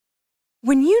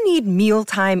When you need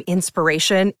mealtime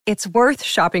inspiration, it's worth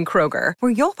shopping Kroger,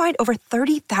 where you'll find over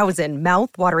 30,000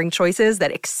 mouth-watering choices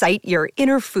that excite your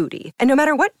inner foodie. And no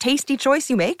matter what tasty choice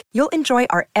you make, you'll enjoy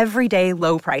our everyday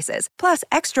low prices, plus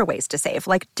extra ways to save,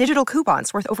 like digital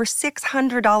coupons worth over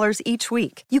 $600 each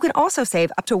week. You can also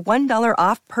save up to $1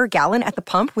 off per gallon at the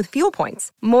pump with fuel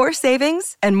points. More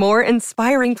savings and more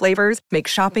inspiring flavors make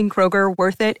shopping Kroger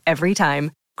worth it every time.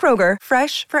 Kroger,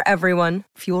 fresh for everyone.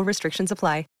 Fuel restrictions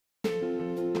apply.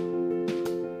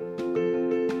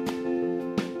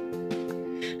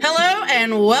 Hello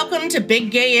and welcome to Big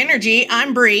Gay Energy.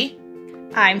 I'm Bree.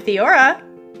 I'm Theora.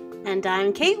 And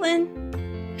I'm Caitlin.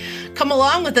 Come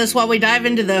along with us while we dive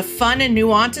into the fun and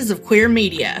nuances of queer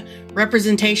media.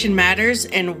 Representation matters,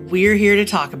 and we're here to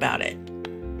talk about it.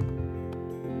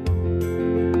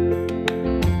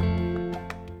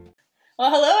 Well,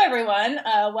 hello everyone.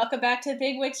 Welcome back to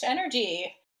Big Witch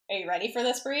Energy. Are you ready for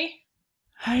this, Bree?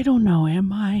 I don't know,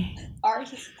 am I? Are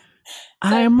you?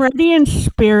 I am ready in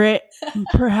spirit,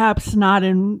 perhaps not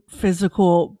in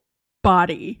physical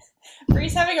body.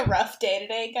 Bree's having a rough day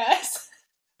today, guys.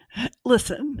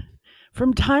 Listen,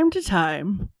 from time to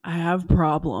time, I have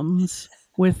problems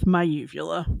with my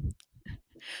uvula.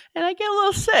 And I get a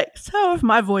little sick. So if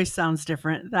my voice sounds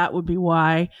different, that would be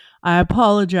why. I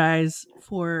apologize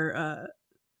for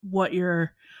what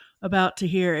you're about to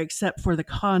hear, except for the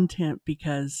content,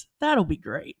 because that'll be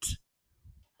great.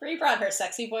 Bree brought her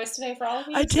sexy voice today for all of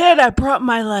you. I did. I brought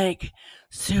my,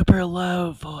 super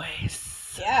low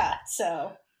voice. Yeah,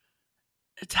 so.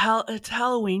 It's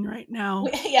Halloween right now.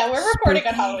 We're recording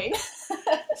on Halloween.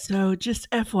 So, just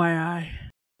FYI.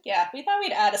 Yeah, we thought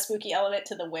we'd add a spooky element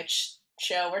to the witch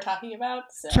show we're talking about.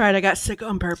 So. That's right, I got sick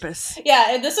on purpose. Yeah,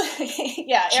 and this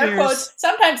air Cheers. quotes,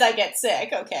 sometimes I get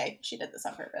sick. Okay, she did this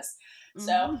on purpose.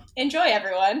 So, enjoy,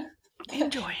 everyone.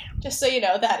 Enjoy. Just so you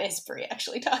know, that is Bree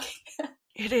actually talking.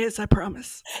 It is, I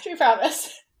promise. We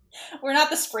promise. We're not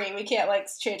the Spree. We can't,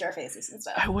 change our faces and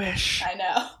stuff. I wish. I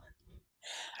know.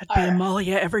 I'd be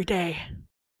Amalia every day.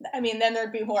 I mean, then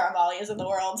there'd be more Amalias in the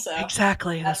world, so...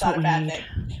 Exactly, that's not what a bad we need.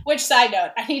 thing. Which, side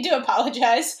note, I need to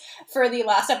apologize for the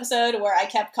last episode where I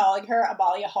kept calling her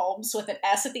Amalia Holmes with an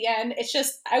S at the end. It's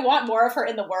just, I want more of her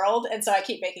in the world, and so I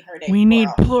keep making her name We need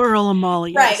plural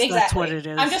Amalias. Right, exactly. That's what it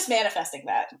is. I'm just manifesting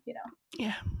that,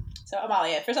 Yeah. So,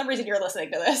 Amalia, if for some reason you're listening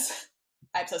to this,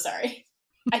 I'm so sorry.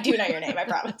 I do know your name, I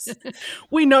promise.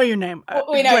 We know your name.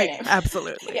 We know your name.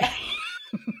 Absolutely. Yeah.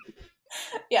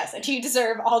 Yes, and you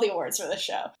deserve all the awards for this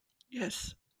show.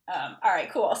 Yes. All right,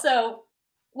 cool. So,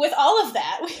 with all of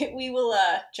that, we will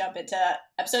jump into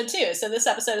episode 2. So this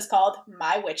episode is called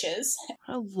My Witches.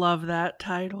 I love that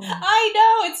title. I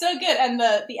know, it's so good. And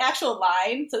the actual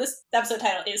line, so this episode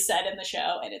title is said in the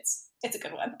show, and it's a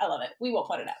good one. I love it. We will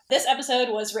point it out. This episode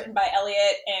was written by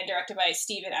Elliot and directed by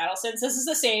Steven Adelson. So this is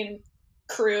the same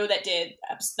crew that did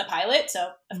the pilot, so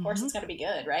of course it's going to be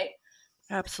good, right?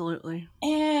 Absolutely.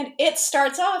 And it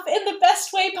starts off in the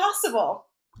best way possible.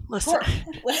 Listen.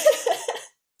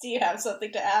 Do you have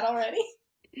something to add already?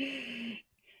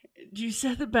 You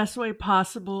said the best way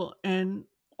possible, and...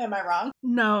 Am I wrong?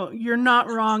 No, you're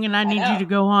not wrong, and I need you to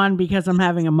go on because I'm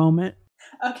having a moment.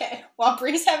 Okay, while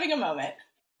Bree's having a moment,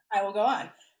 I will go on.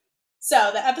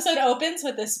 So the episode opens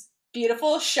with this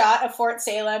beautiful shot of Fort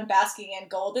Salem basking in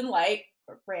golden light,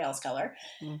 or Rael's color.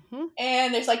 Mm-hmm.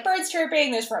 And there's birds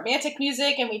chirping, there's romantic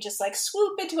music, and we just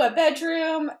swoop into a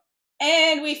bedroom,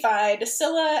 and we find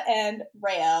Scylla and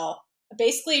Rael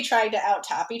basically trying to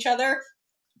out-top each other,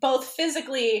 both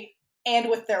physically and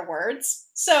with their words.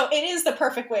 So it is the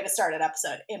perfect way to start an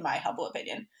episode, in my humble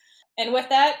opinion. And with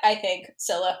that, I think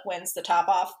Scylla wins the top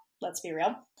off, let's be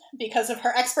real, because of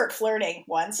her expert flirting,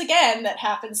 once again, that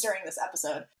happens during this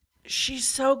episode. She's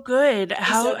so good.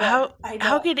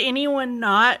 How could anyone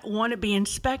not want to be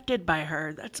inspected by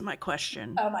her? That's my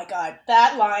question. Oh my god.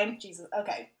 That line, Jesus.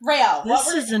 Okay. Rael, this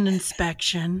is an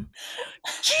inspection.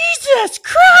 Jesus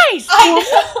Christ!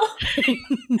 I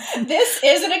know! This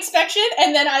is an inspection,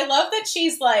 and then I love that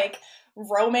she's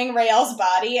roaming Rael's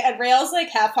body, and Rael's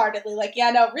half-heartedly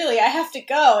yeah, no, really, I have to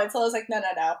go. And Scylla's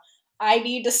no. I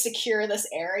need to secure this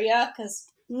area, because...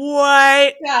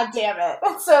 What? God damn it.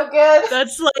 That's so good.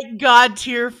 That's God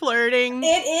tier flirting.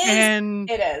 It is. And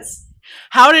it is.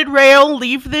 How did Rael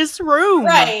leave this room?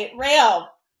 Right. Rael,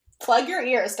 plug your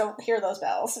ears. Don't hear those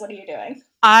bells. What are you doing?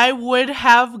 I would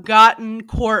have gotten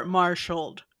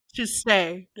court-martialed to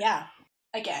stay. Yeah.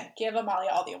 Again, give Amalia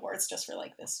all the awards just for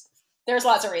this. There's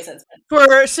lots of reasons.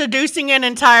 For seducing an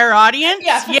entire audience?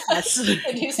 Yeah. Yes.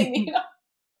 Seducing me.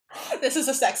 This is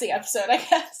a sexy episode, I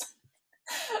guess.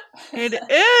 It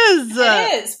is.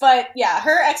 It is, but yeah,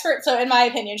 her expert. So in my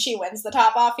opinion, she wins the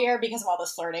top off here because of all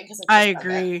this flirting. Because I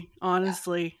agree,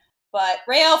 honestly. Yeah. But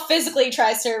Raelle physically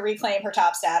tries to reclaim her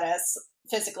top status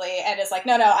physically and is like,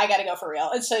 no, I gotta go for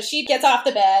real. And so she gets off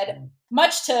the bed,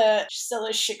 much to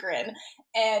Scylla's chagrin,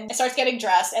 and starts getting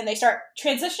dressed. And they start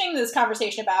transitioning this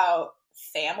conversation about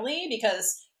family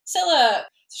because Scylla,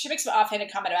 she makes an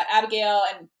offhanded comment about Abigail,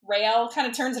 and Raelle kind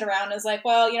of turns it around and is like,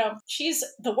 well, she's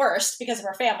the worst because of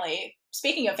her family.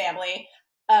 Speaking of family,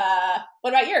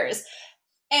 what about yours?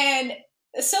 And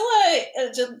Scylla,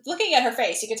 just looking at her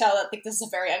face, you can tell that this is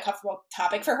a very uncomfortable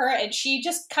topic for her, and she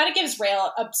just kind of gives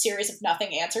Raelle a series of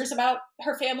nothing answers about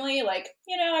her family, like,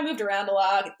 I moved around a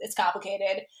lot, it's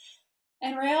complicated.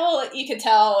 And Raelle, you can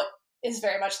tell, is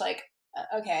very much like,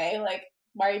 okay, like,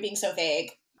 why are you being so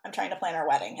vague? I'm trying to plan our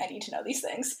wedding. I need to know these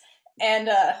things. And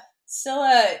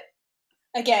Scylla,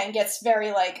 again, gets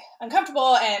very, like,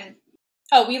 uncomfortable, and,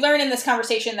 we learn in this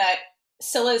conversation that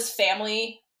Scylla's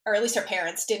family, or at least her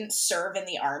parents, didn't serve in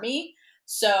the army.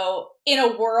 So in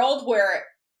a world where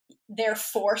they're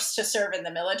forced to serve in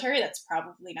the military, that's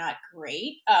probably not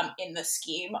great in the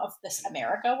scheme of this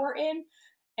America we're in.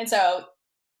 And so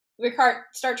we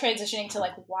start transitioning to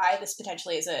like why this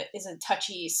potentially is a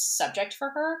touchy subject for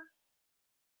her.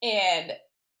 And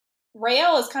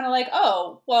Raelle is kind of like,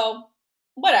 oh, well,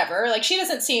 whatever. Like, she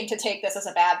doesn't seem to take this as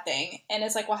a bad thing. And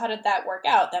it's like, well, how did that work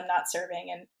out, them not serving?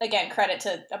 And again, credit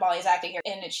to Amalia's acting here.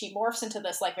 And she morphs into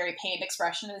this, like, very pained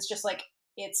expression. And it's just like,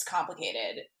 it's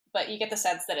complicated. But you get the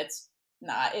sense that it's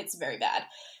not. It's very bad.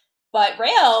 But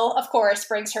Raelle, of course,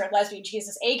 brings her lesbian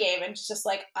Jesus A game. And it's just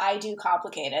like, I do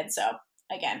complicated. So,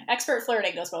 again, expert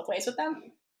flirting goes both ways with them.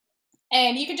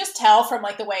 And you can just tell from,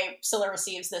 like, the way Scylla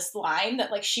receives this line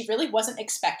that, like, she really wasn't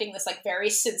expecting this, like, very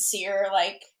sincere,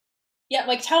 like, yeah,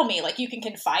 like, tell me, like, you can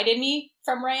confide in me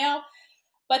from Raelle.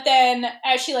 But then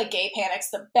as she, like, gay panics,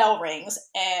 the bell rings,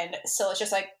 and Scylla's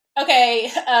just like,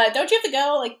 okay, don't you have to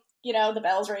go? Like, the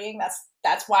bell's ringing.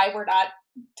 That's why we're not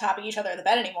topping each other in the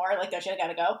bed anymore. Like, don't you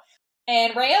gotta go?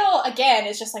 And Raelle, again,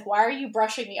 is just like, why are you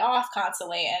brushing me off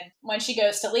constantly? And when she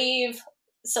goes to leave,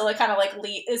 Scylla kind of, like,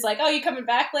 is like, oh, you coming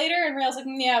back later? And Raelle's like,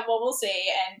 yeah, well, we'll see.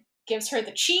 And gives her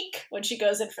the cheek when she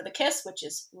goes in for the kiss, which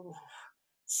is, ooh,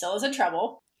 Scylla's in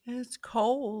trouble. It's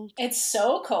cold. It's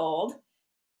so cold.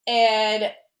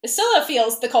 And Scylla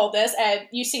feels the coldness, and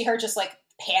you see her just, like,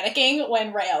 panicking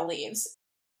when Raelle leaves.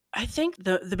 I think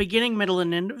the beginning, middle,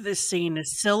 and end of this scene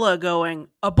is Scylla going,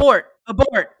 abort,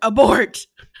 abort, abort.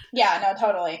 Yeah, no,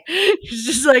 totally. It's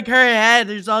just like her head,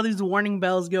 there's all these warning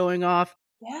bells going off.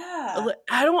 Yeah.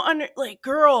 I don't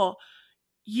girl,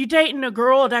 you dating a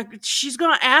girl that she's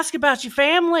going to ask about your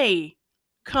family.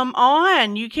 Come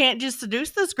on. You can't just seduce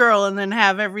this girl and then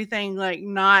have everything, like,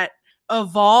 not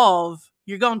evolve.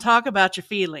 You're going to talk about your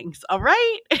feelings. All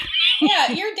right.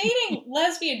 Yeah, you're dating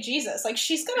lesbian Jesus. Like,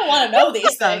 she's going to want to know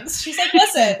these things. She's like,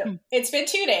 listen, it's been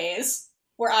 2 days.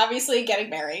 We're obviously getting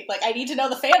married. Like, I need to know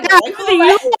the family.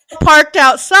 Like, you parked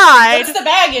outside. What's the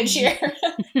baggage here?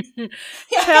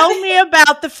 Tell me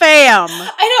about the fam.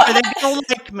 I know. Are they going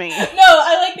to like me? No,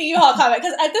 I like the U-Haul comment,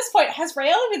 because at this point, has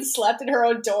Raelle even slept in her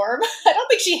own dorm? I don't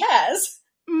think she has.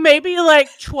 Maybe, like,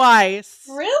 twice.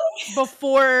 Really?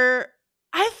 Before...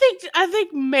 I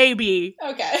think maybe.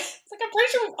 Okay. It's like, I'm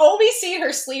pretty sure we've only seen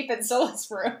her sleep in Scylla's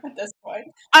room at this point.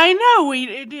 I know,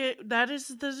 that is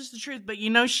the truth. But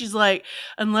she's like,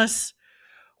 unless,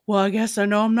 well, I guess I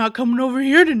know I'm not coming over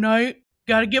here tonight.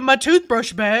 Gotta get my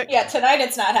toothbrush back. Yeah, tonight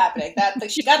it's not happening.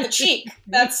 She got the cheek.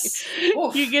 That's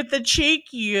oof. You get the cheek,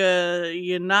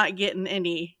 you're not getting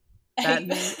any. You're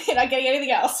not getting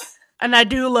anything else. And I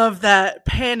do love that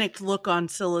panicked look on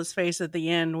Scylla's face at the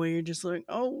end where you're just like,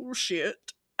 oh shit,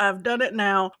 I've done it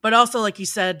now. But also, like you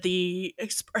said, the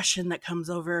expression that comes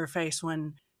over her face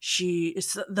when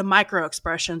it's the micro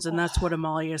expressions, and that's what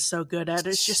Amalia is so good at.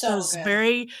 It's just so those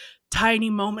very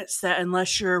tiny moments that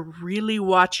unless you're really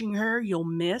watching her, you'll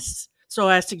miss. So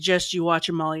I suggest you watch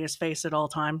Amalia's face at all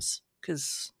times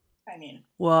because,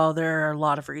 well, there are a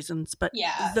lot of reasons, but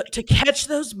to catch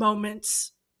those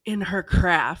moments in her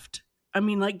craft,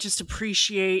 just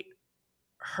appreciate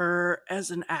her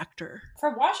as an actor.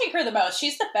 From watching her the most,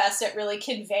 she's the best at really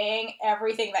conveying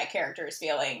everything that character is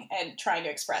feeling and trying to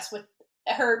express with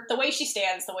her, the way she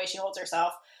stands, the way she holds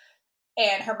herself,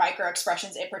 and her micro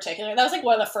expressions in particular. That was like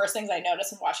one of the first things I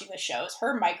noticed when watching this show.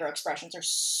 Her micro expressions are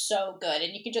so good,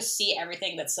 and you can just see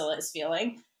everything that Scylla is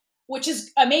feeling, which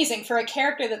is amazing for a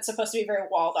character that's supposed to be very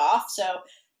walled off. So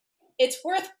it's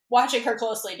worth watching her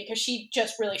closely because she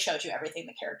just really shows you everything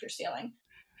the character's feeling.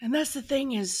 And that's the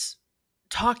thing, is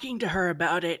talking to her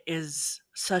about it is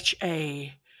such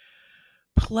a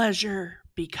pleasure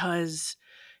because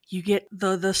you get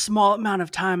the small amount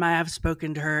of time I have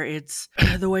spoken to her, it's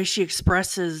the way she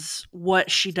expresses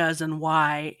what she does and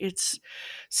why. It's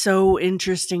so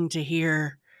interesting to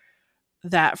hear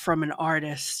that from an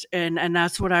artist. And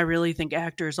that's what I really think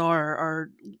actors are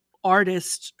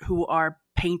artists who are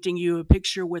painting you a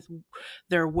picture with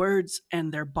their words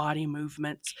and their body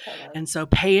movements. Totally. And so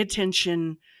pay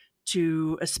attention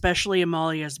to especially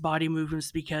Amalia's body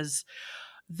movements because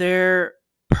they're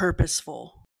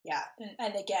purposeful. Yeah.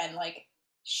 And again, like,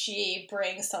 she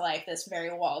brings to life this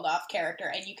very walled off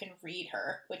character, and you can read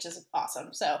her, which is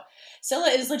awesome. So Scylla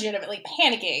is legitimately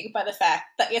panicking by the fact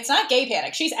that it's not gay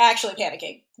panic. She's actually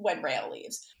panicking when Rael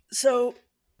leaves. So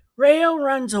Rael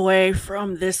runs away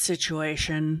from this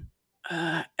situation,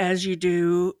 as you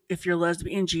do if you're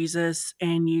lesbian Jesus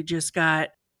and you just got,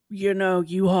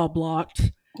 U-Haul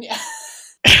blocked. Yeah.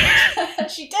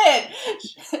 She did.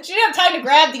 She didn't have time to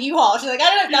grab the U-Haul. She's like,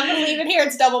 I'm going to leave it here.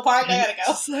 It's double parked. I gotta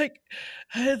go. It's like,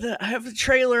 I have a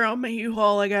trailer on my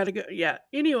U-Haul. I gotta go. Yeah.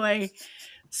 Anyway,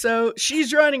 so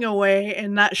she's running away,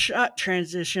 and that shot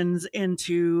transitions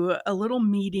into a little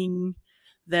meeting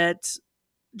that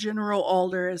General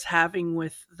Alder is having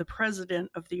with the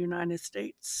President of the United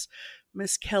States,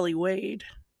 Miss Kelly Wade.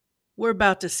 We're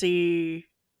about to see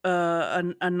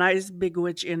a nice big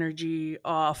witch energy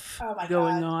off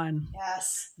going on.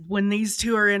 Yes. When these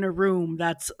two are in a room,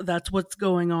 that's what's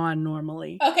going on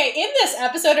normally. Okay, in this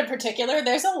episode in particular,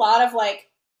 there's a lot of like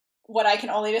what I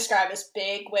can only describe as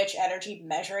big witch energy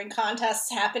measuring contests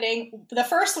happening. The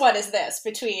first one is this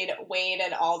between Wade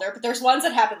and Alder, but there's ones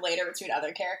that happen later between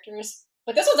other characters.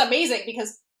 But this one's amazing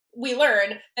because we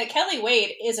learn that Kelly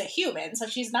Wade is a human, so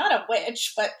she's not a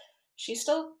witch, but she's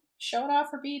still showing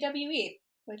off her BWE.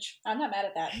 Which, I'm not mad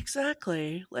at that.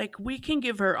 Exactly. Like, we can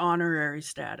give her honorary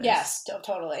status. Yes,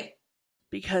 totally.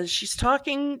 Because she's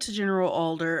talking to General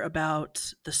Alder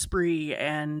about the spree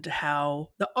and how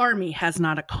the army has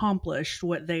not accomplished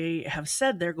what they have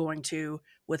said they're going to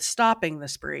with stopping the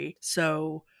spree.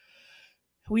 So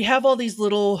we have all these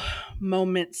little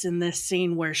moments in this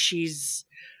scene where she's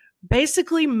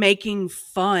basically making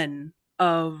fun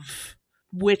of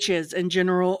witches and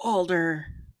General Alder.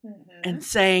 And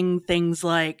saying things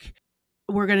like,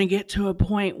 we're going to get to a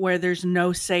point where there's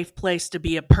no safe place to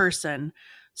be a person.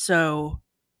 So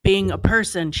being a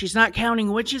person, she's not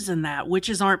counting witches in that.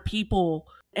 Witches aren't people.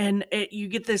 And you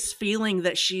get this feeling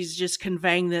that she's just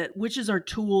conveying that witches are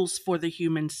tools for the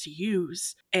humans to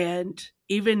use. And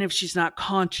even if she's not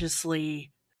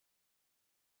consciously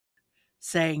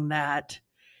saying that,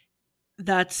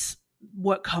 that's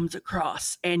what comes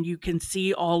across. And you can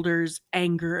see Alder's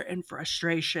anger and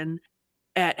frustration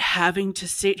at having to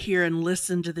sit here and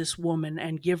listen to this woman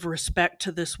and give respect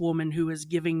to this woman who is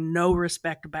giving no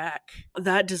respect back.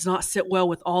 That does not sit well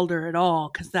with Alder at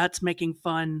all, because that's making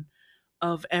fun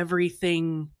of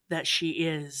everything that she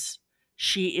is.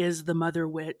 She is the Mother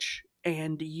Witch,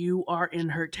 and you are in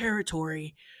her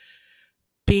territory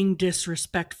being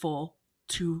disrespectful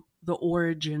to the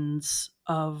origins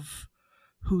of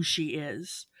who she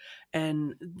is.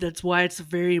 And that's why it's a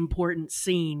very important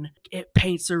scene. It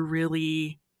paints a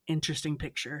really interesting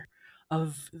picture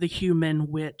of the human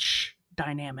witch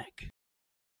dynamic.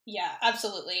 Yeah,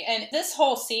 absolutely. And this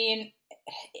whole scene,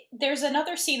 there's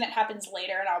another scene that happens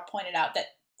later, and I'll point it out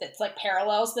that's like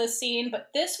parallels this scene. But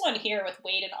this one here with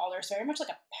Wade and Alder is very much like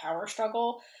a power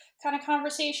struggle kind of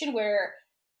conversation where,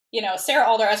 Sarah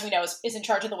Alder, as we know, is in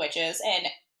charge of the witches. And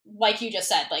like you just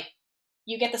said, like,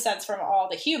 you get the sense from all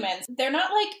the humans, they're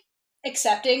not like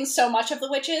accepting so much of the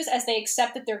witches as they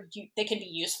accept that they can be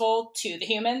useful to the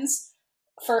humans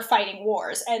for fighting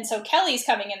wars. And so Kelly's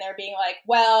coming in there being like,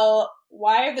 well,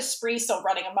 why are the spree still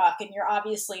running amok and you're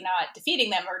obviously not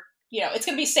defeating them, or it's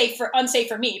going to be unsafe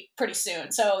for me pretty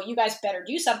soon, so you guys better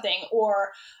do something or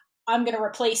I'm going to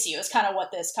replace you, is kind of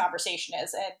what this conversation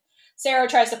is. And Sarah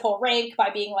tries to pull rank by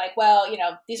being like, well,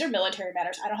 these are military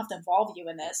matters, I don't have to involve you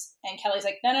in this. And Kelly's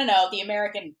like, no, the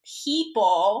American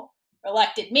people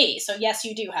elected me, so yes,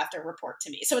 you do have to report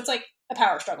to me. So it's like a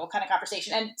power struggle kind of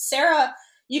conversation. And Sarah,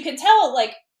 you can tell,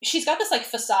 like, she's got this like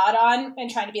facade on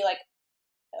and trying to be like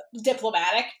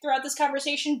diplomatic throughout this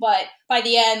conversation, but by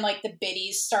the end, like, the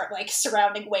biddies start like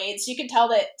surrounding Wade, so you can tell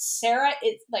that Sarah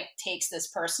like takes this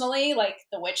personally, like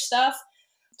the witch stuff.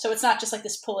 So it's not just like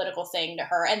this political thing to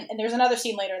her. And there's another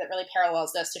scene later that really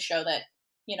parallels this to show that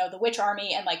the witch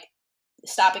army and like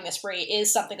stopping the spree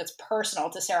is something that's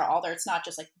personal to Sarah Alder. It's not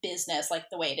just like business like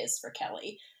the way it is for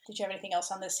Kelly. Did you have anything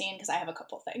else on this scene? Because I have a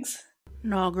couple of things.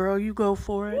 No, girl, you go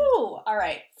for it. Ooh, all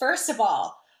right. First of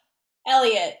all,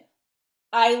 Elliot,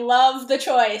 I love the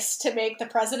choice to make the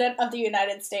president of the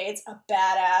United States a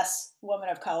badass woman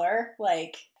of color.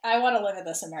 Like, I want to live in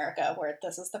this America where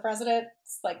this is the president.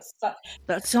 It's like,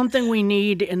 That's something we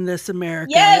need in this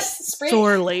America. yes,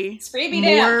 sorely. Spree be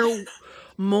damned.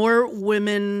 More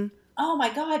women. Oh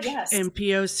my God, yes. In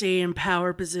POC and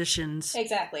power positions.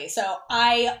 Exactly. So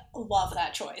I love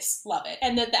that choice. Love it.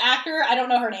 And the actor, I don't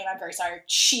know her name. I'm very sorry.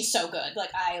 She's so good. Like,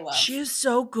 She is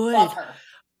so good. Love her.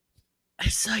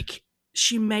 It's like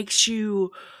she makes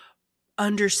you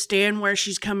understand where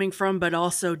she's coming from, but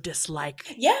also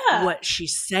dislike what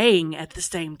she's saying at the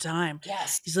same time.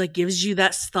 Yes. He's like, gives you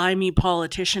that slimy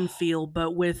politician feel,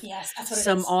 but with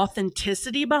some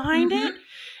authenticity behind it.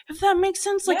 If that makes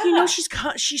sense, like, you know,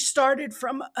 she started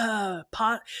from a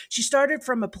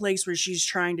place where she's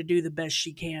trying to do the best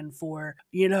she can for,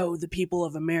 you know, the people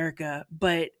of America,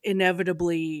 but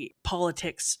inevitably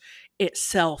politics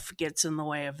itself gets in the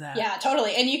way of that. Yeah,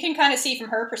 totally. And you can kind of see from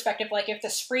her perspective, like, if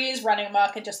the spree is running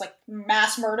amok and just like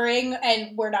mass murdering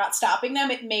and we're not stopping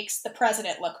them, it makes the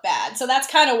president look bad. So that's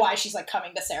kind of why she's like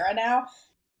coming to Sarah now.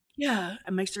 Yeah,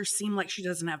 it makes her seem like she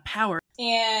doesn't have power.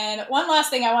 And one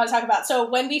last thing I want to talk about. So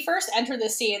when we first enter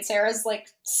this scene, Sarah's like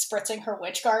spritzing her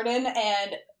witch garden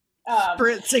and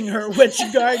spritzing her witch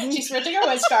garden. She's spritzing her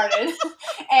witch garden.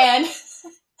 And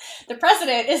the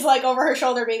president is like over her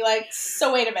shoulder being like,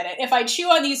 so wait a minute, if I chew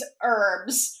on these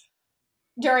herbs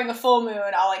during a full moon,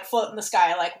 I'll like float in the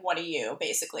sky like, what are you,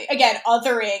 basically? Again,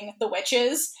 othering the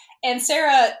witches. And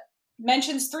Sarah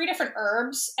mentions 3 different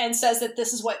herbs and says that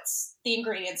this is what's the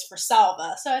ingredients for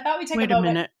salva. So I thought we'd take a moment. Wait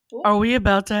a minute. Ooh. Are we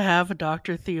about to have a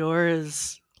Dr.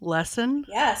 Theora's lesson?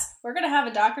 Yes, we're going to have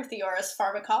a Dr. Theora's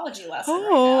pharmacology lesson right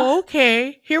now.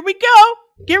 Okay. Here we go.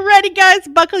 Get ready, guys.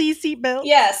 Buckle your seatbelt.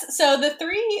 Yes. So the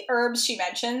 3 herbs she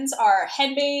mentions are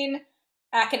henbane,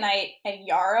 aconite, and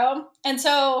yarrow. And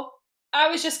so I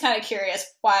was just kind of curious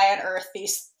why on earth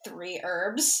these 3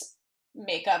 herbs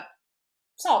make up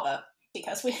salva,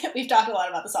 because we've talked a lot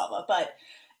about the salva. But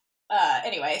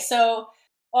anyway, so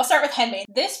I'll start with henbane.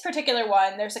 This particular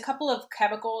one, there's a couple of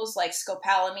chemicals like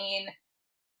scopolamine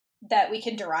that we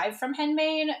can derive from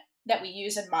henbane that we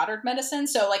use in modern medicine.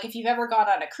 So like if you've ever gone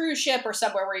on a cruise ship or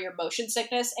somewhere where you're motion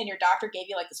sickness and your doctor gave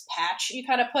you like this patch you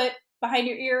kind of put behind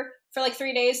your ear for like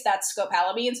 3 days, that's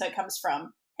scopolamine. So it comes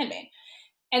from henbane.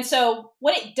 And so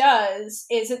what it does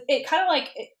is it kind of like,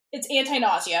 it's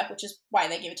anti-nausea, which is why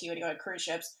they give it to you when you go on cruise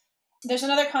ships. There's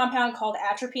another compound called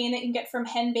atropine that you can get from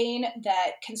henbane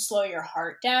that can slow your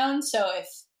heart down. So if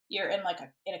you're in like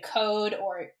in a code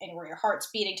or where your heart's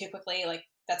beating too quickly, like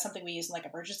that's something we use in like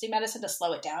emergency medicine to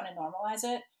slow it down and normalize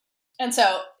it. And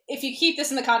so if you keep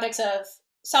this in the context of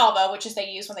salva, which is they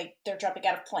use when they're jumping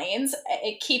out of planes,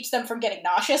 it keeps them from getting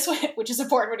nauseous, which is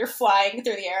important when you're flying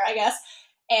through the air, I guess,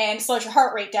 and slows your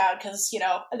heart rate down because, you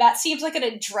know, that seems like an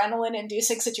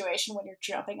adrenaline-inducing situation when you're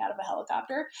jumping out of a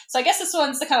helicopter. So I guess this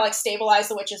one's to kind of like stabilize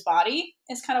the witch's body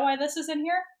is kind of why this is in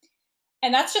here.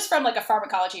 And that's just from like a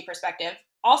pharmacology perspective.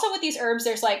 Also with these herbs,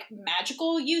 there's like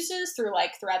magical uses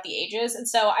throughout the ages. And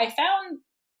so I found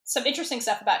some interesting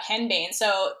stuff about henbane.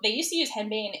 So they used to use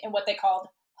henbane in what they called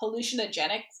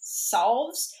hallucinogenic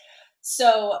salves.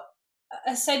 So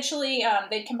essentially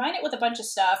they'd combine it with a bunch of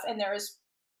stuff. And there was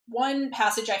one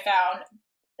passage I found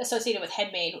associated with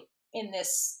henbane in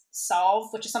this salve,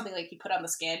 which is something like you put on the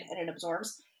skin and it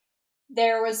absorbs.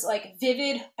 There was like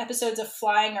vivid episodes of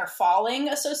flying or falling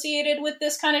associated with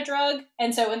this kind of drug.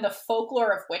 And so in the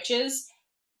folklore of witches,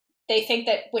 they think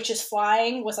that witches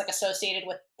flying was like associated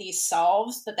with these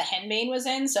salves that the henbane was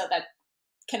in. So that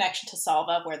connection to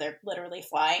salva where they're literally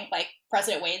flying. Like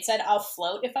President Wade said, I'll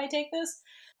float if I take this.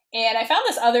 And I found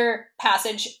this other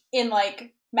passage in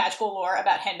like magical lore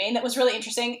about henbane that was really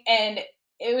interesting. And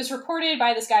it was reported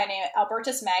by this guy named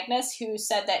Albertus Magnus, who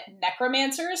said that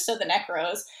necromancers, so the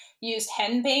necros, used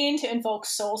henbane to invoke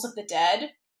souls of the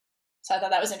dead. So I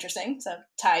thought that was interesting. So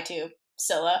tied to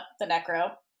Scylla, the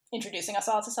necro, introducing us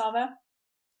all to salva.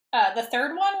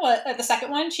 The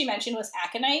second one she mentioned was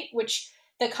aconite, which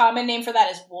the common name for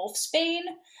that is wolfsbane.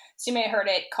 So you may have heard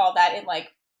it called that in like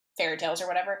fairy tales or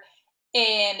whatever.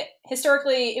 And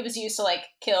historically, it was used to like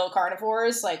kill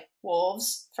carnivores like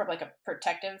wolves from like a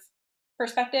protective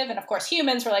perspective. And of course,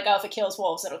 humans were like, oh, if it kills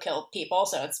wolves, it'll kill people.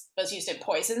 So it was used in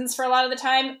poisons for a lot of the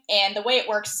time. And the way it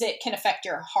works is it can affect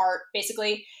your heart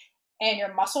basically and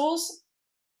your muscles.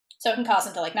 So it can cause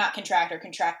them to like not contract or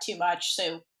contract too much.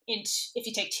 So if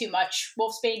you take too much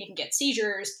wolfsbane, you can get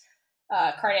seizures,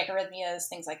 cardiac arrhythmias,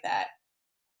 things like that.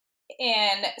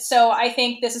 And so I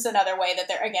think this is another way that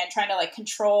they're, again, trying to like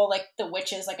control like the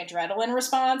witch's like adrenaline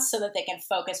response so that they can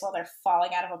focus while they're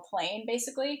falling out of a plane,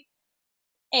 basically.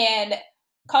 And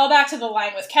Call back to the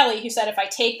line with Kelly, who said, if I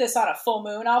take this on a full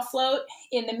moon, I'll float.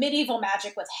 In the medieval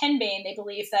magic with henbane, they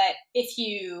believe that if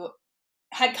you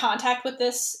had contact with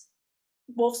this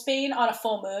wolfsbane on a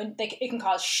full moon, it can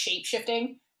cause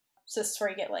shape-shifting. So this is where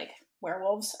you get, like,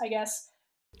 werewolves, I guess.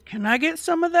 Can I get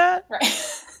some of that?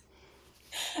 Right.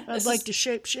 I'd like to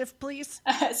shape-shift, please.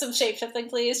 Some shape-shifting,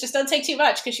 please. Just don't take too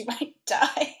much, because you might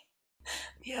die.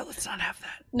 Yeah, let's not have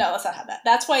that. No, let's not have that.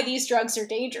 That's why these drugs are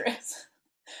dangerous.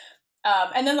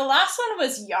 And then the last one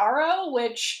was yarrow,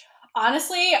 which,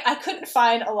 honestly, I couldn't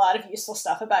find a lot of useful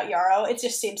stuff about yarrow. It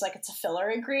just seems like it's a filler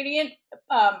ingredient.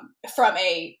 From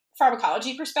a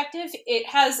pharmacology perspective, it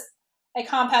has a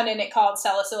compound in it called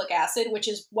salicylic acid, which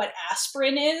is what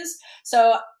aspirin is.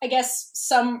 So I guess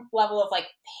some level of, like,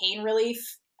 pain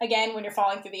relief, again, when you're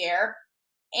falling through the air.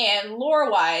 And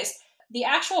lore-wise, the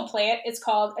actual plant is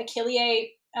called Achillea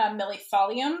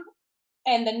millefolium.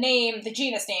 And the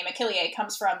genus name, Achillea,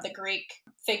 comes from the Greek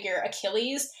figure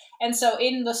Achilles. And so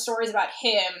in the stories about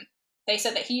him, they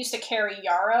said that he used to carry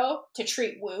yarrow to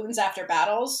treat wounds after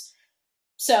battles.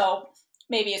 So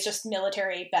maybe it's just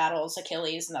military battles,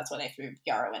 Achilles, and that's why they threw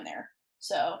yarrow in there.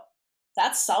 So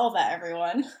that's Salva,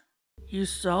 everyone. You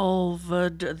solved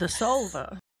the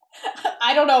Salva.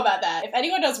 I don't know about that. If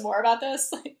anyone knows more about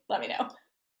this, let me know.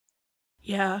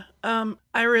 Yeah,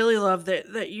 I really love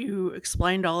that you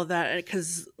explained all of that,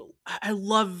 because I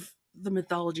love the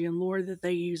mythology and lore that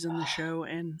they use in the show,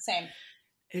 and Same.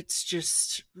 It's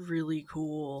just really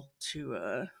cool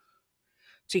to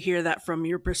hear that from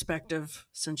your perspective,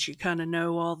 since you kind of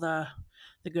know all the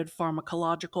good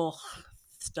pharmacological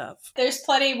stuff. There's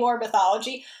plenty more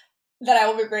mythology that I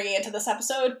will be bringing into this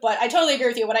episode, but I totally agree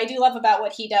with you. What I do love about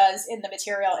what he does in the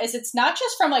material is it's not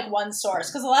just from, like, one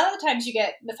source, because a lot of the times you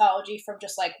get mythology from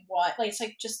just, like, one, like, it's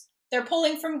like just they're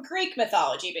pulling from Greek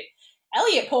mythology, but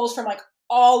Elliot pulls from, like,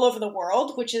 all over the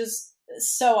world, which is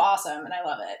so awesome, and I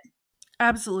love it.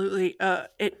 Absolutely.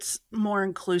 It's more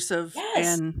inclusive,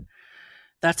 Yes. and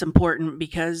that's important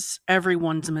because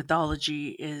everyone's mythology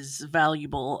is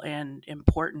valuable and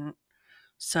important.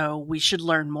 So we should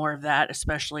learn more of that,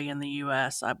 especially in the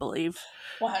U.S., I believe.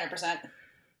 100%.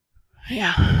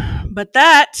 Yeah. But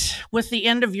that, with the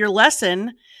end of your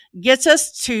lesson, gets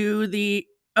us to the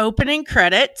opening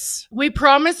credits. We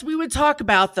promised we would talk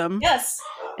about them. Yes.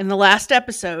 In the last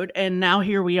episode, and now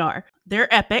here we are.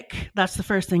 They're epic. That's the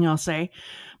first thing I'll say.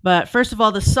 But first of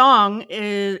all, the song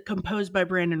is composed by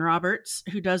Brandon Roberts,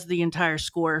 who does the entire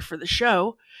score for the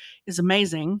show. Is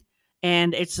amazing.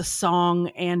 And it's a song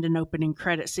and an opening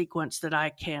credit sequence that I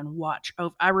can watch.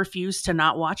 I refuse to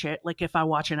not watch it. Like, if I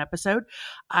watch an episode,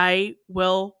 I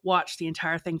will watch the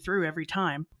entire thing through every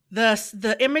time.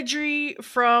 The imagery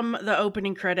from the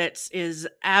opening credits is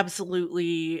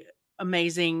absolutely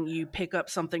amazing. You pick up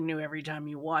something new every time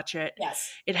you watch it.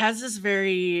 Yes. It has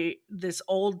this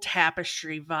old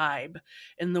tapestry vibe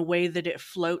in the way that it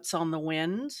floats on the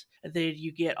wind, that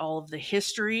you get all of the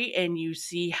history and you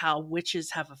see how witches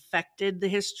have affected the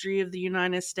history of the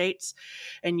United States.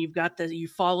 And you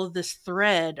follow this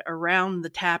thread around the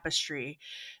tapestry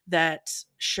that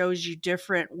shows you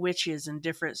different witches in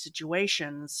different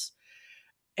situations,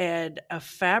 and a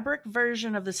fabric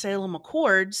version of the Salem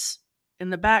Accords in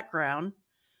the background.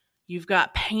 You've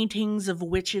got paintings of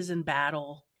witches in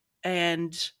battle,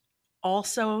 and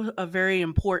also a very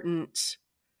important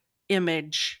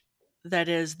image that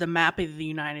is the map of the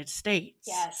United States.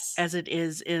 Yes. As it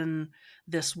is in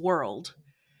this world.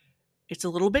 It's a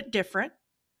little bit different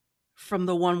from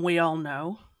the one we all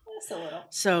know. Just a little.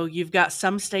 So you've got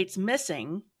some states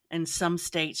missing and some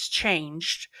states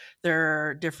changed. There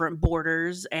are different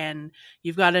borders, and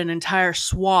you've got an entire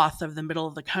swath of the middle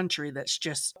of the country that's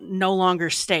just no longer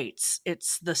states.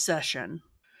 It's the cession.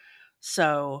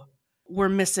 So we're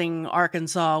missing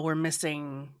Arkansas. We're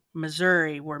missing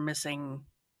Missouri. We're missing...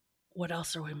 What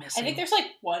else are we missing? I think there's, like,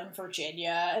 one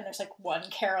Virginia, and there's, like, one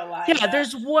Carolina. Yeah,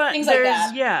 there's one. Things like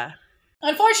that. Yeah.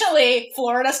 Unfortunately,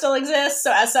 Florida still exists,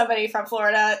 so as somebody from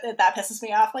Florida, that pisses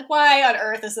me off. Like, why on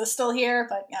earth is this still here?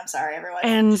 But yeah, I'm sorry, everyone.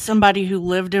 And somebody who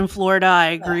lived in Florida,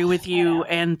 I agree with you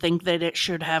and think that it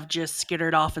should have just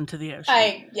skittered off into the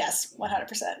ocean. Yes,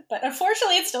 100%. But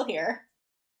unfortunately, it's still here.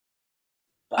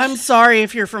 But I'm sorry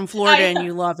if you're from Florida and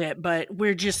you love it, but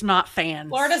we're just not fans.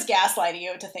 Florida's gaslighting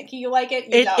you to think you like it.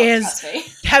 It don't, is. Trust me.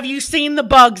 Have you seen the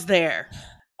bugs there?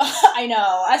 I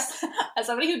know. As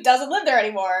somebody who doesn't live there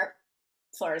anymore,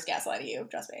 Florida's gaslighting you.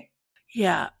 Trust me.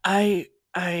 Yeah, I'm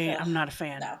not a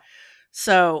fan. No.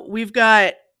 So we've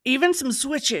got even some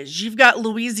switches. You've got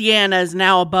Louisiana is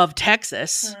now above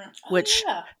Texas, which,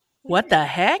 yeah. What the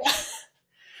heck?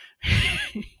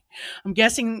 I'm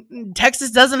guessing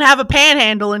Texas doesn't have a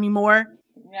panhandle anymore.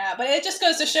 Yeah, but it just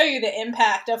goes to show you the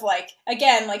impact of, like,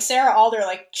 again, like, Sarah Alder,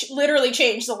 like, literally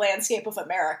changed the landscape of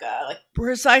America. Like,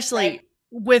 precisely. right?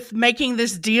 With making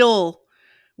this deal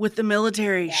with the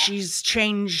military, Yeah. she's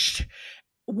changed.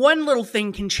 One little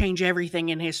thing can change everything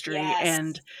in history, Yes.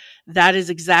 and that is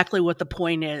exactly what the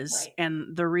point is, Right.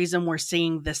 and the reason we're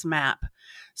seeing this map.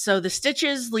 So the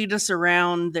stitches lead us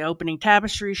around the opening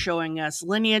tapestry, showing us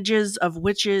lineages of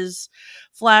witches,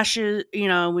 flashes.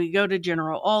 We go to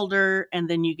General Alder, and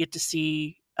then you get to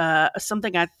see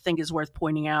something I think is worth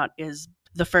pointing out is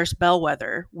the first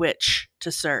bellwether witch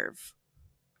to serve.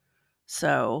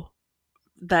 So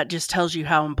that just tells you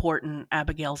how important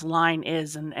Abigail's line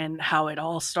is, and how it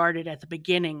all started at the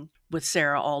beginning with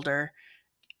Sarah Alder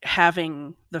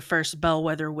having the first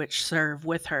bellwether witch serve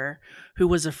with her, who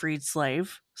was a freed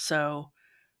slave. So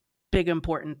big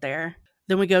important there.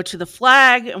 Then we go to the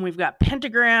flag, and we've got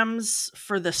pentagrams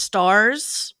for the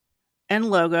stars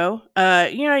and logo.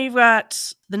 You've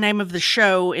got the name of the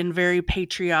show in very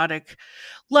patriotic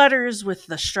letters with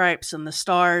the stripes and the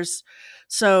stars.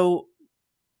 So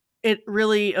it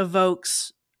really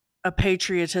evokes a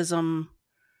patriotism,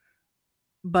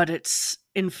 but it's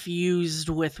infused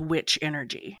with witch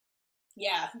energy.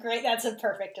 Yeah, great. That's a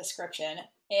perfect description.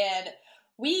 And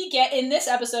in this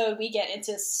episode, we get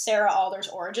into Sarah Alder's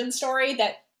origin story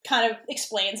that kind of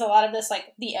explains a lot of this,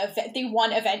 like the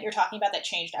one event you're talking about that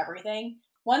changed everything.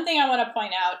 One thing I want to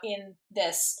point out in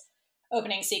this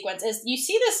opening sequence is you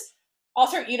see this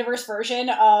alternate universe version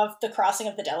of the crossing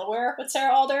of the Delaware with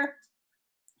Sarah Alder.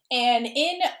 And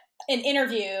in an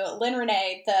interview, Lynn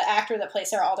Renee, the actor that plays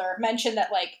Sarah Alder, mentioned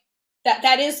that, like,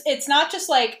 that is, it's not just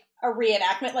like a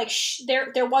reenactment. Like,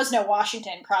 there was no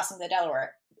Washington crossing the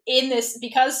Delaware in this,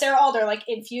 because Sarah Alder, like,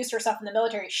 infused herself in the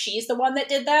military. She's the one that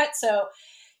did that. So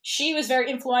she was very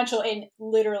influential in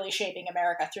literally shaping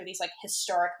America through these, like,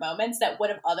 historic moments that would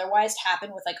have otherwise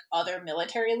happened with, like, other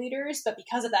military leaders. But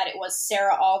because of that, it was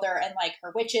Sarah Alder and, like,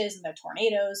 her witches and the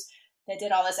tornadoes that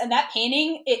did all this. And that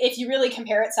painting, if you really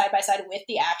compare it side by side with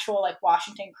the actual, like,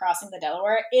 Washington crossing the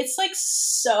Delaware, it's, like,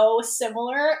 so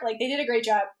similar. Like, they did a great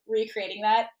job recreating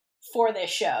that for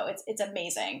this show. It's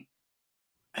amazing.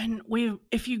 And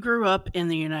if you grew up in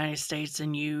the United States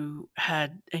and you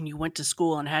went to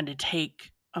school and had to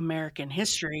take American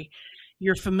history,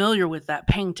 you're familiar with that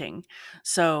painting.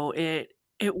 So it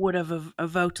would have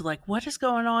evoked, like, what is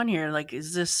going on here? Like,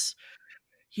 is this,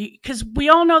 because we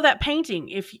all know that painting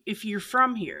if you're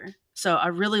from here. So I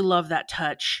really love that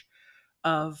touch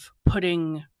of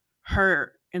putting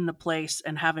her in the place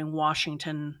and having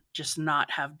Washington just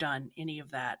not have done any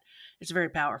of that. It's very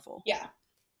powerful. Yeah.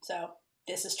 So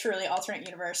this is truly alternate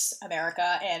universe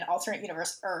America and alternate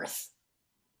universe Earth.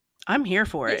 I'm here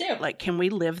for it. too. Like, can we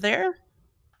live there?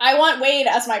 I want Wade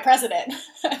as my president.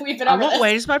 We've been over I want this.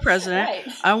 Wade as my president.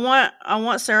 Right. I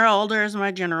want Sarah Alder as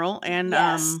my general. And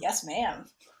yes, ma'am.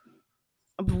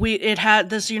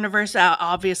 This universe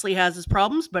obviously has its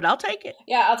problems, but I'll take it.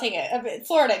 Yeah, I'll take it.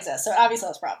 Florida exists, so it obviously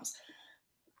has problems.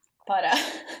 But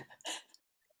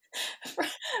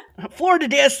Florida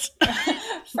dis.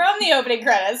 From the opening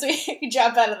credits, we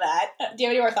jump out of that. Do you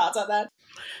have any more thoughts on that?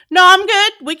 No, I'm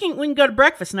good. We can go to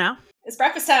breakfast now. It's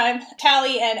breakfast time.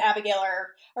 Tally and Abigail are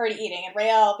already eating, and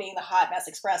Raelle, being the hot mess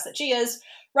express that she is,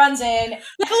 runs in. I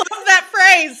love that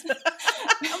phrase.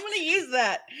 I'm going to use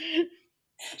that.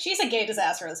 She's a gay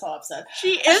disaster this whole episode.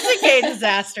 She is a gay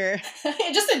disaster.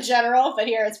 Just in general, but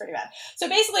here it's pretty bad. So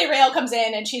basically, Raelle comes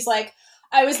in and she's like,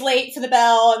 I was late for the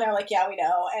bell, and they're like, yeah, we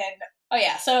know. And oh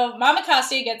yeah, so Mama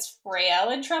Costi gets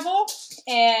Raelle in trouble,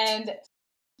 and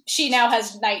she now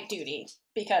has night duty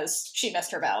because she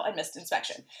missed her bell and missed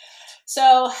inspection.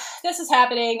 So this is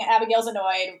happening. Abigail's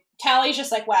annoyed. Tally's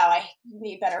just like, wow, I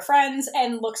need better friends,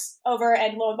 and looks over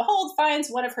and lo and behold finds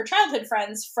one of her childhood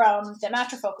friends from the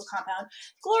matrifocal compound,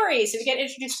 Glory. So we get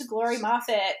introduced to Glory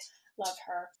Moffat. Love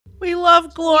her. We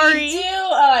love Glory. We do.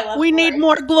 Oh, I love We Glory. need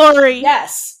more Glory.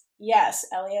 Yes,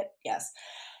 Elliot, yes.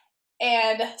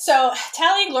 And so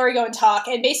Tally and Glory go and talk,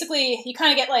 and basically you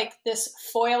kind of get like this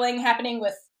foiling happening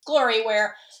with Glory,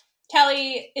 where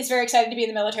Tally is very excited to be in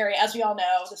the military. As we all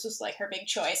know, this was like her big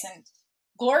choice, and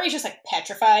Glory's just like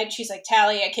petrified. She's like,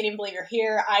 Tally, I can't even believe you're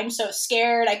here. I'm so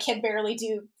scared. I can barely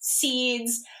do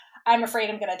seeds. I'm afraid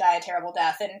I'm going to die a terrible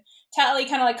death. And Tally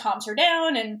kind of like calms her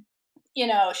down, and, you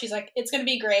know, she's like, it's going to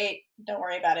be great. Don't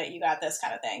worry about it. You got this,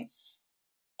 kind of thing.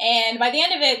 And by the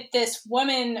end of it, this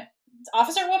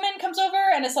officer woman comes over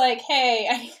and is like, hey,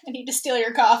 I need to steal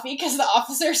your coffee because the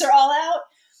officers are all out.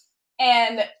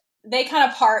 And they kind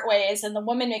of part ways, and the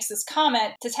woman makes this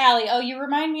comment to Tally, oh, you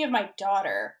remind me of my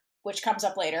daughter, which comes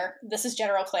up later. This is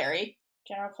General Clary.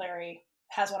 General Clary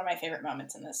has one of my favorite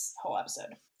moments in this whole episode.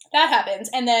 that happens.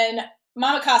 And then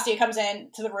Mama Costia comes in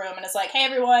to the room and is like, hey,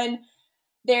 everyone,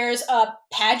 there's a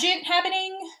pageant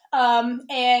happening,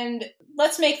 and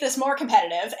let's make this more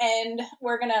competitive, and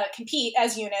we're going to compete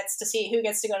as units to see who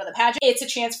gets to go to the pageant. It's a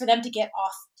chance for them to get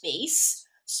off base.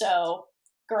 So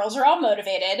girls are all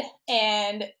motivated,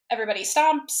 and everybody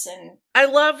stomps. And I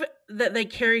love that they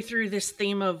carry through this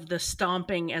theme of the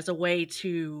stomping as a way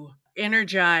to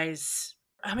energize.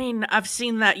 I mean, I've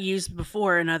seen that used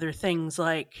before in other things,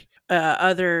 like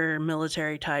other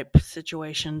military type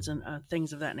situations and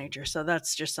things of that nature. So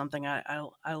that's just something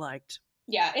I liked.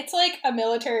 Yeah, it's like a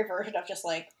military version of just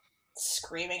like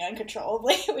screaming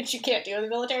uncontrollably, which you can't do in the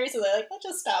military. So they're like, let's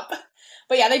just stop.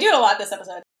 But yeah, they do it a lot this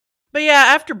episode. But yeah,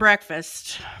 after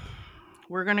breakfast,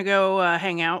 we're going to go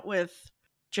hang out with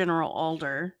General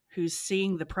Alder, who's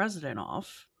seeing the president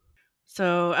off.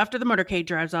 So after the motorcade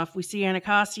drives off, we see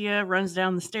Anacostia runs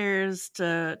down the stairs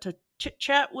to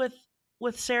chit-chat with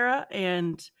Sarah.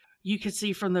 And you can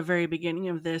see from the very beginning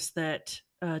of this that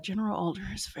General Alder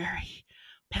is very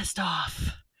pissed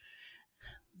off.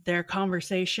 Their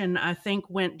conversation, I think,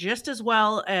 went just as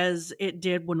well as it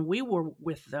did when we were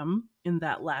with them in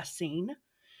that last scene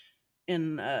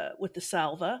with the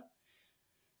Salva.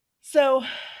 So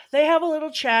they have a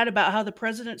little chat about how the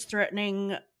president's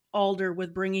threatening Alder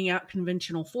with bringing out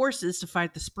conventional forces to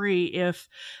fight the spree if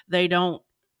they don't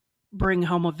bring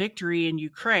home a victory in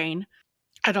Ukraine.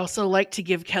 I'd also like to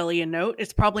give Kelly a note.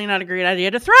 It's probably not a great idea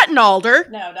to threaten Alder.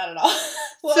 No, not at all.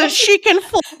 Well, so she can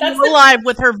fly alive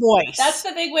with her voice. That's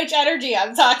the big witch energy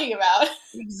I'm talking about.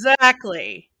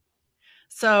 Exactly.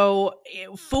 So,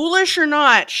 foolish or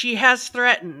not, she has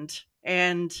threatened.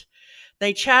 And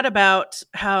they chat about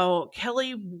how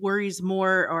Kelly worries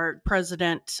more, or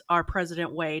our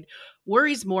President Wade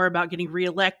worries more about getting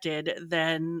reelected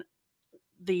than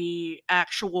the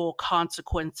actual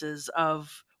consequences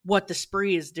of what the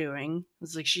spree is doing.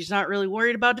 It's like she's not really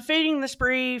worried about defeating the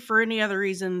spree for any other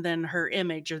reason than her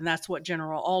image, and that's what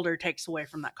General Alder takes away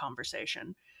from that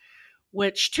conversation,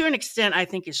 which to an extent I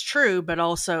think is true, but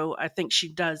also I think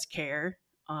she does care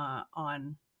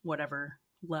on whatever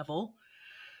level.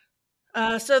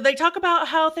 So they talk about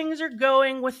how things are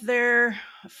going with their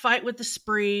fight with the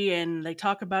spree, and they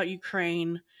talk about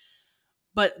Ukraine.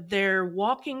 But they're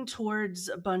walking towards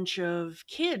a bunch of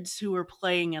kids who are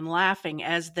playing and laughing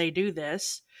as they do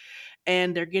this.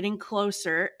 And they're getting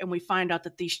closer, and we find out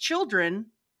that these children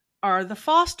are the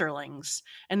fosterlings.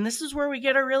 And this is where we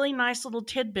get a really nice little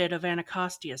tidbit of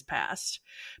Anacostia's past,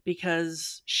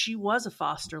 because she was a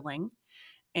fosterling.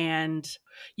 And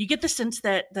you get the sense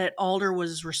that Alder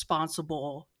was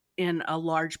responsible in a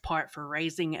large part for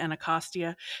raising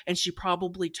Anacostia, and she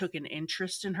probably took an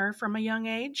interest in her from a young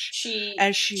age.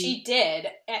 She did.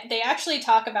 They actually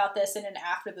talk about this in an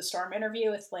After the Storm interview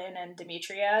with Lynn and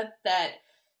Demetria, that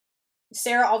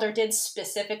Sarah Alder did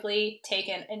specifically take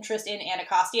an interest in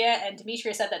Anacostia, and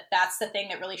Demetria said that that's the thing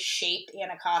that really shaped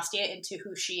Anacostia into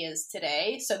who she is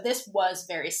today. So this was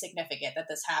very significant that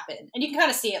this happened. And you can kind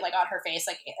of see it like on her face,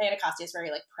 like Anacostia is very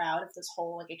like proud of this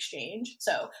whole like exchange.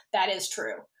 So that is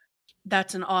true.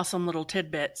 That's an awesome little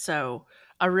tidbit. So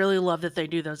I really love that they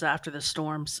do those After the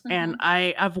Storms. Mm-hmm. And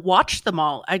I've watched them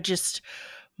all. I just,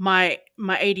 my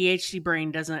ADHD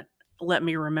brain doesn't let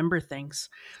me remember things.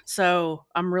 So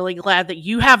I'm really glad that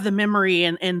you have the memory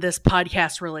in this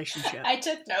podcast relationship. I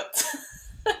took notes.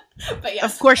 But yes.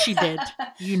 Of course you did.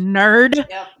 You nerd.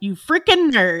 Yep. You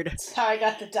freaking nerd. That's how I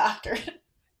got the doctorate.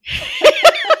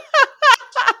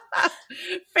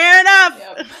 Fair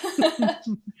enough. Yep.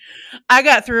 I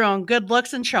got through on good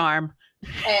looks and charm.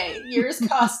 Hey, yours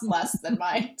cost less than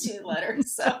mine, 2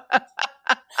 letters, so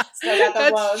still got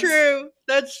the loans.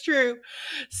 That's true.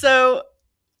 So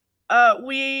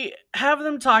we have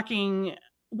them talking.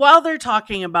 While they're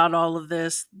talking about all of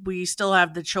this, we still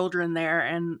have the children there,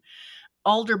 and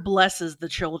Alder blesses the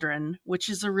children, which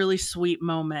is a really sweet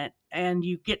moment. And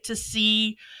you get to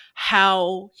see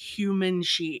how human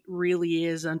she really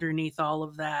is underneath all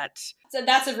of that. So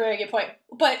that's a very good point.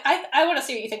 But I want to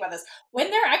see what you think about this. When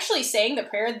they're actually saying the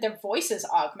prayer, their voices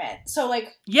augment. So like,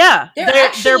 yeah, they're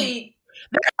actually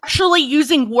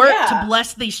using work to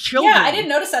bless these children. Yeah, I didn't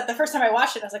notice that the first time I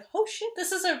watched it. I was like, oh shit,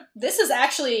 this is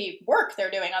actually work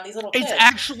they're doing on these little kids. It's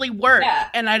actually work. Yeah.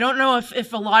 And I don't know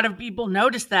if a lot of people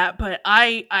noticed that, but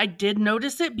I did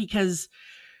notice it because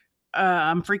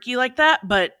I'm freaky like that.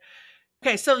 But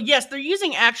okay, so yes, they're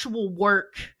using actual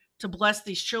work to bless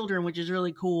these children, which is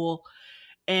really cool.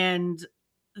 And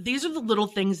these are the little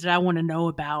things that I want to know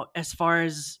about as far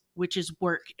as witch's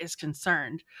work is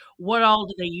concerned. What all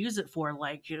do they use it for,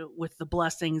 like with the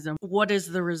blessings, and what is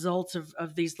the result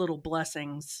of these little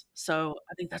blessings? So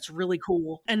I think that's really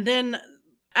cool. And then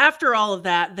After all of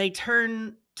that, they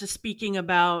turn to speaking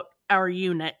about our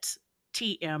unit,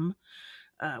 TM,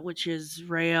 which is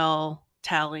Rael,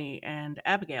 Tally, and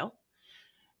Abigail.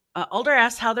 Alder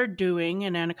asks how they're doing,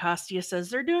 and Anacostia says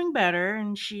they're doing better.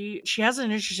 And she has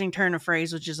an interesting turn of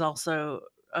phrase, which is also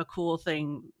a cool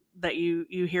thing that you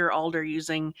hear Alder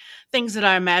using things that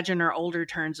I imagine are older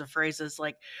turns of phrases,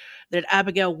 like that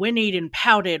Abigail whinnied and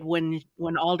pouted when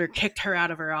Alder kicked her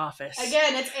out of her office.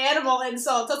 Again, it's animal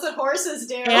insults. That's what horses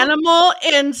do. Animal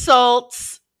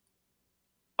insults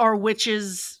are a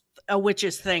witch's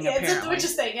thing, apparently. It's a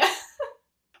witch's thing, yeah.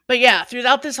 But yeah,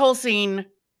 throughout this whole scene,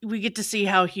 we get to see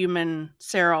how human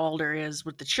Sarah Alder is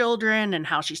with the children and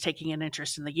how she's taking an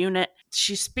interest in the unit.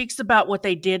 She speaks about what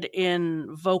they did in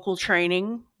vocal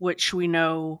training, which we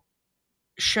know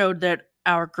showed that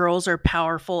our girls are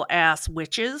powerful ass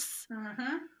witches.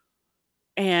 Mm-hmm.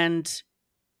 And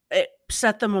it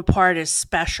set them apart as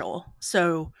special.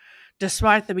 So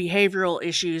despite the behavioral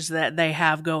issues that they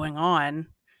have going on,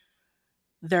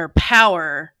 their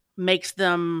power makes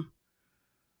them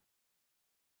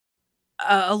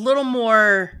a little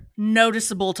more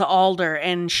noticeable to Alder,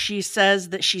 and she says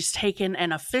that she's taken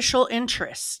an official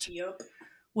interest. Yep.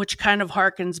 Which kind of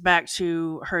harkens back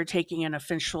to her taking an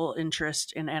official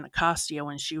interest in Anacostia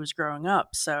when she was growing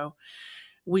up. So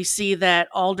we see that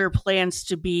Alder plans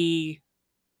to be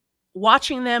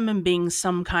watching them and being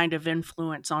some kind of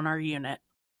influence on our unit.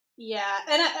 Yeah,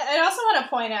 and I also want to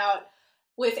point out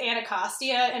with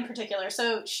Anacostia in particular,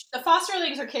 so the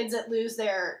fosterlings are kids that lose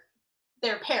their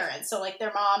parents. So like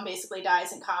their mom basically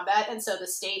dies in combat, and so the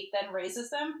state then raises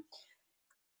them.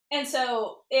 And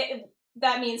so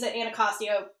that means that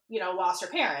Anacostia, lost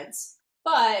her parents.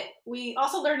 But we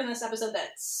also learned in this episode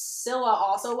that Scylla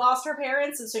also lost her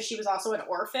parents, and so she was also an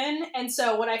orphan. And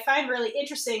so what I find really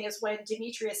interesting is when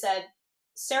Demetria said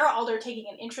Sarah Alder taking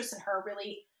an interest in her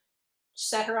really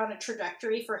set her on a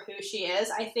trajectory for who she is.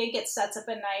 I think it sets up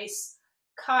a nice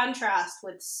contrast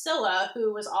with Scylla,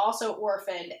 who was also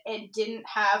orphaned and didn't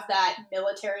have that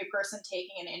military person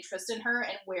taking an interest in her,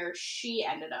 and where she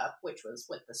ended up, which was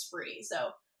with the spree.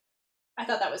 So I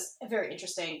thought that was very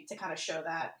interesting to kind of show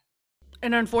that.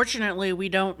 And unfortunately, we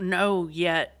don't know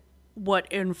yet what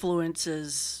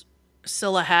influences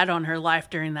Scylla had on her life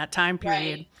during that time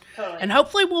period. Right. Totally. And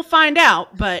hopefully we'll find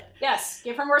out, but... Yes,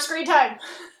 give her more screen time.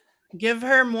 Give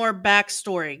her more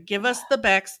backstory. Give us the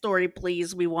backstory,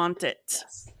 please. We want it.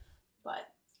 Yes. But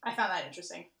I found that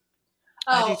interesting.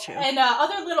 I do too. And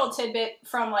other little tidbit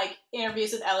from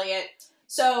interviews with Elliot.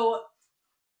 So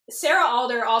Sarah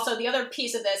Alder, also the other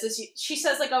piece of this is she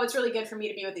says it's really good for me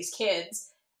to be with these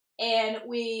kids. And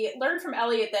we learned from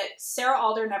Elliot that Sarah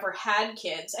Alder never had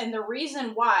kids. And the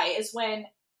reason why is when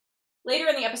later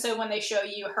in the episode, when they show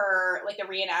you her, the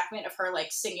reenactment of her,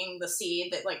 singing the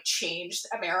seed that, changed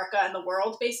America and the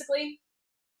world, basically.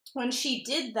 When she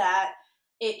did that,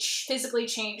 it physically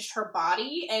changed her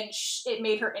body, and it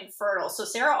made her infertile. So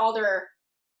Sarah Alder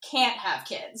can't have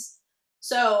kids.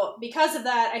 So because of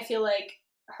that, I feel like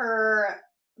her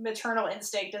maternal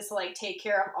instinct is to, take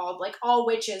care of all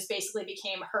witches basically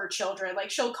became her children.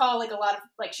 She'll call, a lot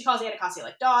of, she calls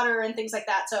Anacostia, daughter and things like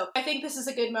that. So I think this is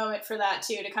a good moment for that,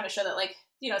 too, to kind of show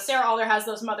that, Sarah Alder has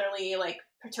those motherly,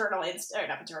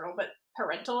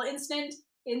 parental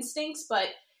instincts, but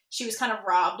she was kind of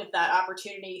robbed of that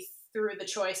opportunity through the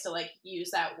choice to,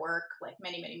 use that work,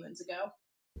 many, many moons ago.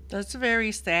 That's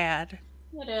very sad.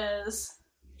 It is.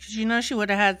 Because she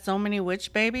would have had so many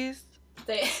witch babies.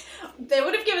 They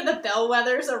would have given the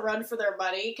Bellwethers a run for their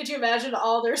money. Could you imagine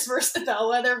Alders versus the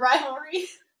Bellwether rivalry?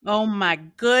 Oh my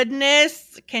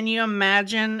goodness. Can you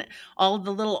imagine all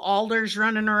the little Alders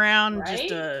running around? Right?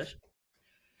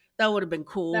 That would have been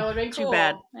cool. That would have been cool. Too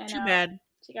bad. Too bad.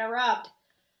 She got robbed.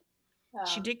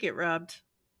 She did get robbed.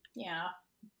 Yeah.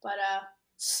 But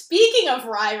speaking of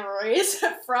rivalries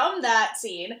from that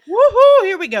scene. Woohoo!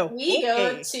 Here we go. We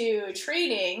go to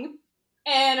training.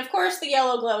 And, of course, the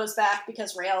yellow glow is back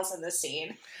because Rael's in this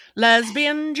scene.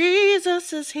 Lesbian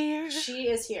Jesus is here. She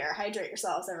is here. Hydrate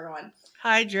yourselves, everyone.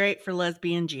 Hydrate for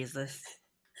lesbian Jesus.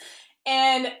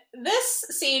 And this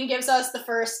scene gives us the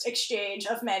first exchange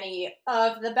of many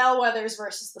of the Bellwethers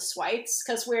versus the Swites,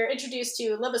 because we're introduced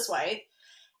to Libeswite,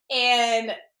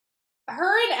 and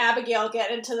her and Abigail get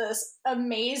into this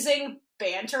amazing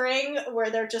bantering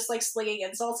where they're just slinging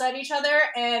insults at each other.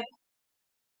 And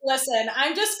listen,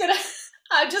 I'm just gonna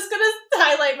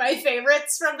highlight my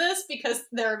favorites from this because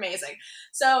they're amazing.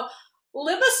 So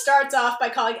Libba starts off by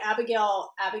calling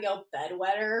Abigail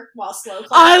bedwetter while slow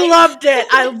clapping. I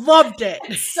loved it.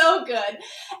 It's so good.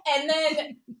 And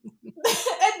then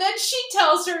And then she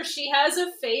tells her she has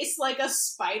a face like a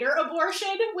spider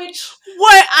abortion, which...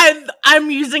 What?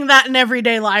 I'm using that in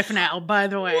everyday life now, by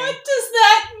the way. What does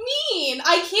that mean?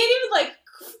 I can't even, like,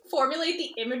 formulate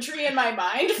the imagery in my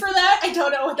mind for that. I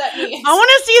don't know what that means. I want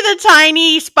to see the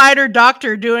tiny spider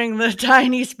doctor doing the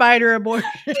tiny spider abortion.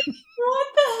 What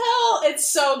the hell? It's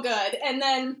so good. And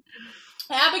then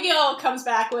Abigail comes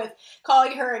back with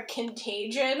calling her a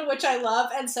contagion, which I love,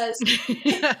 and says,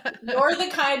 "You're the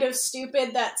kind of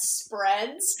stupid that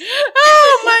spreads."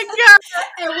 Oh my god!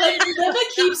 And when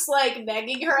Libba keeps, like,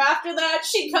 negging her after that,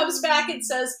 she comes back and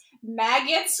says,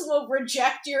 "Maggots will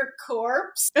reject your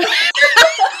corpse."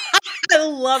 I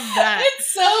love that.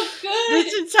 It's so good.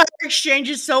 This entire exchange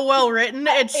is so well written.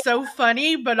 It's so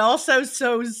funny, but also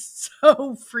so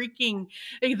freaking...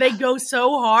 They go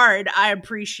so hard. I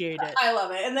appreciate it. I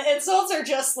love it. And the insults are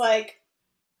just, like,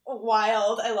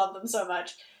 wild. I love them so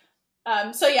much.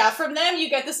 So yeah, from them you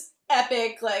get this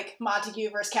epic, like, Montague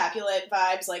versus Capulet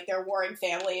vibes, like they're warring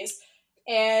families.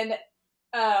 And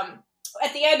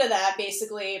at the end of that,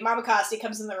 basically, Mama Costi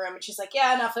comes in the room and she's like,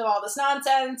 "Yeah, enough of all this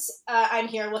nonsense. I'm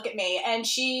here, look at me." And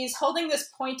she's holding this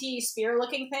pointy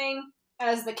spear-looking thing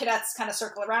as the cadets kind of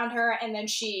circle around her, and then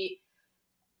she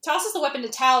tosses the weapon to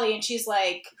Tally, and she's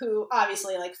like, who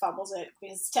obviously, like, fumbles it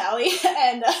because it's Tally,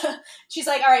 and she's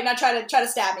like, "All right, now try to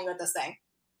stab me with this thing."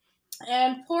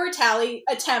 And poor Tally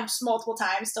attempts multiple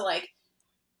times to, like,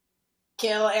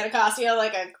 kill Anacostia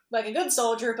like a good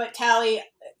soldier, but Tally,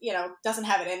 you know, doesn't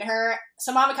have it in her.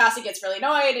 So Mama Costi gets really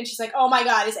annoyed, and she's like, "Oh my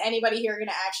god, is anybody here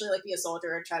gonna actually, like, be a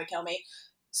soldier and try to kill me?"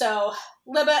 So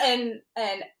Libba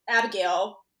and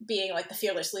Abigail, being, like, the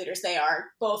fearless leaders they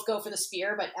are, both go for the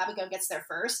spear, but Abigail gets there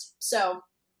first. So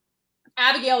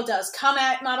Abigail does come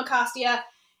at Mama Costia,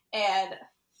 and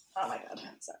oh my god,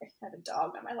 sorry, I have a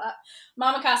dog on my lap.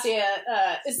 Mama Costia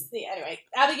anyway,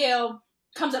 Abigail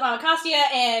comes at Mama Costia,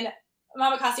 and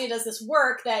Mama Costia does this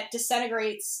work that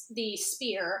disintegrates the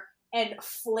spear and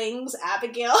flings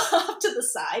Abigail up to the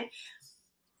side.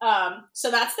 So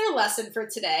that's their lesson for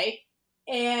today.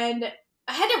 And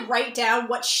I had to write down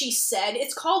what she said.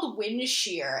 It's called wind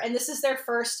shear, and this is their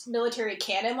first military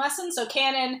canon lesson. So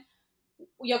canon,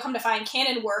 you'll come to find,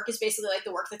 canon work is basically like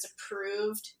the work that's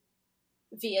approved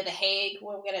via The Hague,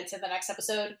 we'll get into the next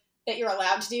episode, that you're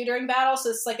allowed to do during battle.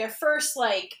 So it's like their first,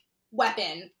 like,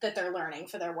 weapon that they're learning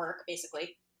for their work,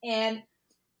 basically. And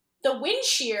the wind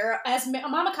shear, as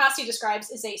Mama Costi describes,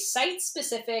 is a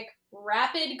site-specific,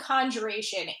 rapid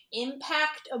conjuration,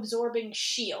 impact-absorbing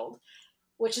shield,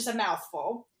 which is a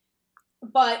mouthful.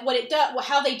 But what it does,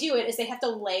 how they do it is they have to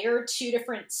layer two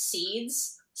different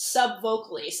seeds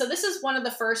subvocally. So this is one of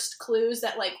the first clues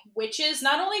that, like, witches,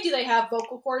 not only do they have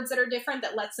vocal cords that are different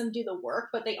that lets them do the work,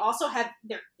 but they also have,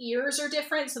 their ears are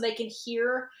different so they can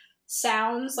hear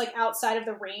sounds, like, outside of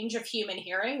the range of human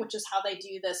hearing, which is how they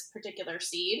do this particular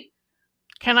seed.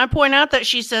 Can I point out that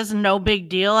she says no big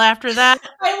deal after that?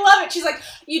 I love it. She's like,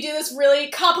 "You do this really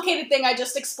complicated thing I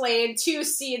just explained, two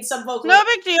seeds subvocally. No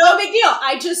big deal. No big deal.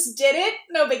 I just did it.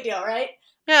 No big deal, right?"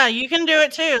 Yeah, you can do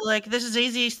it too. Like, this is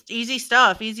easy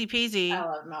stuff, easy peasy. I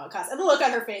love Mama Costa. And the look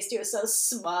on her face too is so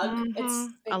smug. Mm-hmm.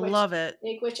 It's love it.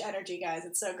 Big witch energy, guys.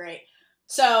 It's so great.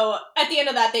 So at the end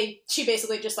of that, she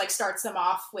basically just, like, starts them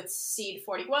off with seed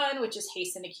 41, which is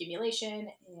hasten accumulation,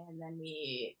 and then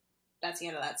that's the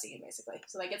end of that scene, basically.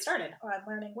 So they get started on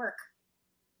learning work.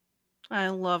 I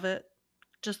love it.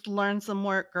 Just learn some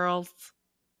work, girls.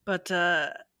 But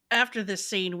after this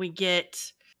scene, we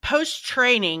get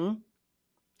post-training.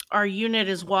 Our unit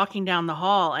is walking down the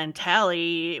hall, and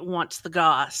Tally wants the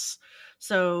goss.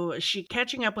 So she's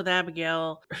catching up with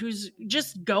Abigail, who's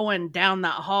just going down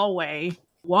that hallway,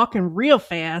 walking real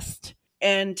fast.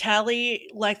 And Tally,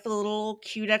 like the little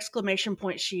cute exclamation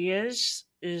point she is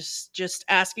just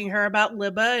asking her about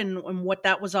Libba and what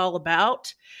that was all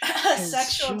about.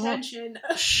 Sexual tension.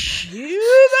 That's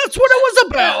what it was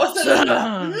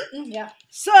about. Yeah.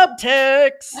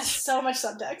 Subtext. So much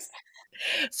subtext.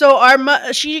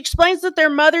 So she explains that their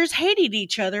mothers hated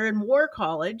each other in war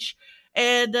college,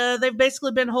 and they've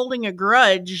basically been holding a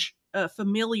grudge, a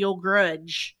familial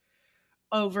grudge,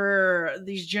 over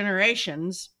these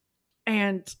generations.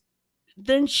 And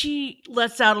then she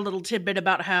lets out a little tidbit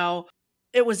about how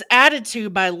it was added to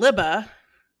by Libba,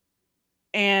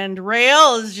 and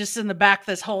Raelle is just in the back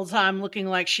this whole time looking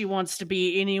like she wants to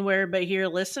be anywhere but here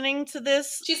listening to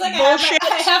this. She's like, bullshit.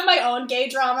 I have my own gay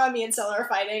drama. Me and Scylla are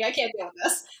fighting. I can't deal with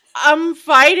this. I'm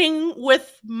fighting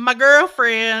with my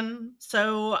girlfriend,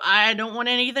 so I don't want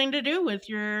anything to do with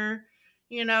your,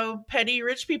 petty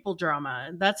rich people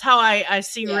drama. That's how I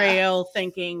see Raelle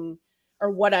thinking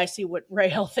or what I see what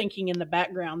Rael thinking in the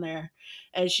background there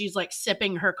as she's like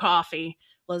sipping her coffee.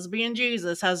 Lesbian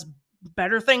Jesus has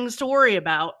better things to worry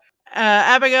about.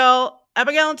 Abigail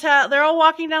and Tal, they're all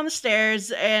walking down the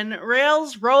stairs, and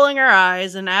Rael's rolling her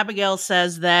eyes, and Abigail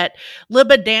says that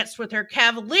Libba danced with her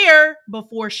cavalier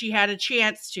before she had a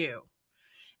chance to.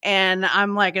 And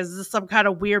I'm like, is this some kind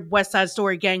of weird West Side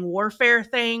Story gang warfare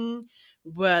thing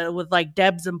with like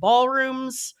Debs and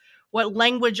ballrooms? What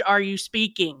language are you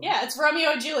speaking? Yeah, it's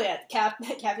Romeo and Juliet,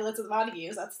 Capulets and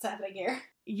Montagues. That's what's happening here.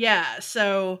 Yeah,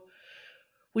 so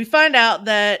we find out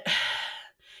that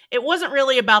it wasn't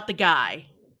really about the guy.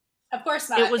 Of course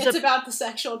not. It's about the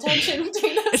sexual tension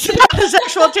between those It's two. about the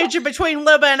sexual tension between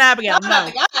Libba and Abigail. Not about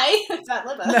the guy. It's about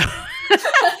Libba. No.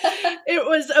 It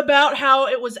was about how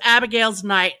it was Abigail's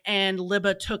night and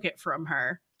Libba took it from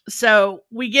her. So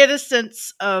we get a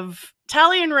sense of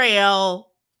Tally and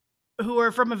Rael, who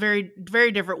are from a very,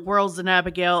 very different worlds than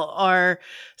Abigail, are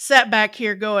sat back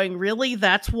here going, really?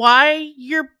 That's why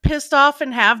you're pissed off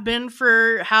and have been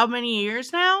for how many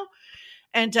years now?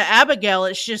 And to Abigail,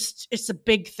 it's a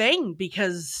big thing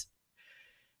because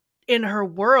in her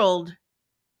world,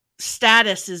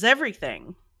 status is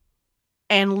everything.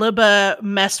 And Libba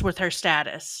messed with her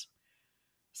status.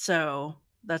 So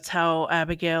that's how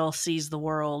Abigail sees the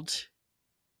world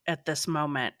at this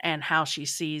moment and how she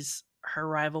sees her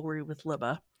rivalry with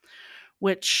Libba,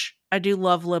 which I do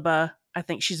love Libba. I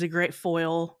think she's a great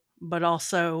foil, but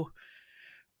also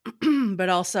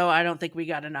I don't think we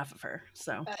got enough of her.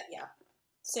 So yeah.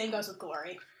 Same goes with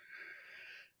Glory.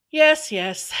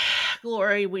 Yes.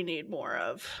 Glory we need more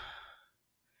of.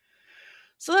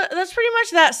 So that's pretty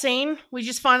much that scene. We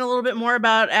just find a little bit more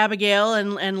about Abigail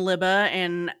and Libba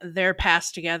and their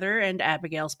past together and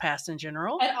Abigail's past in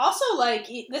general. And also, like,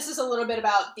 this is a little bit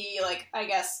about the, like, I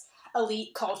guess,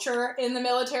 elite culture in the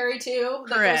military, too.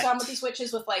 That Correct. goes on with these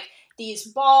witches with, like, these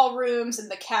ballrooms and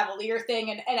the cavalier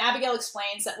thing. And Abigail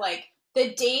explains that, like,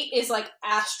 the date is, like,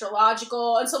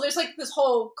 astrological. And so there's, like, this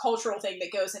whole cultural thing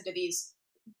that goes into these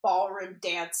ballroom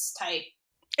dance type.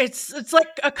 It's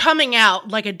like a coming out,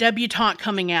 like a debutante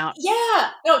coming out.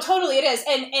 Yeah. No, totally it is.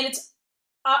 And it's,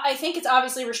 I think it's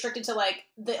obviously restricted to, like,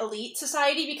 the elite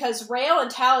society because Rael and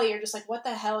Tally are just like, what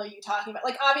the hell are you talking about?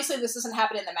 Like, obviously this doesn't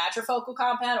happen in the matrifocal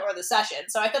compound or the session.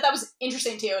 So I thought that was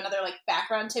interesting, too. Another, like,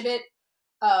 background tidbit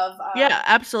of yeah,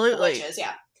 absolutely. Witches,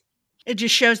 yeah. It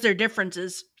just shows their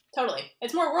differences. Totally.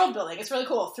 It's more world building. It's really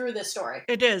cool through this story.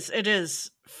 It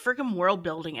is. Freaking world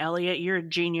building, Elliot. You're a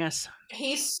genius.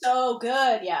 He's so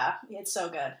good. Yeah, it's so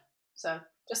good. So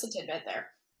just a tidbit there.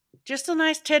 Just a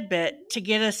nice tidbit to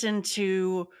get us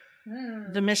into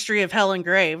the mystery of Helen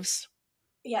Graves.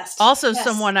 Yes. Also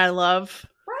someone I love.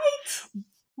 Right?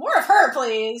 More of her,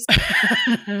 please.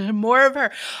 More of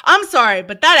her. I'm sorry,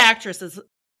 but that actress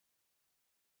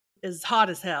is hot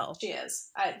as hell. She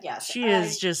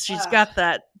is. She's got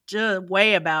that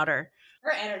way about her.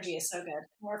 Her energy is so good.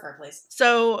 More of her, please.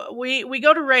 So we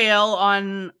go to Rael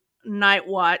on night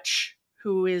watch,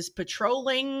 who is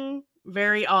patrolling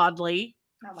very oddly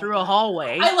through a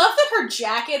hallway. I love that her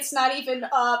jacket's not even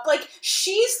up. Like,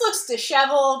 she looks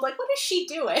disheveled. Like, what is she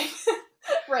doing?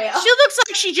 Rael. She looks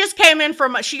like she just came in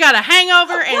from, she got a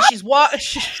hangover and she's She does!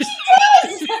 She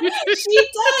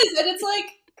does! And it's like,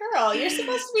 girl, you're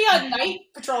supposed to be on night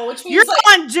patrol, which means you're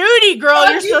like, on duty, girl.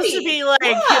 You're duty. Supposed to be like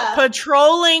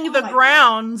patrolling the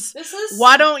grounds.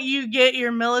 Why don't you get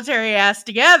your military ass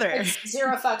together? It's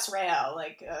zero fucks Rael.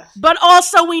 Like, but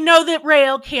also we know that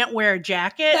Rael can't wear a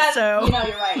jacket. So you know,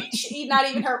 you're right. Not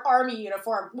even her army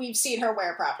uniform we've seen her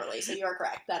wear properly. So you are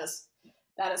correct. That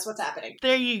is what's happening.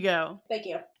 There you go. Thank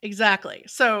you. Exactly.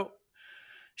 So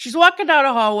she's walking down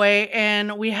a hallway,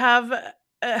 and we have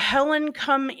Helen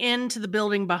come into the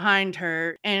building behind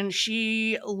her, and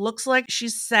she looks like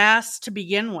she's sass to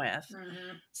begin with.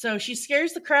 Mm-hmm. So she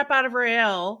scares the crap out of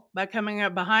Rael by coming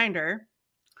up behind her,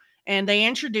 and they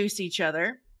introduce each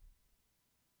other.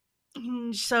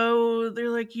 And so they're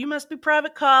like, you must be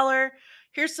private caller.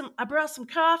 I brought some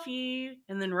coffee.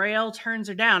 And then Rael turns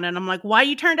her down, and I'm like, why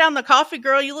you turn down the coffee,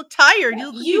 girl? You look tired.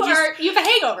 You have a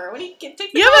hangover. What do you get?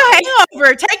 You have a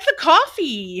hangover. Take the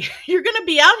coffee. You're going to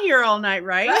be out here all night,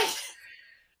 right?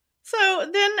 So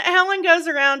then Helen goes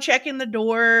around checking the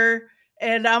door,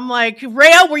 and I'm like,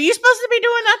 Rael, were you supposed to be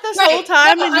doing that this whole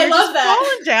time? No, and you're I love just that.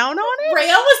 falling down on it?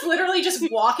 Rael was literally just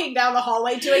walking down the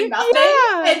hallway doing nothing.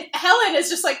 Yeah. And Helen is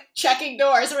just like checking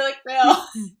doors. And we're like, Rael,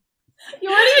 you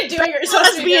weren't even doing what you're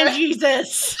supposed to be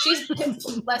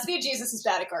doing. Lesbian Jesus is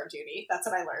bad at guard duty. That's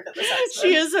what I learned at this episode.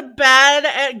 She is bad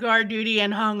at guard duty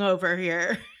and hungover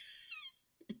here.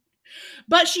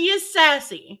 But she is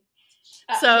sassy.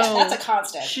 So yeah, that's a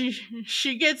constant.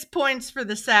 She gets points for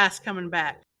the sass coming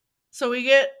back. So we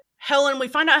get Helen. We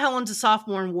find out Helen's a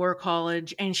sophomore in War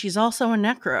College, and she's also a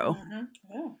necro.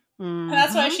 And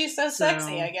that's why she's so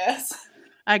sexy, I guess.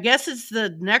 I guess it's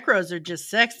the necros are just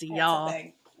sexy, y'all.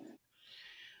 That's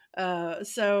a thing.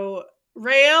 So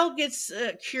Raelle gets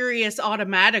curious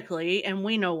automatically, and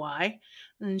we know why.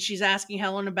 And she's asking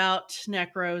Helen about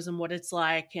necros and what it's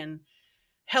like, and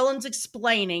Helen's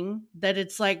explaining that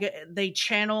it's like they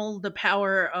channel the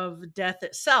power of death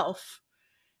itself,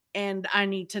 and I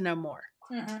need to know more.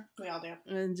 We all do.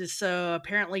 And just so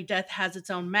apparently death has its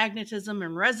own magnetism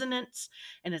and resonance,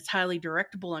 and it's highly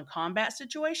directable in combat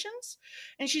situations.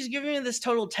 And she's giving me this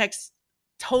total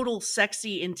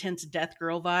sexy, intense death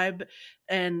girl vibe,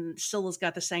 and Scylla's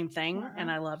got the same thing, and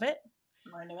I love it.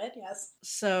 More into it, yes.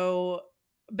 So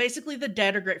basically the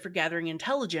dead are great for gathering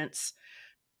intelligence.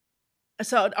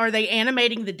 So are they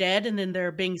animating the dead and then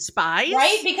they're being spies?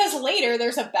 Right, because later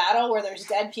there's a battle where there's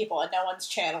dead people and no one's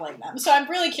channeling them. So I'm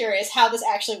really curious how this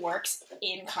actually works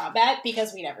in combat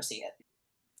because we never see it.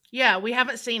 Yeah, we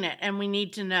haven't seen it and we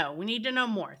need to know. We need to know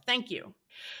more. Thank you.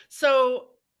 So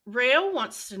Raelle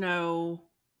wants to know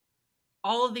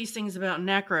all of these things about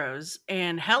necros,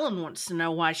 and Helen wants to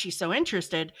know why she's so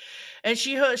interested. And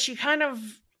she kind of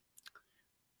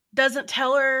doesn't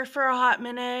tell her for a hot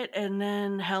minute, and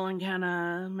then Helen kind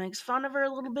of makes fun of her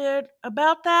a little bit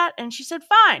about that, and she said,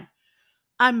 fine,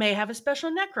 I may have a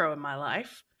special necro in my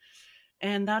life.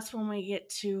 And that's when we get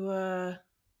to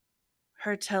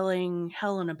her telling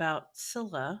Helen about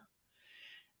Scylla,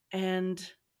 and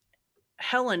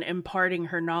Helen imparting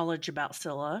her knowledge about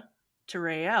Scylla to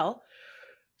Raelle.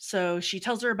 So she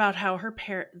tells her about how her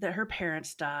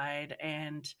parents died,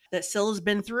 and that Scylla's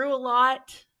been through a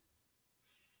lot,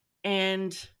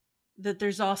 and that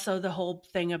there's also the whole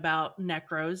thing about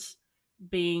necros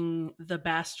being the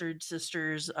bastard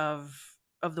sisters of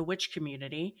the witch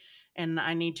community, and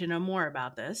I need to know more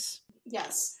about this.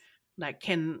 Yes. Like,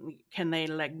 can they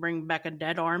like bring back a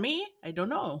dead army? I don't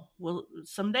know. Well,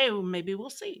 someday maybe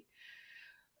we'll see.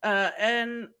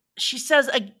 And she says,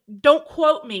 don't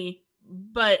quote me,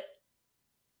 but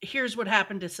here's what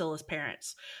happened to Scylla's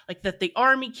parents. Like, that the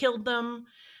army killed them.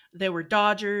 They were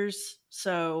Dodgers.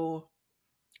 So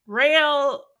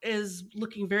Raelle is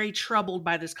looking very troubled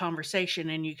by this conversation,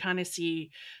 and you kind of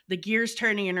see the gears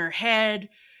turning in her head.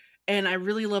 And I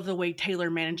really love the way Taylor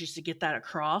manages to get that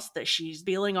across, that she's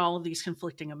feeling all of these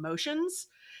conflicting emotions.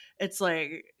 It's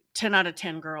like 10 out of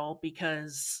 10, girl,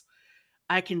 because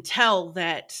I can tell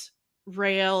that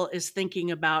Raelle is thinking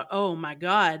about, oh my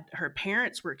God, her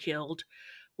parents were killed.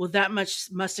 Well, that much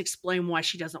must explain why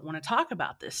she doesn't want to talk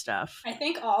about this stuff. I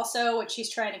think also what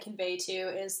she's trying to convey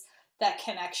too is that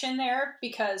connection there,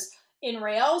 because in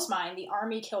Raelle's mind, the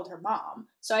army killed her mom.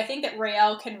 So I think that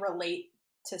Raelle can relate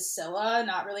to Scylla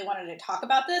not really wanting to talk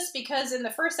about this, because in the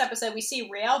first episode we see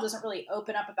Raelle doesn't really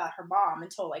open up about her mom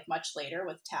until like much later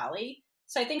with Tally.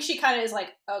 So I think she kind of is like,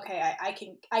 okay,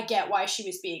 I get why she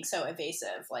was being so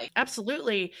evasive. Like,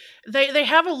 absolutely, they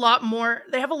have a lot more.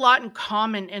 They have a lot in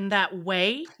common in that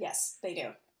way. Yes, they do.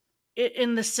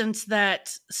 In the sense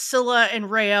that Scylla and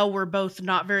Raelle were both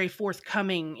not very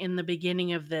forthcoming in the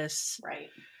beginning of this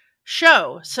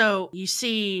show. So you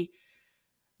see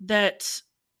that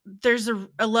there's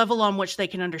a level on which they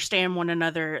can understand one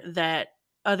another that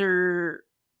other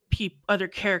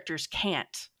characters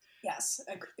can't. Yes,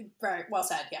 very well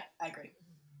said. Yeah, I agree.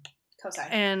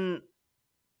 Cosign. And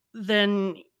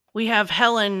then we have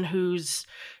Helen, who's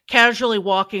casually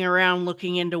walking around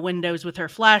looking into windows with her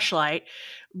flashlight,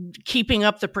 keeping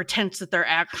up the pretense that they're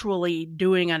actually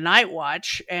doing a night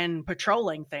watch and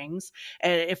patrolling things.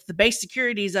 And if the base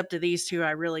security is up to these two,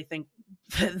 I really think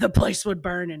the place would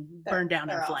burn down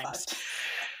in flames.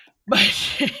 But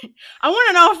I want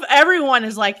to know if everyone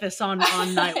is like this on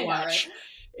night watch. Right?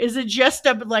 Is it just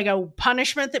a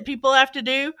punishment that people have to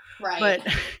do? Right.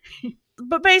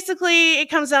 But basically, it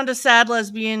comes down to sad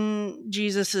lesbian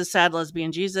Jesus is sad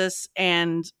lesbian Jesus,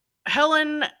 and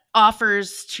Helen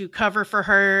offers to cover for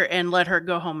her and let her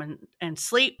go home and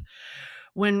sleep,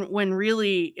 when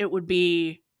really it would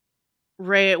be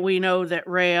we know that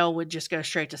Raelle would just go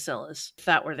straight to Scylla's if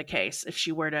that were the case, if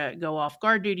she were to go off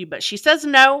guard duty. But she says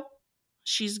no,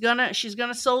 she's gonna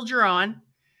soldier on.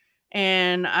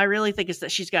 And I really think it's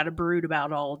that she's got to brood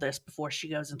about all of this before she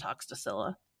goes and talks to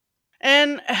Scylla.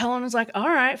 And Helen is like, all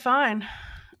right, fine.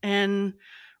 And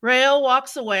Raelle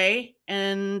walks away,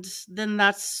 and then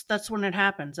that's when it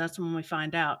happens. That's when we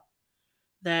find out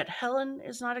that Helen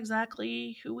is not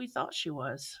exactly who we thought she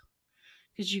was.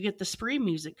 Because you get the spree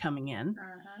music coming in,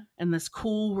 and this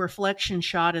cool reflection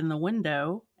shot in the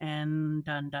window, and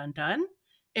dun, dun, dun.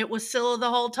 it was Scylla the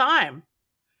whole time.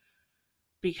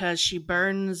 Because she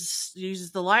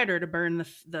uses the lighter to burn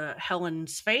the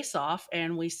Helen's face off,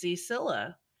 and we see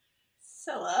Scylla.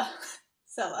 Scylla.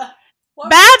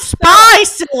 Bad spy,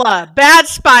 Scylla. Bad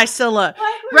spy, Scylla.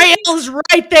 Rael's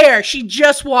right there. She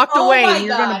just walked away, and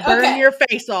you're going to burn your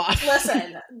face off.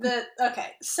 Listen,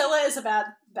 Scylla is a bad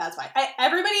spy.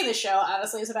 Everybody in the show,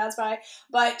 honestly, is a bad spy,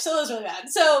 but Scylla's really bad.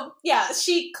 So, yeah,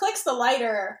 she clicks the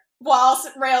lighter while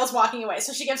Rael's walking away.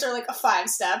 So she gives her, 5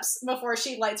 steps before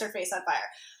she lights her face on fire.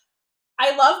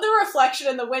 I love the reflection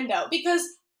in the window, because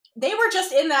they were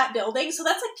just in that building, so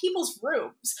that's people's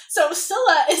rooms. So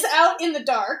Scylla is out in the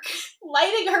dark,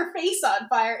 lighting her face on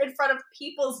fire in front of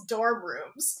people's dorm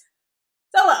rooms.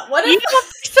 Scylla, what if... You don't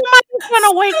think somebody's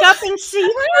going to wake up and see that?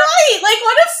 Right!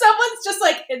 What if someone's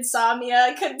just,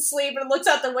 insomnia, couldn't sleep, and looks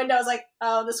out the window, is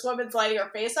oh, this woman's lighting her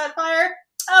face on fire?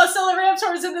 Oh, Scylla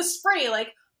Ramtor's in the spree.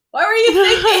 What were you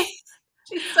thinking?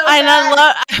 She's so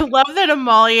bad. I love that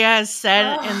Amalia has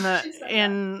said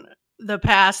in the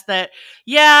past that,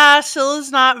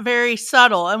 Scylla's not very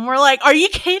subtle. And we're like, are you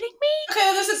kidding me?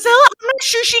 Okay, this is Scylla, I'm not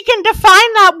sure she can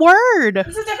define that word.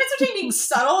 There's a difference between being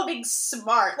subtle and being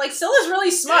smart. Scylla's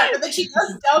really smart, but then she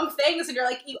does dumb things, and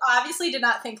you're you obviously did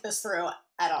not think this through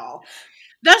at all.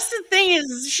 That's the thing,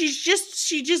 is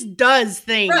she just does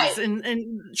things, right.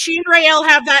 and she and Rael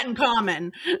have that in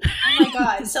common. Oh my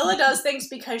god, Scylla does things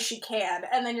because she can,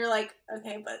 and then you're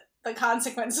okay, but the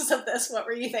consequences of this, what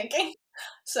were you thinking?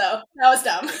 So that was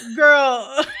dumb,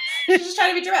 girl. She's just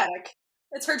trying to be dramatic.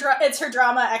 It's her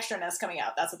drama extraness coming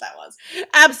out. That's what that was.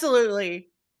 Absolutely.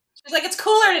 She's it's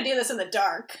cooler to do this in the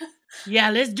dark. Yeah,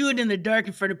 let's do it in the dark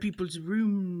in front of people's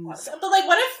rooms. But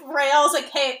what if Rael's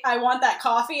hey, I want that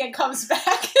coffee, and comes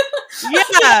back?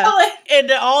 Yeah,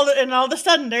 and all of a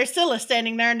sudden there's Scylla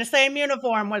standing there in the same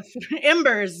uniform with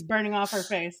embers burning off her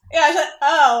face. Yeah, I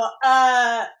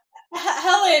said,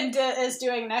 Helen is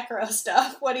doing necro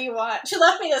stuff. What do you want? She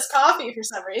left me this coffee for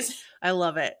some reason. I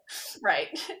love it. Right,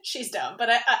 she's dumb, but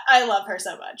I love her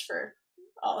so much for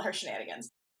all her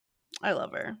shenanigans. I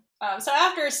love her. So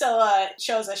after Scylla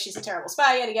shows us she's a terrible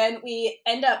spy yet again, we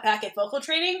end up back at vocal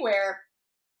training, where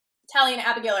Tally and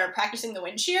Abigail are practicing the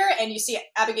wind shear, and you see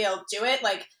Abigail do it.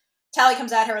 Tally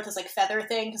comes at her with this feather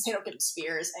thing, because they don't give them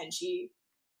spears, and she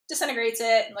disintegrates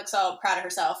it and looks all proud of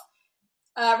herself.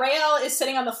 Rael is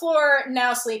sitting on the floor,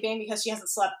 now sleeping, because she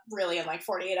hasn't slept really in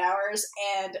 48 hours,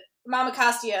 and Mama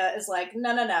Costia is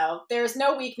no, there's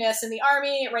no weakness in the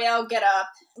army. Rael, get up.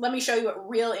 Let me show you what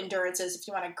real endurance is if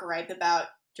you want to gripe about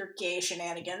your gay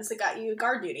shenanigans that got you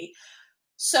guard duty.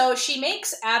 So she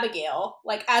makes Abigail,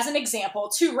 as an example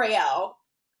to Rael,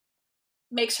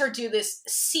 makes her do this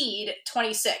seed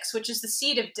 26, which is the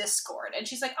seed of discord. And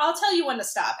she's I'll tell you when to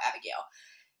stop, Abigail.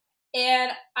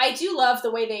 And I do love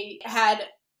the way they had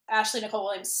Ashley Nicole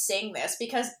Williams sing this,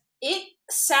 because it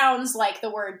sounds like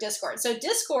the word discord. So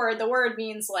discord, the word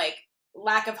means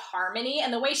lack of harmony.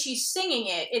 And the way she's singing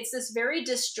it, it's this very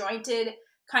disjointed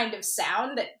kind of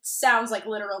sound that sounds like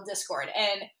literal discord.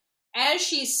 And as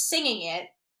she's singing it,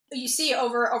 you see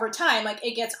over time,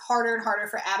 it gets harder and harder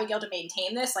for Abigail to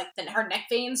maintain this. Then her neck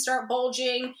veins start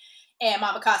bulging, and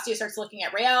Mama Costia starts looking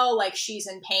at Rael she's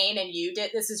in pain, and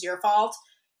this is your fault.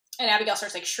 And Abigail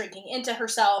starts shrinking into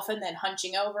herself and then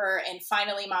hunching over. And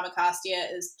finally, Mama Costia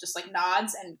is just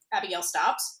nods, and Abigail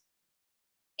stops.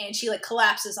 And she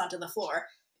collapses onto the floor.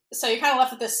 So you're kind of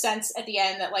left with this sense at the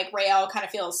end that Rael kind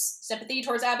of feels sympathy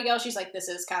towards Abigail. She's this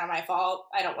is kind of my fault.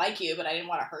 I don't like you, but I didn't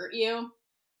want to hurt you.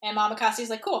 And Mama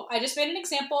Costia's cool, I just made an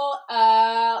example.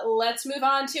 Let's move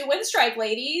on to Windstrike,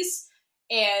 ladies.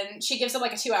 And she gives them a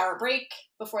 2-hour break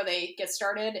before they get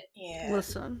started. And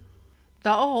listen.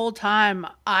 The whole time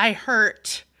I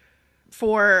hurt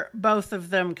for both of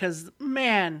them, because,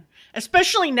 man,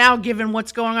 especially now given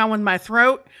what's going on with my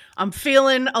throat, I'm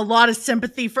feeling a lot of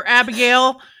sympathy for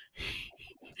Abigail.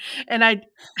 And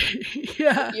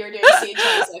yeah. You were doing scene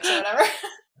 26 or whatever.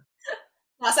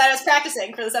 Last night I was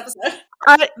practicing for this episode.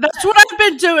 That's what I've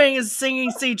been doing, is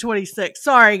singing C26.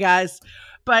 Sorry, guys.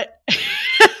 But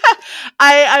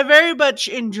I very much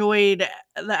enjoyed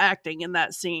the acting in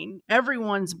that scene.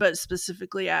 Everyone's, but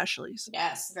specifically Ashley's.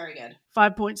 Yes, very good.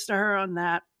 5 points to her on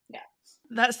that. Yeah.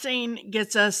 That scene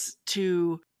gets us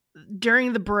to,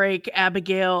 during the break,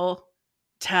 Abigail,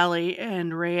 Tally,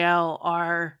 and Rael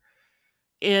are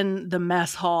in the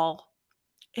mess hall.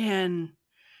 And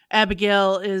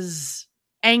Abigail is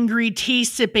angry tea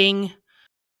sipping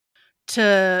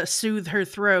to soothe her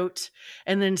throat,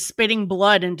 and then spitting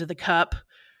blood into the cup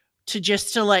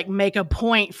to make a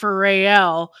point for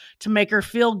Rael to make her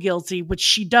feel guilty, which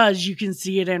she does. You can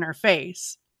see it in her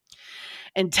face.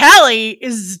 And Tally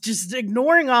is just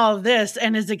ignoring all of this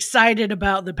and is excited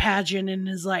about the pageant and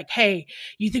is like, hey,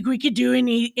 you think we could do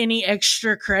any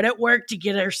extra credit work to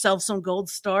get ourselves some gold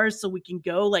stars so we can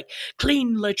go like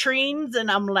clean latrines? And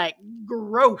I'm like,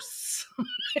 gross.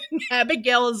 And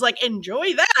Abigail is like,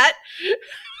 enjoy that.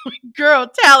 Girl,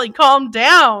 Tally, calm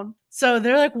down. So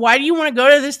they're like, why do you want to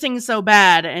go to this thing so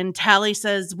bad? And Tally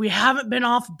says, we haven't been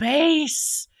off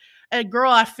base. And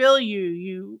girl, I feel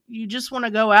you. You just want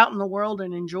to go out in the world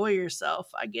and enjoy yourself.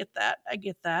 I get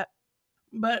that.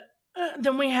 But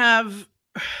then we have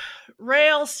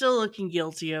Rael still looking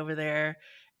guilty over there.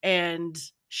 And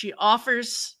she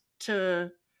offers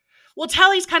to... Well,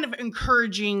 Tally's kind of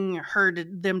encouraging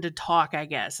them to talk, I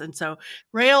guess. And so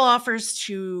Rael offers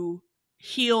to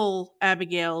heal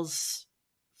Abigail's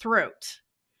throat.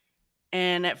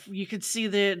 And you could see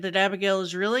that Abigail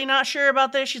is really not sure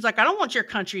about this. She's like, I don't want your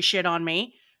country shit on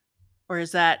me. Or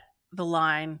is that the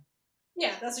line?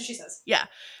 Yeah, that's what she says. Yeah.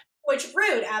 Which,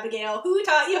 rude, Abigail. Who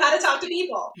taught you how to talk to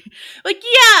people? Like,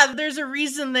 yeah, there's a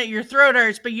reason that your throat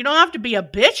hurts, but you don't have to be a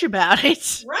bitch about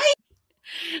it. Right?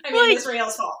 I mean, it's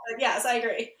Rael's fault. But yes, I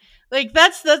agree. Like,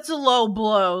 that's a low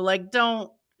blow. Like,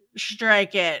 don't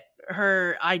strike at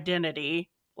her identity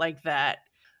like that.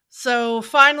 So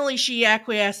finally she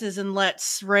acquiesces and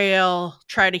lets Rael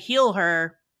try to heal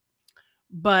her.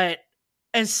 But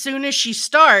as soon as she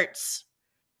starts,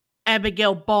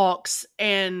 Abigail balks,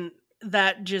 and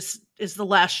that just is the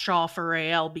last straw for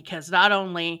Rael, because not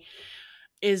only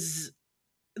is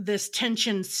this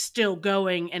tension still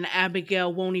going and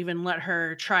Abigail won't even let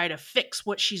her try to fix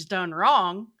what she's done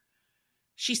wrong,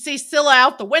 she sees Scylla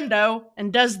out the window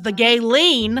and does the gay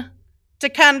lean to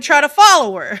kind of try to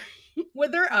follow her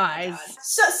with her eyes.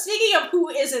 So speaking of who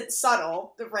isn't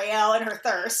subtle, the Rael and her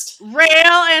thirst.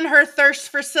 Rael and her thirst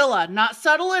for Scylla. Not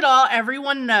subtle at all.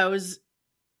 Everyone knows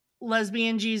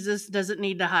lesbian Jesus doesn't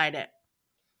need to hide it.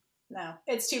 No,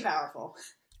 it's too powerful.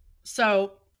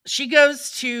 So she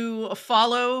goes to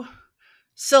follow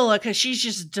Scylla because she's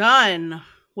just done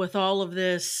with all of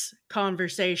this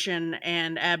conversation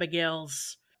and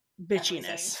Abigail's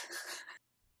bitchiness.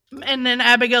 And then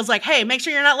Abigail's like, hey, make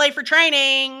sure you're not late for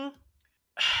training.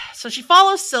 So she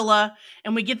follows Scylla,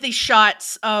 and we get these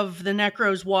shots of the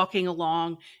Necros walking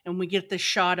along, and we get this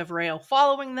shot of Rael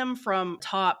following them from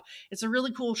top. It's a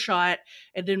really cool shot.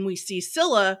 And then we see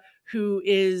Scylla, who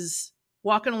is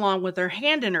walking along with her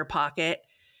hand in her pocket,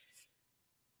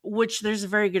 which there's a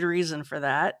very good reason for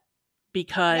that.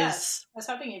 Because yes, I was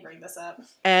hoping you'd bring this up.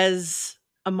 As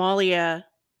Amalia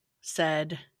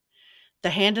said, the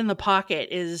hand in the pocket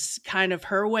is kind of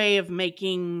her way of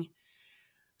making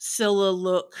Scylla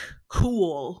look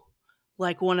cool,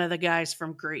 like one of the guys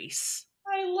from Greece.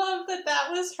 I love that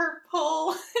was her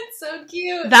pull. It's so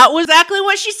cute. That was exactly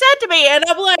what she said to me, and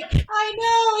I'm like, I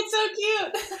know, it's so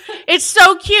cute. It's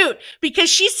so cute, because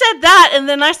she said that, and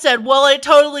then I said, well, it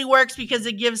totally works because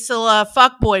it gives Scylla a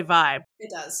fuckboy vibe.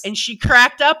 It does. And she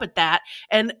cracked up at that,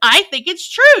 and I think it's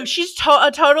true. She's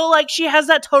a total, like, she has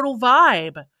that total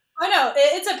vibe. I know,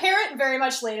 it's apparent very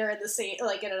much later in the scene,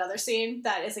 like in another scene,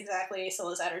 that is exactly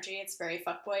Scylla's energy. It's very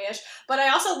fuckboyish. But I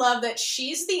also love that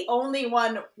she's the only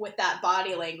one with that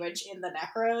body language in the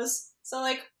Necros. So,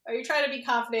 like, are you trying to be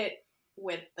confident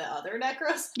with the other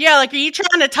Necros? Yeah, like, are you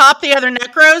trying to top the other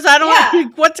Necros? I don't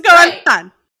know. What's going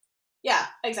on? Yeah,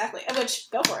 exactly. Which,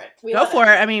 go for it. Go for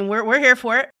it. I mean, we're here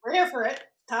for it. We're here for it.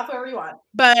 Top whoever you want.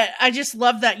 But I just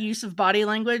love that use of body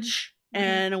language. Mm-hmm.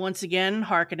 And once again,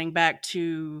 hearkening back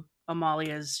to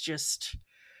Amalia's just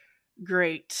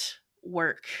great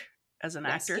work as an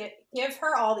actor. Give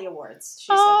her all the awards.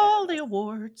 She's all the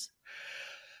awards.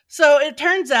 So it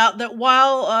turns out that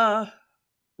while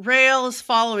Rael is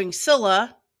following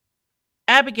Scylla,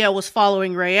 Abigail was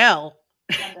following Rael.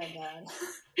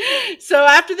 So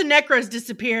after the Necros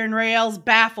disappear and Rael's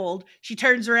baffled, she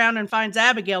turns around and finds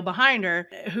Abigail behind her,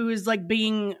 who is like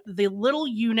being the little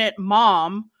unit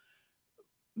mom,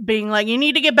 being like, you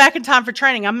need to get back in time for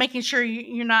training. I'm making sure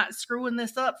you're not screwing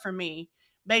this up for me,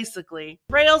 basically.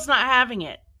 Rael's not having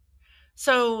it.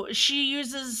 So she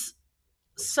uses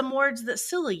some words that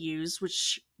Scylla used,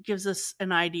 which gives us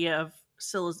an idea of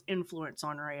Scylla's influence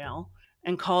on Rael,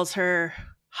 and calls her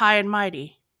high and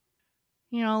mighty.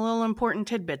 You know, a little important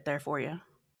tidbit there for you.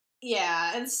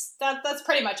 Yeah, and that's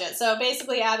pretty much it. So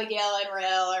basically Abigail and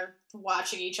Rael are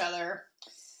watching each other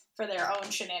for their own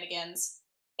shenanigans.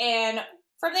 And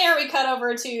from there, we cut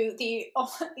over to the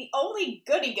only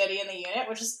goody-goody in the unit,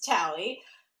 which is Tally,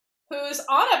 who's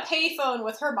on a payphone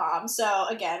with her mom. So,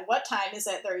 again, what time is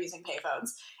it? They're using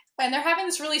payphones. And they're having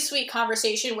this really sweet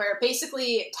conversation where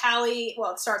basically Tally,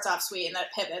 well, it starts off sweet and then it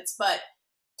pivots, but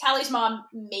Tally's mom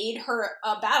made her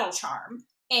a battle charm.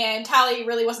 And Tally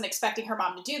really wasn't expecting her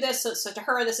mom to do this. So to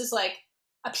her, this is like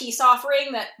a peace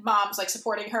offering that mom's like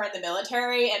supporting her in the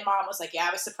military. And mom was like, yeah,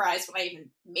 I was surprised when I even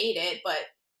made it. But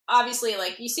obviously,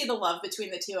 like, you see the love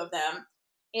between the two of them.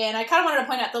 And I kind of wanted to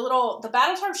point out the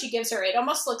battle charm she gives her, it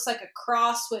almost looks like a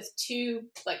cross with two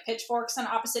like pitchforks on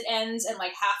opposite ends and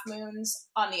like half moons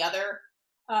on the other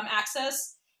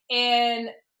axis. And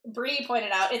Bree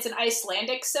pointed out it's an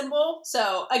Icelandic symbol.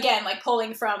 So again, like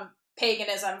pulling from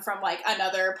paganism from like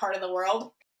another part of the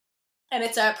world. And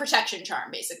it's a protection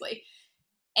charm, basically.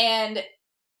 And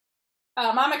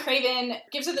Mama Craven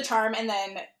gives her the charm, and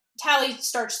then Tally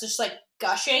starts just like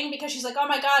gushing because she's like, oh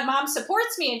my god, mom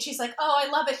supports me. And she's like, oh,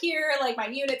 I love it here, like my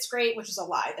unit's great, which is a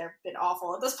lie, they've been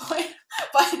awful at this point.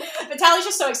 but Tally's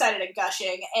just so excited and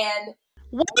gushing. And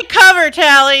what cover,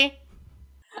 Tally?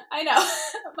 I know.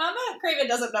 Mama Craven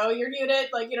doesn't know your unit,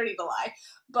 like you don't need to lie.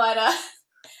 But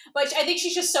I think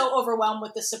she's just so overwhelmed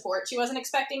with the support, she wasn't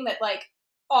expecting that like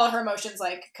all her emotions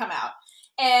like come out.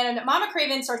 And Mama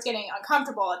Craven starts getting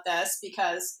uncomfortable at this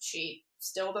because she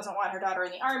still doesn't want her daughter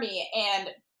in the army, and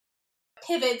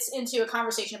pivots into a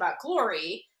conversation about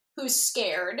Glory, who's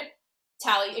scared.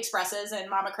 Tally expresses, and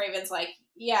Mama Craven's like,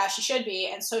 yeah, she should be,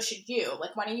 and so should you.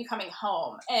 Like, when are you coming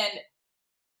home? And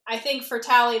I think for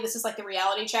Tally, this is like the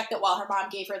reality check that while her mom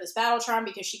gave her this battle charm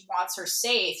because she wants her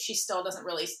safe, she still doesn't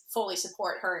really fully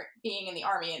support her being in the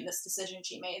army and this decision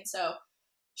she made. So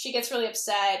she gets really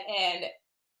upset, and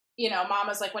you know,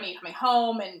 Mama's like, when are you coming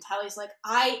home? And Tally's like,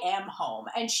 I am home.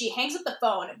 And she hangs up the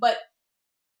phone. But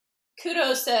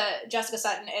kudos to Jessica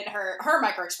Sutton and her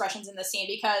micro expressions in this scene,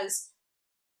 because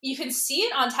you can see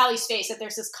it on Tally's face that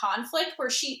there's this conflict where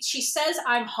she says,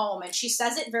 I'm home, and she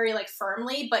says it very like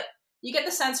firmly, but you get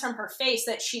the sense from her face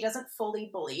that she doesn't fully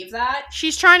believe that.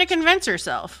 She's trying to convince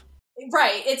herself.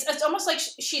 Right. It's almost like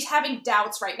she's having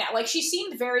doubts right now. Like, she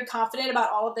seemed very confident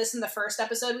about all of this in the first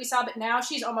episode we saw, but now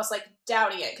she's almost like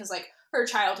doubting it because like her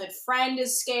childhood friend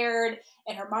is scared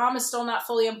and her mom is still not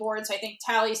fully on board. So I think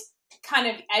Tally's kind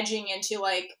of edging into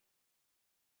like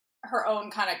her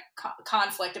own kind of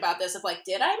conflict about this of like,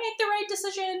 did I make the right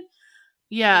decision?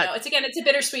 Yeah. You know, it's a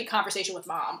bittersweet conversation with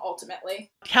mom, ultimately.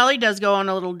 Kelly does go on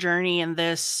a little journey in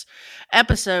this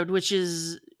episode, which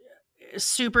is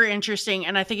super interesting,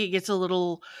 and I think it gets a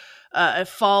little it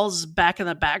falls back in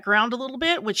the background a little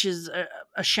bit, which is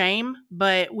a shame,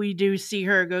 but we do see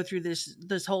her go through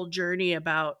this whole journey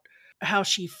about how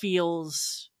she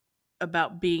feels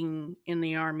about being in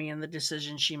the army and the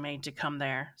decision she made to come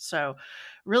there. So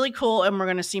really cool, and we're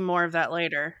going to see more of that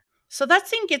later. So that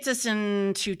scene gets us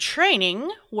into training,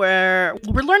 where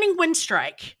we're learning wind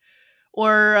strike,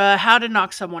 or how to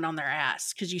knock someone on their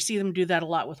ass, because you see them do that a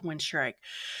lot with wind strike.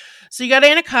 So you got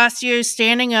Anacostia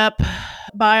standing up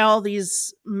by all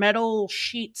these metal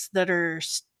sheets that are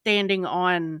standing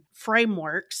on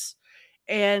frameworks,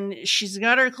 and she's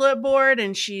got her clipboard,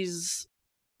 and she's,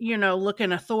 you know,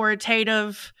 looking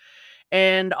authoritative,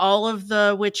 and all of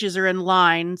the witches are in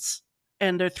lines,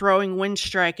 and they're throwing wind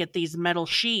strike at these metal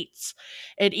sheets.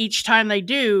 And each time they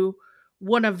do,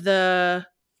 one of the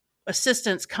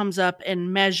assistants comes up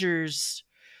and measures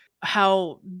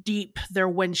how deep their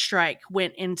wind strike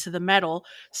went into the metal.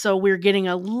 So we're getting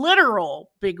a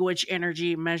literal Big Witch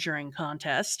energy measuring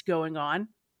contest going on.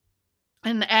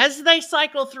 And as they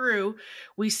cycle through,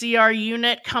 we see our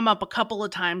unit come up a couple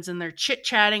of times, and they're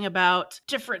chit-chatting about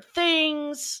different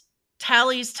things.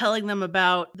 Tally's telling them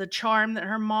about the charm that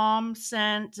her mom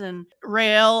sent, and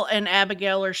Rael and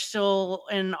Abigail are still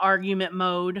in argument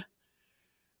mode.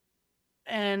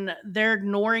 And they're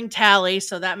ignoring Tally,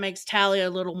 so that makes Tally a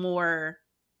little more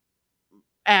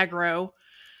aggro.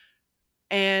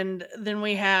 And then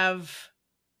we have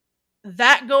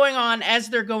that going on as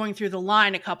they're going through the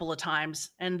line a couple of times,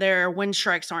 and their wind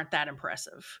strikes aren't that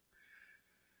impressive.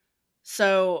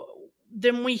 So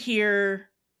then we hear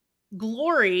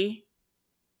Glory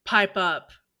pipe up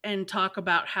and talk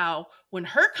about how when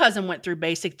her cousin went through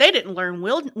basic, they didn't learn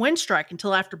wind strike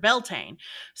until after Beltane.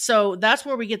 So that's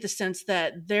where we get the sense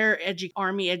that their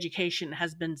army education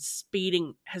has been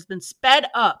sped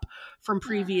up from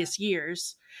previous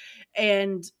years.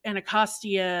 And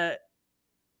Anacostia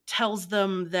tells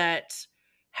them that,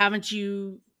 haven't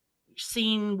you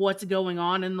seen what's going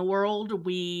on in the world?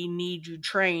 We need you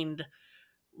trained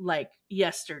like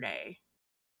yesterday.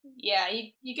 Yeah,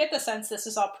 you get the sense this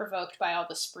is all provoked by all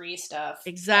the spree stuff.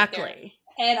 Exactly.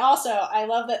 And also, I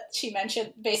love that she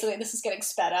mentioned, basically, this is getting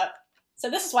sped up.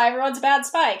 So this is why everyone's a bad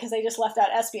spy, because they just left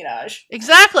out espionage.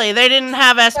 Exactly. They didn't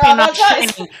have espionage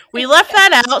training. We left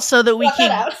that out so that we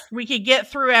could get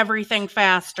through everything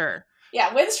faster.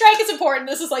 Yeah, wind strike is important.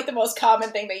 This is like the most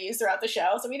common thing they use throughout the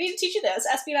show. So we need to teach you this.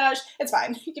 Espionage, it's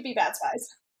fine. You can be bad spies.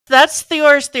 That's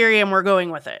Theore's theory, and we're going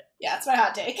with it. Yeah, it's my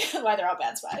hot take. Why they're all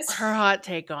bad spies. Her hot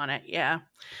take on it, yeah.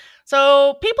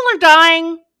 So people are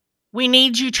dying. We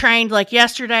need you trained like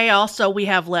yesterday. Also, we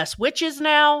have less witches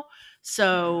now.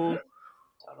 So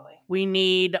Totally. we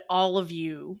need all of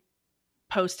you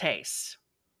post haste.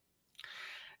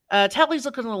 Telly's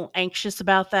looking a little anxious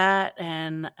about that,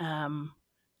 and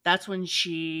that's when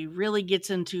she really gets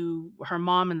into her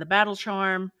mom and the battle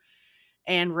charm.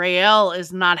 And Raelle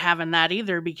is not having that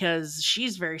either because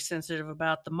she's very sensitive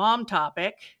about the mom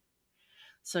topic.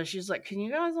 So she's like, "Can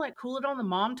you guys like cool it on the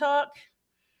mom talk?"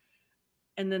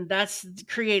 And then that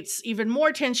creates even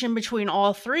more tension between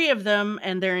all three of them,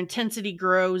 and their intensity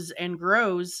grows and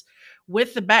grows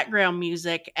with the background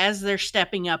music as they're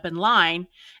stepping up in line.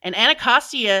 And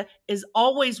Anacostia is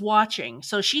always watching,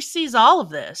 so she sees all of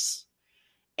this.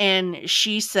 And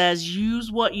she says,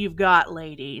 "Use what you've got,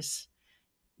 ladies."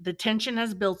 The tension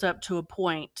has built up to a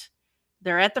point.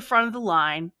 They're at the front of the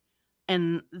line,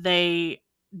 and they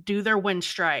do their wind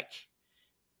strike.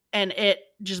 And it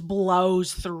just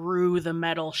blows through the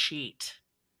metal sheet.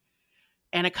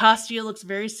 Anacostia looks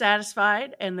very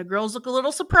satisfied, and the girls look a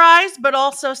little surprised, but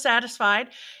also satisfied.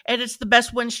 And it's the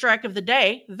best wind strike of the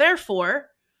day.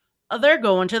 Therefore, they're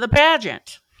going to the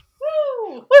pageant.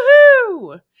 Woo!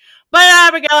 Woohoo! But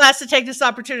Abigail has to take this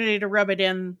opportunity to rub it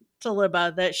in to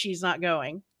Libba that she's not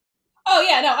going. Oh,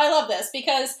 yeah, no, I love this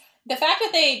because the fact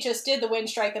that they just did the wind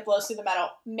strike that blows through the metal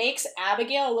makes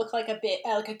Abigail look like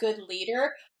a good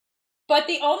leader. But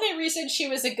the only reason she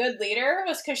was a good leader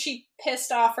was because she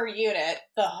pissed off her unit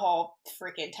the whole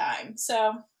freaking time.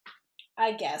 So,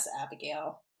 I guess,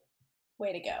 Abigail,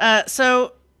 way to go.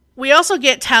 So, we also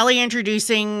get Tally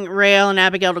introducing Raelle and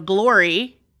Abigail to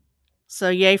Glory. So,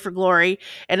 yay for Glory.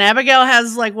 And Abigail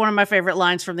has, like, one of my favorite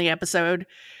lines from the episode.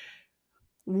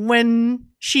 When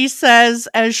she says,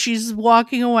 as she's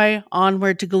walking away,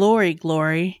 "Onward to glory,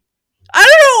 Glory." I don't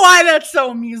know why that's so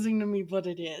amusing to me, but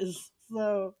it is.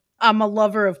 So... I'm a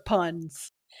lover of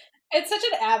puns. It's such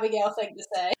an Abigail thing to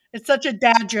say. It's such a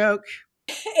dad joke.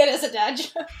 It is a dad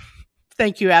joke.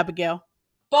 Thank you, Abigail.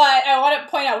 But I want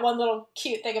to point out one little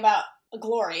cute thing about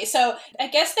Glory. So I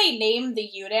guess they named the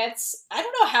units. I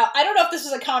don't know if this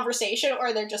was a conversation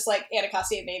or they're just like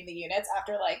Anacostia named the units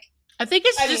after like. I think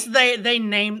it's they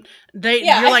named.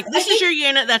 You're like, this is your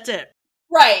unit, that's it.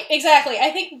 Right, exactly. I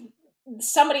think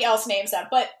somebody else names them,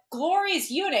 but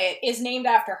Glory's unit is named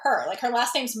after her. Like, her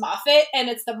last name's Moffat, and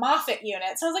it's the Moffat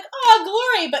unit. So I was like, oh,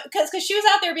 Glory! But because she was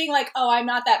out there being like, oh, I'm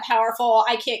not that powerful,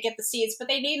 I can't get the seeds, but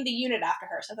they named the unit after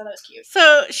her, so I thought that was cute.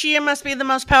 So she must be the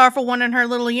most powerful one in her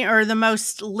little unit, or the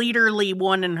most leaderly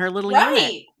one in her little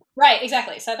unit. Right,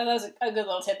 exactly. So I thought that was a good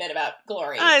little tidbit about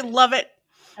Glory. I love it.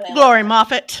 Glory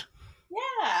Moffat.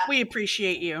 Yeah. We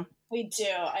appreciate you. We do.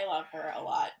 I love her a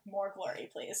lot. More Glory,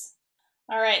 please.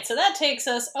 All right, so that takes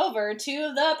us over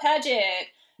to the pageant.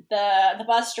 The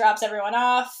bus drops everyone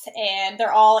off, and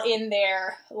they're all in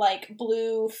their, like,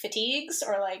 blue fatigues,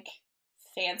 or, like,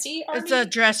 fancy army? It's a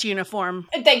dress uniform.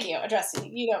 Thank you, a dress.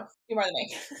 You know, you're more than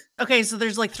me. Okay, so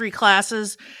there's, like, 3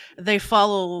 classes. They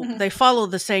follow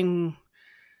the same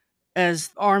as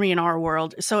Army in our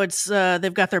world. So it's,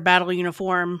 they've got their battle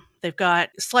uniform. They've got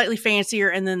slightly fancier,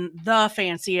 and then the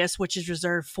fanciest, which is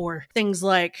reserved for things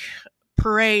like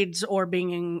parades or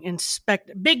being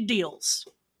inspected, big deals.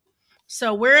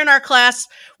 So we're in our class,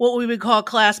 what we would call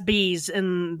class B's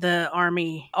in the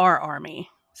army, our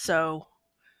army. So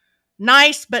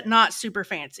nice, but not super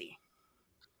fancy.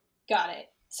 Got it.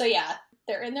 So yeah,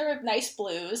 they're in their nice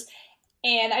blues.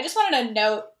 And I just wanted to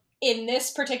note, in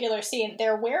this particular scene,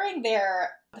 they're wearing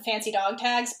their fancy dog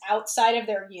tags outside of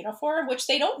their uniform, which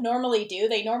they don't normally do.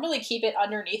 They normally keep it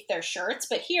underneath their shirts.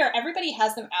 But here, everybody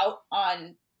has them out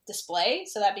on display,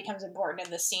 so that becomes important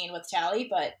in this scene with Tally,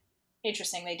 but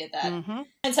interesting they did that. Mm-hmm.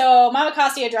 And so Mama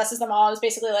Costi addresses them all. It's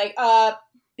basically like,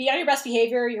 be on your best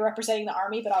behavior, you're representing the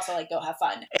army, but also like go have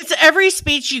fun. It's every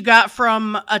speech you got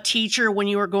from a teacher when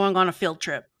you were going on a field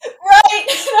trip. Right?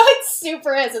 No, it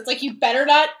super is. It's like, you better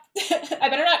not, I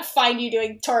better not find you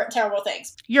doing terrible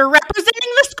things. You're representing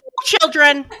the school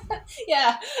children.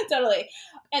 Yeah, totally.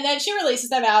 And then she releases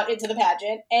them out into the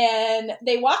pageant, and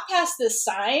they walk past this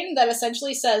sign that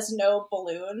essentially says no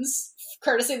balloons,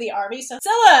 courtesy of the army. So,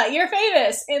 Scylla, you're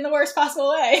famous in the worst possible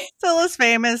way. Scylla's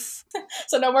famous.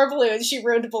 So no more balloons. She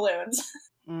ruined balloons.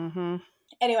 Mm-hmm.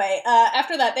 Anyway,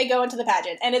 after that, they go into the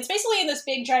pageant, and it's basically in this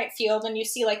big giant field, and you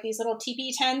see like these little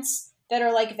teepee tents that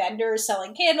are like vendors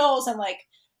selling candles and like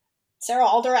Sarah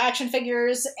Alder action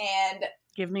figures, and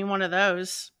give me one of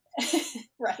those.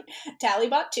 Right. Tally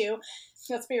bought 2.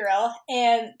 Let's be real.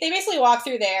 And they basically walk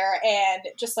through there and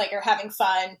just like are having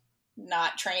fun,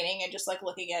 not training and just like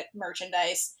looking at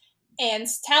merchandise. And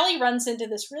Tally runs into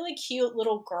this really cute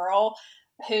little girl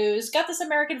who's got this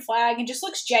American flag and just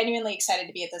looks genuinely excited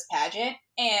to be at this pageant.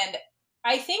 And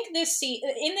I think in this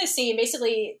scene,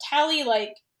 basically Tally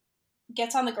like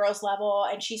gets on the girl's level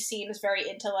and she seems very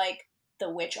into like the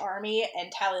witch army,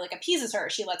 and Tally like appeases her.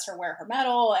 She lets her wear her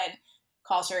medal and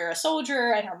calls her a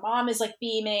soldier, and her mom is like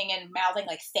beaming and mouthing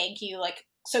like thank you, like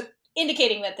so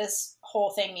indicating that this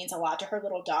whole thing means a lot to her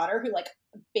little daughter who like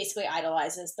basically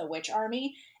idolizes the witch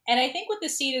army. And I think what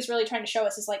this scene is really trying to show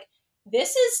us is like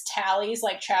this is Tally's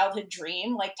like childhood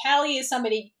dream. Like Tally is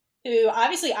somebody who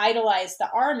obviously idolized the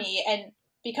army, and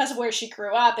because of where she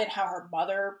grew up and how her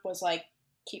mother was like,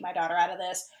 keep my daughter out of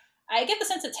this, I get the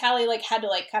sense that Tally like had to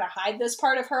like kind of hide this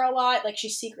part of her a lot. Like she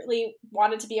secretly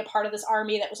wanted to be a part of this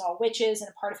army that was all witches and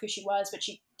a part of who she was, but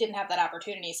she didn't have that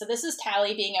opportunity. So this is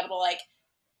Tally being able to like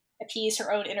appease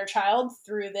her own inner child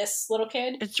through this little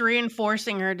kid. It's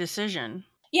reinforcing her decision.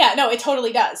 Yeah, no, it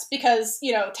totally does. Because,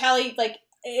 you know, Tally, like,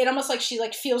 it almost like she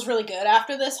like feels really good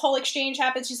after this whole exchange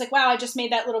happens. She's like, wow, I just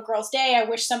made that little girl's day. I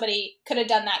wish somebody could have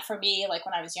done that for me, like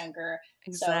when I was younger.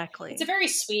 Exactly. So it's a very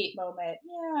sweet moment.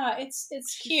 Yeah,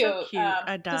 it's cute. So cute.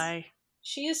 I die.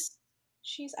 She's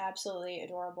absolutely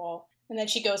adorable. And then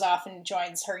she goes off and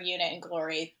joins her unit in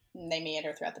glory, and they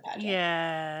meander throughout the pageant.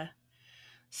 Yeah.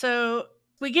 So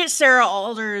we get Sarah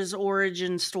Alder's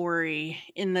origin story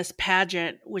in this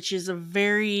pageant, which is a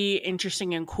very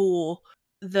interesting and cool.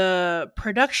 The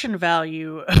production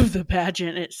value of the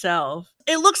pageant itself.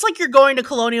 It looks like you're going to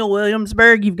Colonial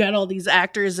Williamsburg. You've got all these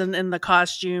actors in the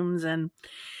costumes,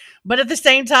 but at the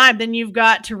same time, then you've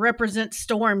got to represent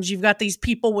storms. You've got these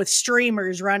people with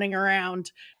streamers running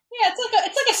around. Yeah,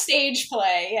 it's like a stage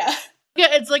play. Yeah. Yeah,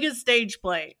 it's like a stage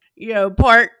play. You know,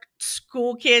 part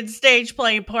school kids stage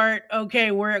play, part, okay,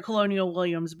 we're at Colonial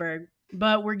Williamsburg.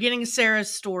 But we're getting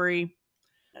Sarah's story.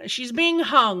 She's being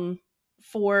hung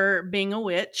for being a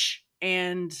witch,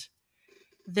 and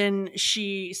then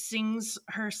she sings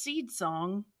her seed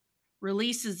song,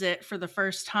 releases it for the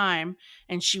first time,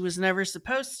 and she was never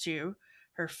supposed to.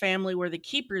 Her family were the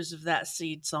keepers of that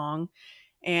seed song,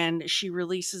 and she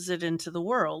releases it into the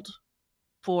world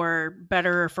for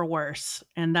better or for worse.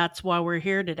 And that's why we're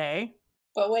here today.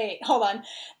 But wait, hold on.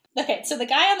 Okay, so the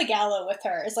guy on the gallows with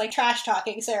her is like trash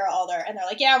talking Sarah Alder, and they're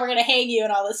like, yeah, we're gonna hang you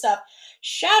and all this stuff.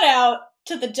 Shout out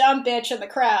to the dumb bitch in the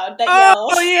crowd that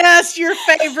yells. Oh, yes, your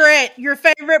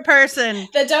favorite person.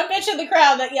 The dumb bitch in the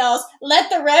crowd that yells,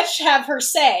 let the wretch have her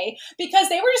say, because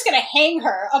they were just gonna hang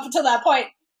her up until that point.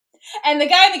 And the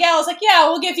guy in the gallows like, yeah,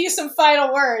 we'll give you some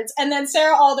final words. And then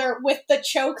Sarah Alder, with the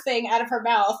choke thing out of her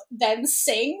mouth, then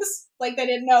sings like they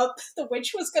didn't know the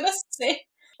witch was gonna sing.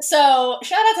 So,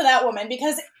 shout out to that woman,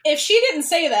 because if she didn't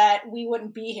say that, we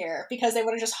wouldn't be here, because they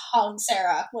would have just hung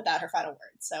Sarah without her final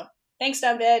words. So, thanks,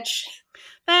 dumb bitch.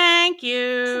 Thank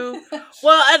you.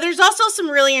 Well, there's also some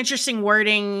really interesting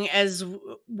wording as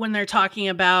when they're talking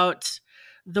about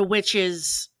the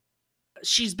witches.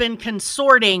 She's been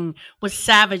consorting with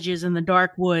savages in the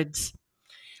dark woods.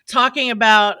 Talking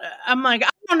about, I'm like, I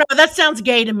don't know, that sounds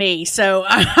gay to me, so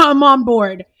I'm on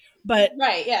board. But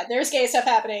right, yeah, there's gay stuff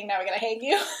happening. Now we gotta hang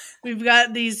you. We've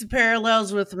got these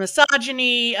parallels with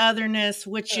misogyny, otherness,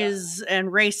 witches, and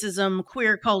racism,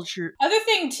 queer culture. Other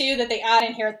thing, too, that they add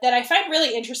in here that I find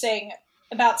really interesting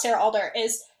about Sarah Alder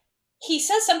is he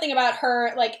says something about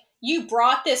her, like, you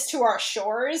brought this to our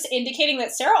shores, indicating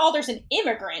that Sarah Alder's an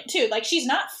immigrant, too. Like, she's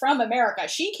not from America.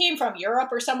 She came from Europe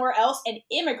or somewhere else and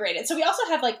immigrated. So we also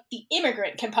have, like, the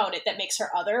immigrant component that makes her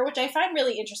other, which I find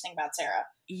really interesting about Sarah.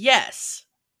 Yes.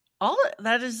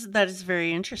 That is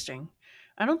very interesting.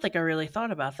 I don't think I really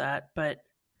thought about that, but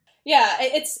yeah,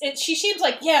 she seems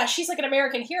like, yeah, she's like an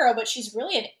American hero, but she's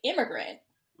really an immigrant,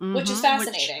 which is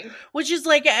fascinating. Which is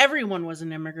like everyone was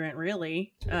an immigrant,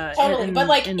 really. Totally, but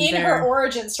like in her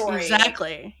origin story,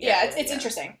 exactly. Yeah, it's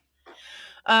interesting.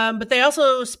 But they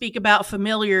also speak about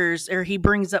familiars, or he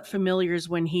brings up familiars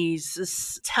when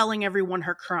he's telling everyone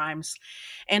her crimes,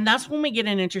 and that's when we get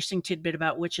an interesting tidbit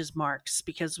about witches' marks,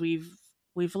 because we've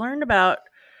learned about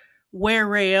where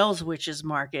Rael's witch's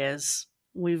mark is.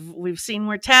 We've seen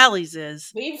where Tally's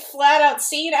is. We've flat out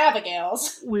seen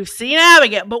Abigail's. We've seen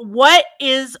Abigail, but what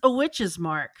is a witch's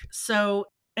mark? So,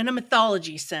 in a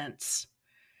mythology sense,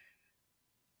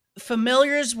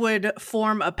 familiars would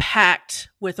form a pact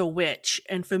with a witch,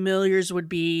 and familiars would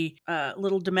be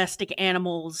little domestic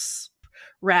animals,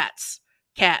 rats,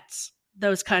 cats,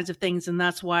 those kinds of things, and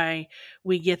that's why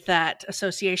we get that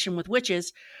association with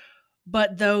witches.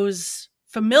 But those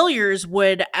familiars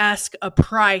would ask a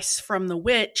price from the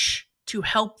witch to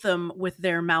help them with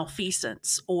their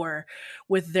malfeasance or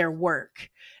with their work.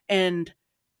 And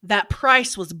that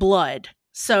price was blood.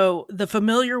 So the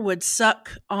familiar would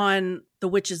suck on the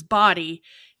witch's body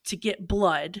to get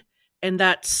blood, and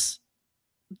that's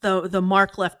the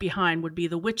mark left behind would be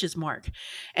the witch's mark.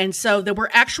 And so there were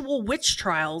actual witch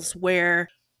trials where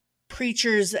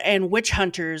preachers and witch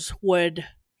hunters would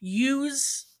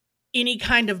use any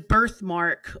kind of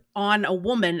birthmark on a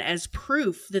woman as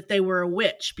proof that they were a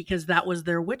witch, because that was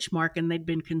their witch mark and they'd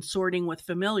been consorting with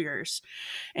familiars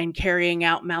and carrying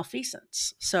out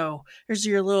malfeasance. So there's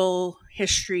your little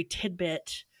history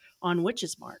tidbit on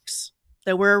witches' marks.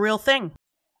 They were a real thing.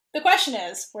 The question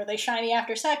is, were they shiny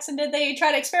after sex, and did they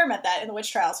try to experiment that in the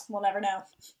witch trials? We'll never know.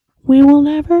 We will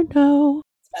never know.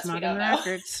 It's not in the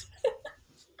records.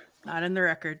 Not in the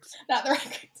records. Not in the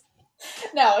records.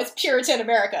 No, it's Puritan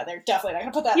America. They're definitely not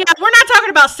going to put that. Yeah, we're not talking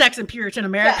about sex in Puritan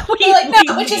America. Yeah.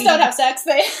 No, witches don't have sex.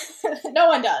 No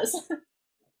one does.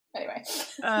 Anyway.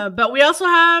 But we also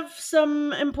have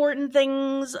some important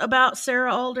things about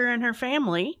Sarah Alder and her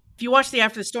family. If you watch the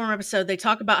After the Storm episode, they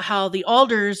talk about how the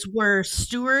Alders were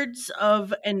stewards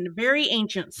of a very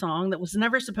ancient song that was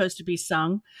never supposed to be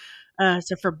sung. It's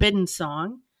a forbidden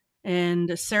song.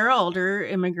 And Sarah Alder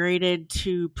immigrated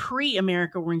to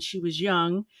pre-America when she was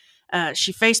young.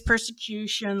 She faced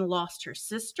persecution, lost her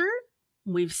sister.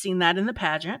 We've seen that in the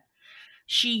pageant.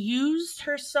 She used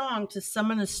her song to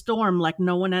summon a storm like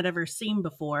no one had ever seen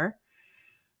before.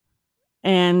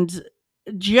 And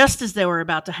just as they were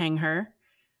about to hang her,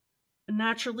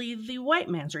 naturally, the white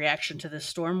man's reaction to this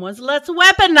storm was, let's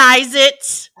weaponize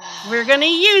it. We're going to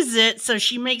use it. So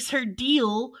she makes her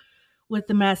deal with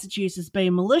the Massachusetts Bay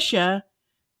Militia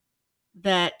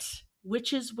that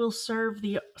witches will serve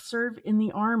in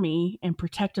the army and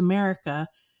protect America,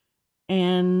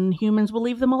 and humans will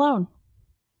leave them alone.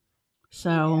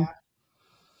 So,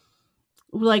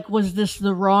 was this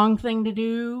the wrong thing to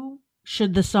do?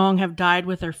 Should the song have died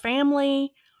with her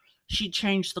family? She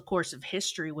changed the course of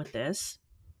history with this.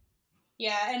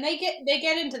 Yeah, and they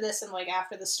get into this in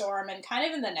After the Storm, and kind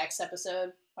of in the next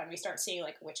episode when we start seeing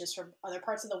witches from other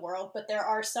parts of the world. But there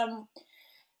are some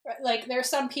there's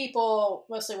some people,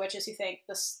 mostly witches, who think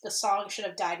the song should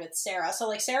have died with Sarah.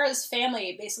 So Sarah's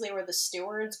family basically were the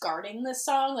stewards guarding this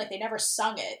song. They never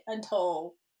sung it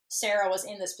until Sarah was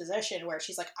in this position where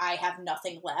she's like, I have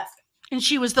nothing left. And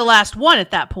she was the last one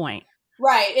at that point.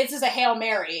 Right. It's just a Hail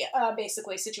Mary,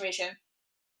 basically, situation.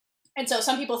 And so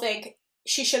some people think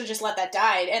she should have just let that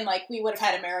die, and we would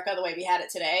have had America the way we had it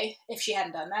today if she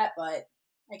hadn't done that. But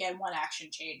again, one action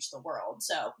changed the world.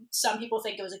 So some people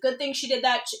think it was a good thing she did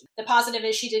that. The positive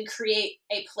is she did create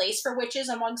a place for witches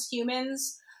amongst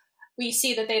humans. We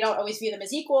see that they don't always view them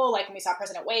as equal, like when we saw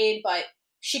President Wade, but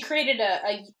she created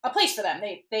a place for them.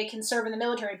 They can serve in the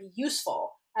military and be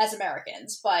useful as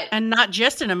Americans. And not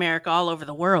just in America, all over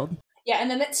the world. Yeah,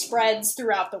 and then it spreads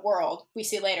throughout the world, we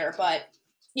see later. But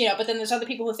then there's other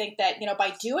people who think that,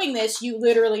 by doing this, you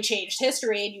literally changed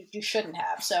history, and you shouldn't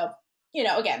have. So,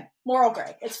 again, moral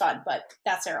gray. It's fun, but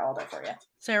that's Sarah Alder for you.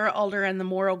 Sarah Alder and the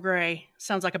Moral Gray.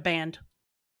 Sounds like a band.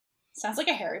 Sounds like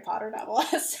a Harry Potter novel.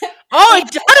 Oh,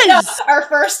 it does! No, our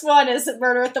first one is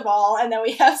Murder at the Ball, and then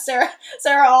we have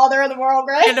Sarah Alder and the Moral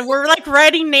Gray. And we're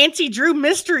writing Nancy Drew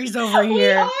mysteries over here.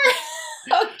 We are.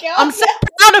 Oh, God. I'm so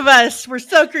proud of us. We're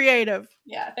so creative.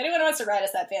 Yeah, if anyone wants to write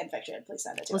us that fan fiction, please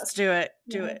send it to us. Let's do it.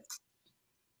 Do it.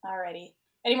 Alrighty.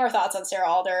 Any more thoughts on Sarah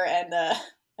Alder and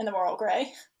the Moral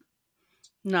Gray?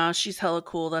 No, she's hella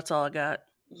cool. That's all I got.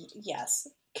 Yes.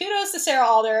 Kudos to Sarah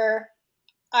Alder.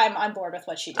 I'm on board with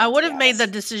what she did. I would have made the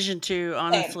decision too,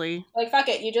 honestly. Same. Fuck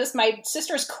it. My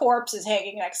sister's corpse is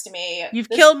hanging next to me. You've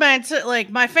killed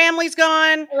my family's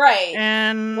gone. Right.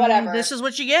 And whatever. This is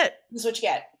what you get. This is what you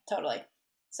get. Totally.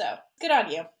 So, good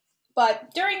on you.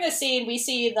 But during this scene, we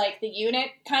see, the unit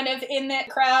kind of in that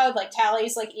crowd.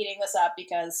 Tally's, eating this up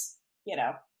because,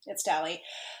 it's Tally.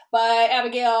 But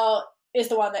Abigail is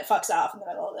the one that fucks off in the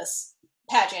middle of this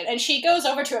pageant. And she goes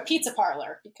over to a pizza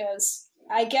parlor because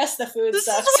I guess the food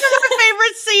sucks. This is one of my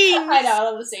favorite scenes. I know, I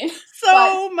love the scene.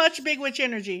 So much Big Witch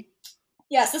energy.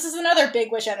 Yes, this is another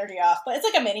Big Witch energy off. But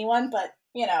it's a mini one, but,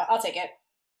 I'll take it.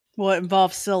 Well, it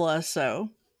involves Scylla,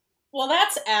 so... Well,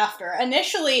 that's after.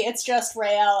 Initially, it's just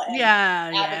Raelle and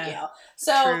Abigail. Yeah.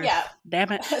 So, True. yeah.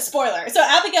 Damn it. Spoiler. So,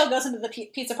 Abigail goes into the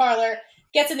pizza parlor,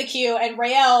 gets in the queue, and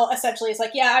Raelle essentially is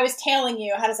like, yeah, I was tailing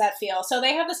you. How does that feel? So,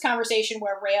 they have this conversation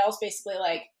where Raelle's basically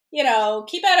like,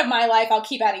 keep out of my life, I'll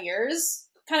keep out of yours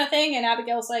kind of thing. And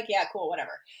Abigail's like, yeah, cool,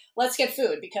 whatever. Let's get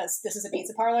food because this is a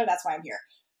pizza parlor. That's why I'm here.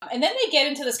 And then they get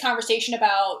into this conversation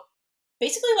about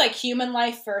basically like human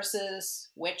life versus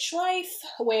witch life,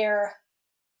 where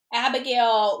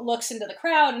Abigail looks into the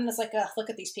crowd and is like, ugh, look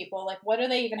at these people. Like, what do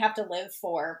they even have to live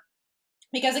for?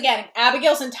 Because again,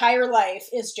 Abigail's entire life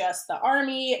is just the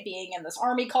army, being in this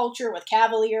army culture with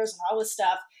cavaliers and all this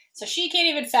stuff. So she can't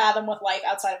even fathom what life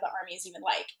outside of the army is even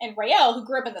like. And Raelle, who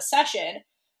grew up in the Session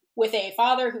with a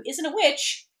father who isn't a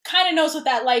witch, kind of knows what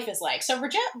that life is like. So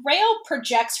Raelle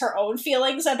projects her own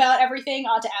feelings about everything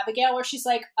onto Abigail, where she's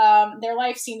like, their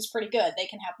life seems pretty good. They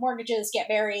can have mortgages, get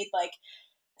married, like,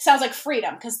 sounds like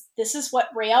freedom, because this is what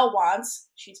Raelle wants.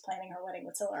 She's planning her wedding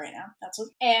with Scylla right now.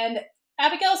 And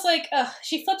Abigail's like, ugh,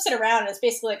 she flips it around and it's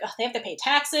basically like, ugh, they have to pay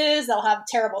taxes, they'll have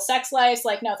terrible sex lives.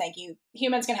 Like, no, thank you.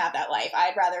 Humans can have that life.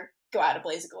 I'd rather go out a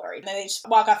blaze of glory. And then they just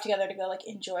walk off together to go, like,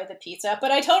 enjoy the pizza.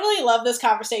 But I totally love this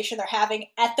conversation they're having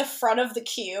at the front of the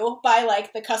queue by,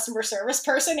 like, the customer service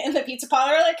person in the pizza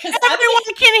parlor. Like, because everyone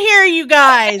can hear you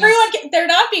guys. They're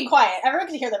not being quiet. Everyone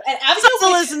can hear them. And Abigail's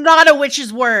subtle is not a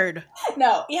witch's word.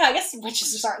 No, yeah, I guess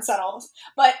witches just aren't subtle.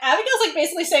 But Abigail's, like,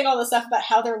 basically saying all this stuff about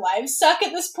how their lives suck,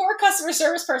 and this poor customer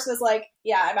service person is like,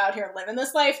 yeah, I'm out here living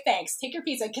this life. Thanks. Take your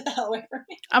pizza and get the hell away from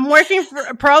me.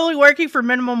 I'm probably working for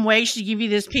minimum wage to give you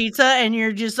this pizza, and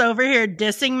you're just over here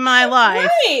dissing my life.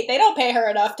 Right. They don't pay her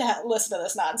enough to listen to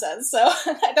this nonsense. So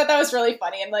I thought that was really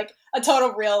funny, and like a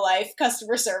total real life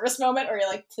customer service moment where you're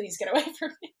like, please get away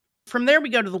from me. From there, we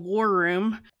go to the war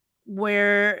room,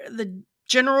 where the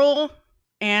general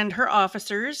and her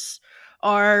officers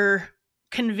are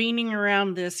convening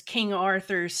around this King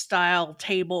Arthur style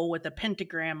table with a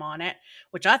pentagram on it,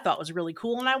 which I thought was really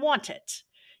cool, and I want it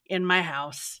in my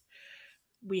house.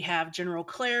 We have General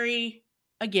Clary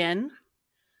again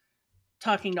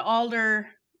talking to Alder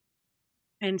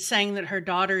and saying that her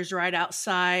daughter's right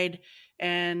outside,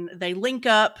 and they link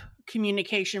up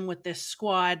communication with this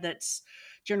squad that's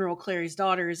General Clary's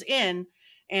daughter is in,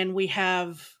 and we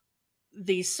have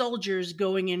these soldiers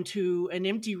going into an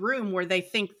empty room where they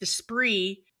think the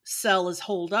spree cell is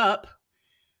holed up,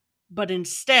 but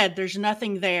instead there's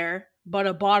nothing there but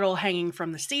a bottle hanging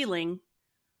from the ceiling.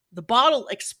 The bottle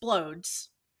explodes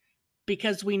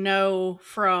because we know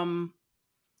from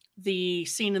the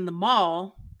scene in the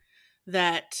mall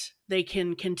that they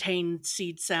can contain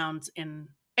seed sounds in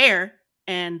air,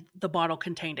 and the bottle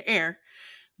contained air.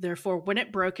 Therefore, when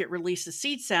it broke, it released a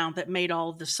seed sound that made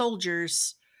all of the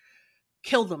soldiers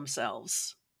kill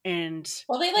themselves. And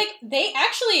well, they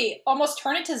actually almost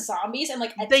turn into zombies and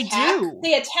like attack.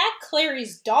 They attack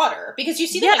Clary's daughter because you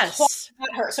see them like claw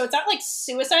at her. So it's not like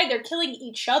suicide; they're killing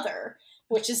each other,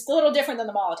 which is a little different than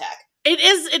the mall attack. It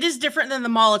is different than the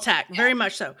mall attack, very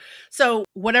much so. So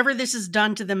whatever this has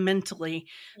done to them mentally,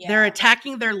 they're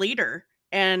attacking their leader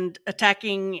and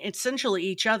attacking essentially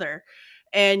each other.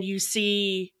 And you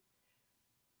see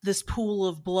this pool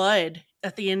of blood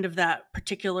at the end of that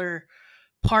particular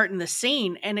part in the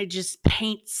scene, and it just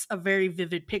paints a very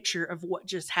vivid picture of what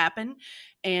just happened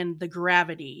and the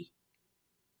gravity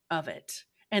of it.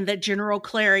 And that General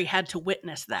Clary had to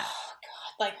witness that. Oh,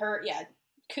 God. Like her,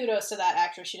 kudos to that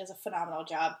actress. She does a phenomenal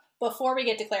job. Before we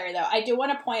get to Clary, though, I do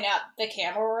want to point out the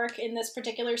camera work in this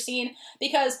particular scene,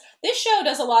 because this show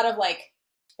does a lot of, like,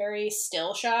 very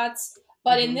still shots.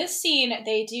 But in this scene,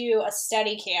 they do a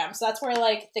steady cam. So that's where,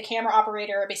 like, the camera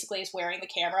operator basically is wearing the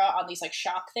camera on these, like,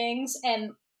 shock things.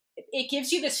 And it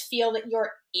gives you this feel that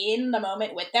you're in the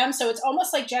moment with them. So it's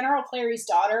almost like General Clary's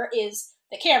daughter is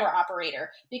the camera operator,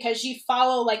 because you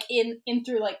follow, like, in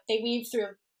through, like, they weave through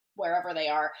wherever they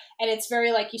are. And it's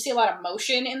very, like, you see a lot of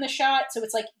motion in the shot. So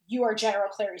it's like you are General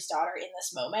Clary's daughter in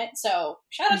this moment. So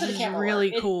shout out to the camera work.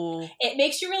 Really cool. It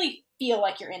makes you really feel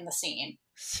like you're in the scene.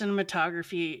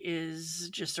 Cinematography is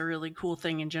just a really cool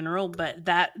thing in general, but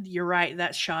that, you're right,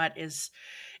 that shot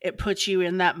it puts you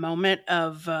in that moment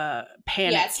of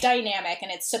panic. Yeah, it's dynamic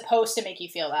and it's supposed to make you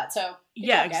feel that. So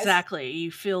yeah, exactly. You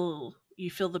feel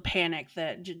the panic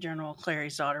that General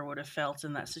Clary's daughter would have felt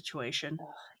in that situation. Oh,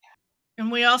 yeah.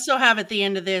 And we also have at the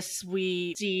end of this,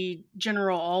 we see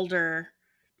General Alder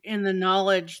in the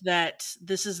knowledge that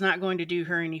this is not going to do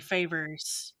her any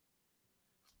favors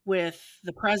with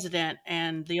the president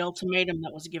and the ultimatum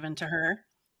that was given to her.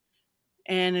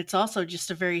 And it's also just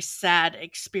a very sad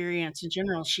experience in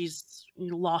general. She's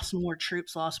lost more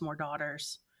troops, lost more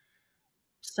daughters.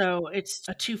 So it's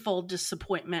a twofold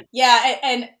disappointment. Yeah,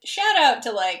 and shout out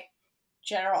to, like,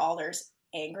 General Alder's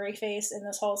angry face in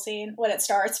this whole scene when it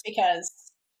starts, because,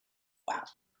 wow.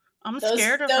 I'm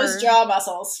scared of those jaw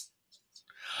muscles.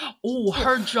 Oh,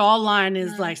 her jawline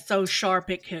is like so sharp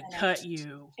it could cut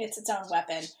you. It's its own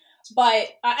weapon. But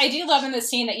I do love in this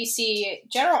scene that you see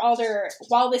General Alder,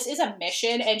 while this is a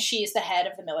mission and she's the head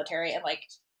of the military and, like,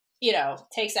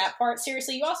 takes that part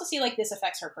seriously. You also see, like, this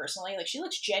affects her personally. Like, she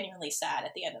looks genuinely sad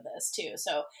at the end of this, too.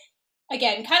 So,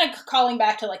 again, kind of calling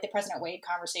back to, like, the President Wade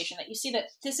conversation, that you see that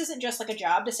this isn't just, like, a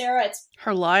job to Sarah. It's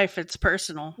her life. It's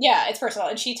personal. Yeah, it's personal.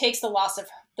 And she takes the loss of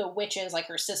the witches, like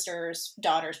her sisters,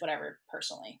 daughters, whatever,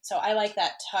 personally. So I like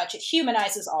that touch. It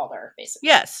humanizes Alder, basically.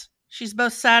 Yes. She's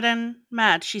both sad and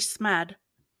mad. She's smad.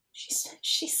 She's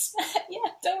smad.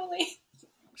 Yeah, totally.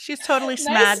 She's totally Nice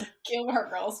smad. Gilmore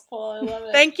Girls pull. I love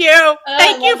it. Thank you.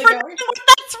 Thank you for knowing what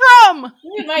that's from.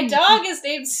 Dude, my dog is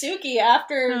named Suki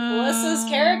after Melissa's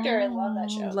character. I love that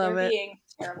show. Love They're it. being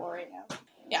terrible right now.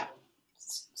 Yeah.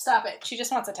 Stop it. She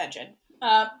just wants attention.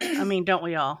 I mean, don't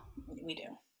we all? We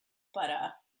do. But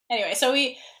anyway, so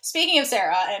speaking of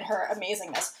Sarah and her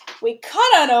amazingness, we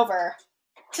cut on over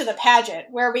to the pageant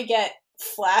where we get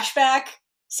flashback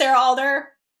Sarah Alder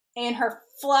in her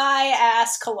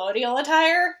fly-ass colonial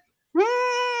attire.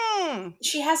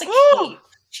 She has a cape.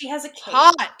 She has a cape.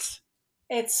 Hot.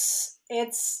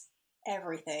 It's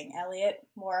everything, Elliot.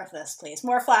 More of this, please.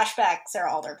 More flashback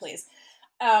Sarah Alder, please.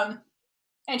 And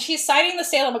she's signing the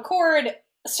Salem Accord,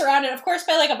 surrounded, of course,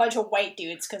 by, like, a bunch of white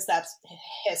dudes, because that's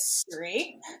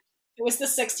history. It was the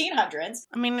 1600s.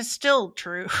 I mean, it's still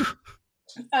true.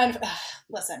 And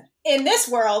listen, in this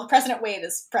world, President Wade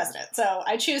is president, so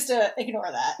I choose to ignore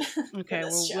that. Okay,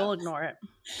 we'll ignore it.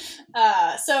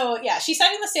 So, yeah, she's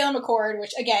signing the Salem Accord,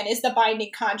 which, again, is the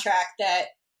binding contract that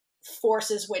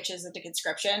forces witches into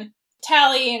conscription.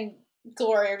 Tally and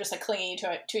Gloria are just, like, clinging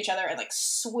to each other and, like,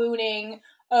 swooning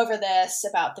over this,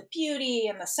 about the beauty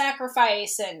and the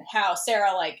sacrifice, and how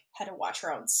Sarah, like, had to watch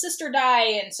her own sister die,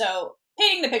 and so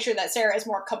painting the picture that Sarah is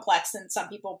more complex than some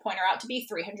people point her out to be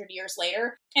 300 years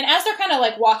later. And as they're kind of,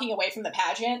 like, walking away from the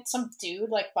pageant, some dude,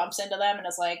 like, bumps into them and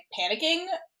is, like, panicking,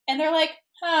 and they're like,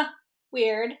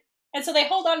 weird. And so they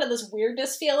hold on to this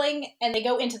weirdness feeling, and they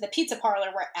go into the pizza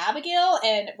parlor where Abigail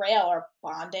and Rael are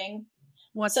bonding.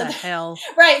 What the hell?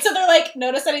 Right, so they're like,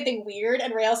 notice anything weird?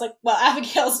 And Rael's like, well,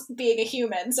 Abigail's being a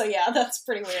human, so yeah, that's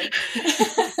pretty weird.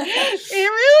 It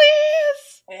really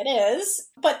is. It is.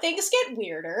 But things get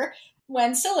weirder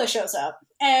when Scylla shows up.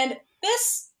 And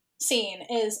this scene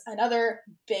is another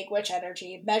big witch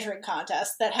energy measuring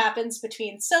contest that happens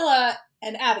between Scylla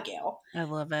and Abigail. I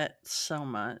love it so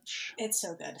much. It's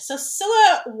so good. So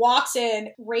Scylla walks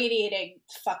in radiating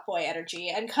fuckboy energy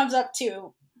and comes up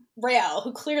to Rael,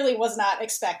 who clearly was not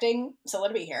expecting Scylla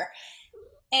to be here,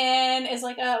 and is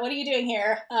like, what are you doing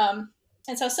here?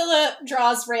 And so Scylla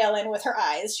draws Rael in with her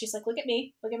eyes. She's like, look at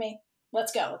me,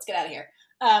 let's go, let's get out of here.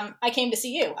 I came to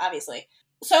see you, obviously.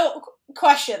 So,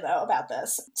 question though about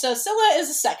this. So Scylla is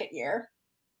a second year,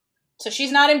 so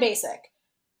she's not in basic.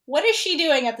 What is she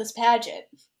doing at this pageant?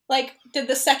 Like, did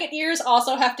the second years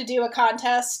also have to do a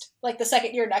contest? Like the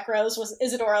second year Necros, was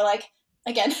Isadora like,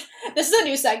 again, this is a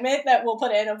new segment that we'll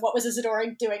put in of what was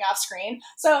Isadora doing off screen.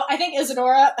 So I think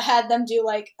Isadora had them do,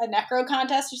 like, a necro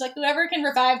contest. She's like, whoever can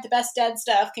revive the best dead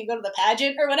stuff can go to the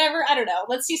pageant or whatever. I don't know.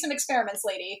 Let's see some experiments,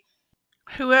 lady.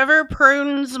 Whoever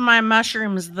prunes my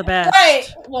mushrooms the best. Right.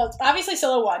 Well, obviously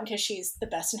Scylla won because she's the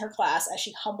best in her class, as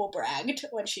she humble bragged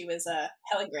when she was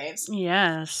Helen Graves.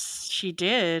 Yes, she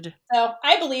did. So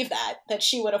I believe that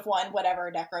she would have won whatever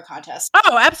necro contest.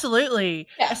 Oh, absolutely.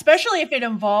 Yeah. Especially if it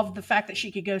involved the fact that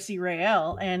she could go see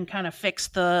Rael and kind of fix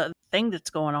the thing that's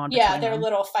going on. Yeah, between their them.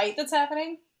 little fight that's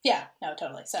happening. Yeah, no,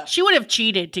 totally. So She would have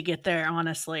cheated to get there,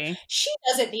 honestly. she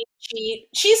doesn't need to cheat.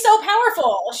 She's so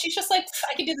powerful. She's just like,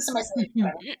 I can do this in my sleep.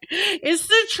 It's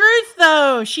the truth,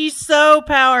 though. She's so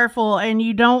powerful, and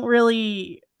you don't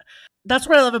really... That's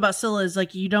what I love about Scylla, is,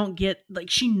 like, you don't get... Like,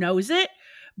 she knows it,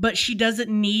 but she doesn't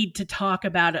need to talk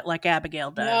about it like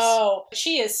Abigail does. No,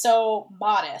 she is so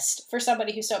modest for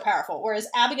somebody who's so powerful, whereas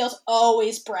Abigail's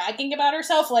always bragging about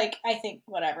herself. Like, I think,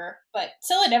 whatever. But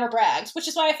Scylla never brags, which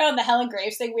is why I found the Helen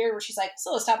Graves thing weird, where she's like,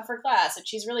 Scylla's top of her class, and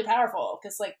she's really powerful,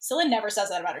 because, like, Scylla never says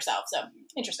that about herself, so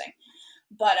interesting.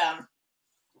 But,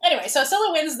 anyway, so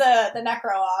Scylla wins the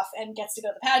Necro off and gets to go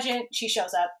to the pageant. She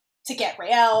shows up to get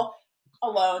Rael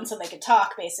alone so they can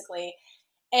talk, basically.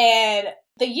 And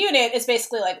the unit is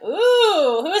basically like,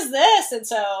 ooh, who is this? And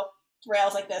so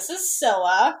Rael's like, this is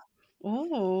Scylla.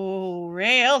 Ooh,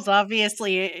 Rael's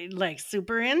obviously, like,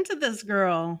 super into this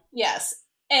girl. Yes.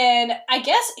 And I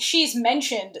guess she's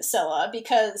mentioned Scylla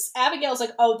because Abigail's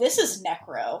like, oh, this is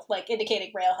Necro, like indicating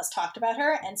Rael has talked about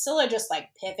her. And Scylla just, like,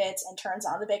 pivots and turns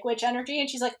on the big witch energy. And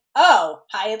she's like, oh,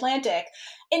 High Atlantic,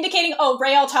 indicating, oh,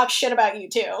 Rael talks shit about you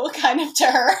too, kind of to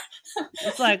her.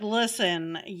 It's like,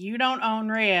 listen, you don't own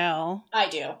Rael. I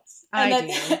do.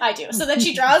 I do. So then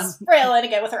she draws Rael in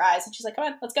again with her eyes, and she's like, come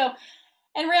on, let's go.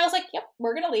 And Rael's like, yep,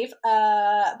 we're going to leave.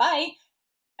 Bye.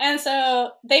 And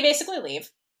so they basically leave.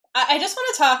 I just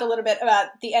want to talk a little bit about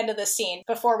the end of this scene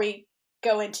before we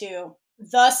go into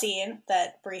the scene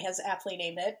that Brie has aptly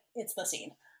named it. It's the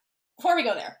scene. Before we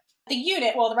go there, the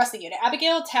unit, well, the rest of the unit,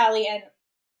 Abigail, Tally, and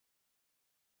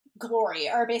Glory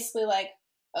are basically like,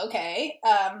 okay,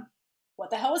 what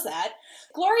the hell is that?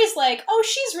 Glory's like, oh,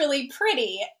 she's really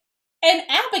pretty. And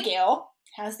Abigail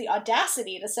has the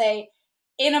audacity to say,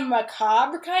 in a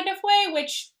macabre kind of way,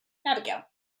 which, Abigail.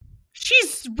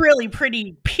 She's really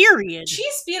pretty, period.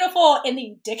 She's beautiful in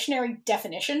the dictionary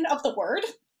definition of the word.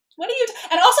 What do you...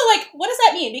 And also, like, what does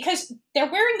that mean? Because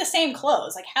they're wearing the same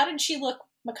clothes. Like, how did she look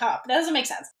macabre? That doesn't make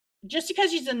sense. Just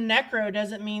because she's a necro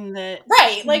doesn't mean that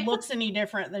right, she like, looks any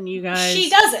different than you guys. She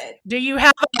doesn't. Do you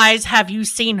have eyes? Have you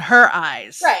seen her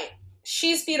eyes? Right.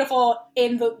 She's beautiful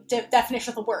in the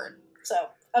definition of the word. So,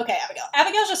 okay, Abigail.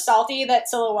 Abigail's just salty that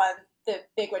Scylla won the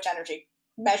Big Witch Energy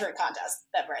measuring contest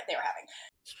that they were having.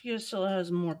 Because Scylla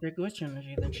has more Big Witch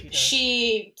Energy than she does.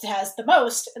 She has the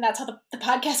most, and that's how the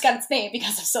podcast got its name,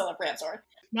 because of Scylla Bramsword.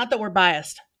 Not that we're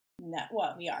biased. No,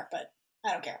 well, we are, but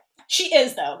I don't care. She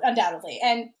is, though, undoubtedly,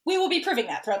 and we will be proving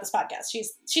that throughout this podcast.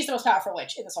 She's the most powerful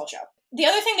witch in this whole show. The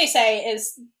other thing they say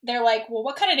is, they're like, well,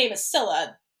 what kind of name is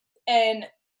Scylla? And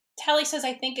Tally says,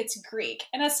 I think it's Greek.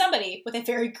 And as somebody with a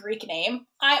very Greek name,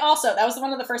 that was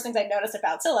one of the first things I noticed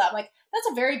about Scylla. I'm like,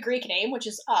 that's a very Greek name, which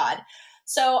is odd.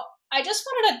 So I just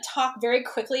wanted to talk very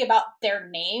quickly about their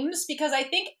names, because I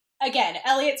think, again,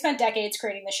 Elliot spent decades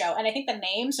creating the show, and I think the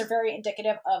names are very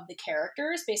indicative of the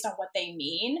characters based on what they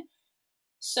mean.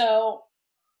 So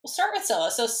we'll start with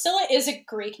Scylla. So Scylla is a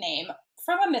Greek name.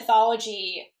 From a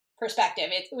mythology perspective,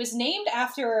 it was named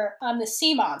after the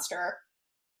sea monster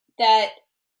that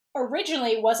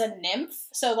originally was a nymph.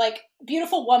 So, like,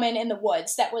 beautiful woman in the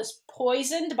woods that was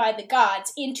poisoned by the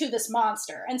gods into this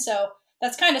monster. And so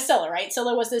that's kind of Scylla, right?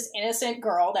 Scylla was this innocent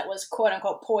girl that was, quote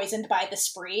unquote, poisoned by the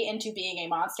spree into being a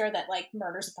monster that, like,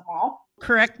 murders at the mall.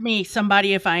 Correct me,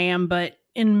 somebody, if I am, but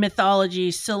in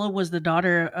mythology, Scylla was the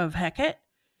daughter of Hecate,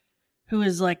 who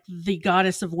is, like, the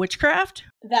goddess of witchcraft.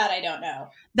 That I don't know.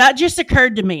 That just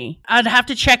occurred to me. I'd have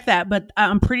to check that, but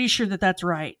I'm pretty sure that that's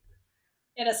right.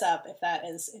 Hit us up if that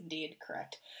is indeed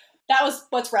correct. That was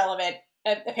what's relevant,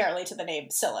 apparently, to the name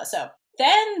Scylla. So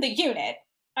then the unit,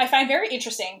 I find very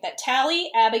interesting that Tally,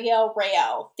 Abigail,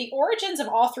 Rael, the origins of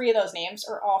all three of those names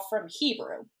are all from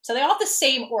Hebrew. So they all have the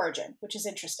same origin, which is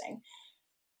interesting.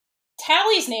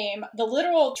 Tally's name, the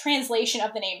literal translation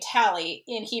of the name Tally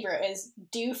in Hebrew is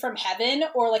dew from heaven,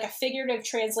 or like a figurative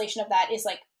translation of that is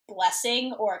like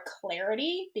blessing or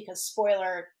clarity, because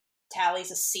spoiler,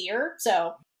 Tally's a seer,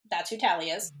 so that's who Tally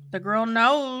is. The girl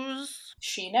knows.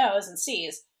 She knows and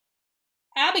sees.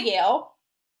 Abigail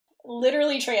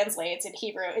literally translates in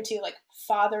Hebrew into like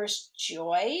father's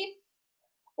joy,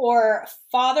 or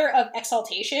father of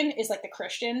exaltation is like the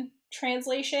Christian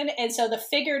translation. And so the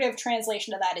figurative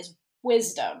translation of that is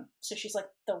wisdom. So she's like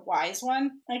the wise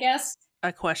one, I guess.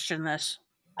 I question this.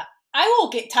 I will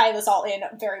tie this all in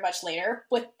very much later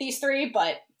with these three,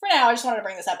 but for now I just wanted to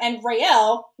bring this up. And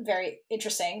Rael, very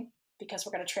interesting, because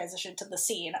we're going to transition to the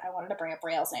scene. I wanted to bring up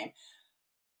Rael's name.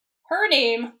 Her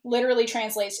name literally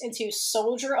translates into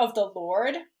soldier of the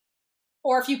Lord,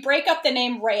 or if you break up the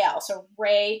name Rael, so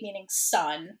Ray meaning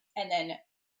sun, and then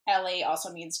La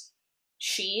also means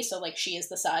she, so like she is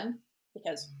the sun,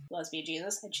 because lesbian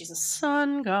Jesus, and she's a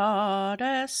sun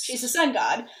goddess. She's a sun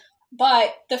god,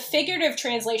 but the figurative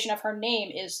translation of her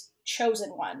name is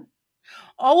chosen one.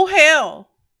 Oh, hell.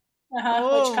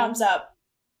 Which comes up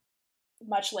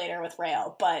much later with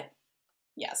Rael, but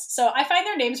yes. So I find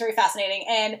their names very fascinating,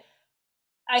 and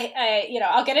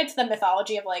I'll get into the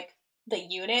mythology of like the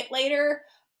unit later,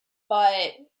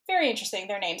 but very interesting,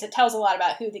 their names. It tells a lot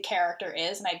about who the character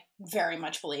is, and I very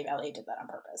much believe Ellie did that on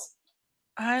purpose.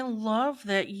 I love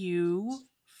that you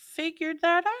figured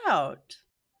that out.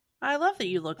 I love that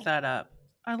you looked that up.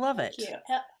 I love it. Thank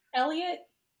you. Elliot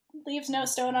leaves no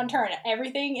stone unturned.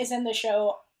 Everything is in the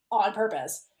show on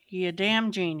purpose. You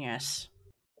damn genius.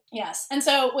 Yes. And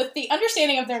so with the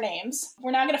understanding of their names,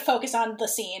 we're now going to focus on the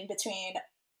scene between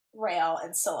Rael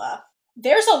and Scylla.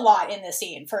 There's a lot in this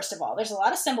scene, first of all. There's a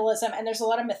lot of symbolism and there's a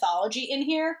lot of mythology in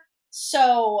here.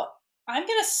 So I'm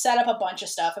going to set up a bunch of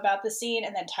stuff about the scene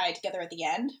and then tie it together at the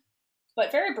end.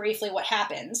 But very briefly, what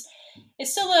happens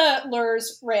is Scylla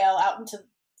lures Rael out into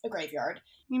a graveyard.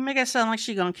 You make it sound like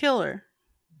she's going to kill her.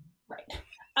 Right.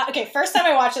 Okay, first time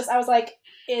I watched this, I was like,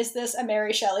 is this a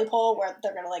Mary Shelley poll where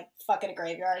they're going to like fuck in a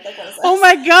graveyard? Like, what is this? Oh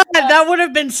my god, that would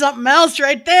have been something else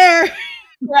right there.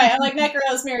 Right, I'm like,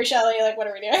 Necros, Mary Shelley, like, what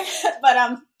are we doing?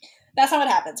 But that's not what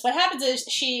happens. What happens is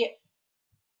she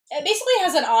basically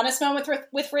has an honest moment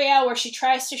with Rael where she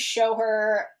tries to show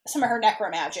her some of her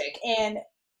necromagic, and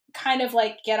kind of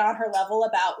like get on her level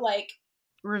about like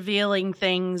revealing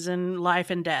things in life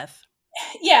and death.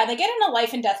 Yeah, they get in a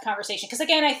life and death conversation. Because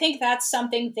again, I think that's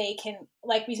something they can,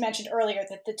 like we mentioned earlier,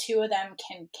 that the two of them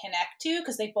can connect to,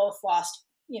 because they both lost,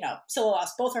 Scylla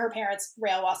lost both of her parents,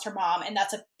 Raelle lost her mom, and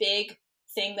that's a big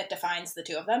thing that defines the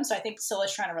two of them. So I think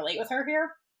Scylla's trying to relate with her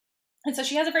here. And so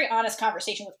she has a very honest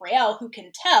conversation with Raelle, who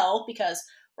can tell because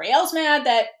Raelle's mad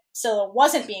that Scylla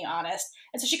wasn't being honest.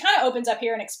 And so she kind of opens up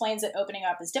here and explains that opening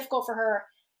up is difficult for her.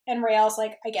 And Raelle's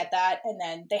like, I get that. And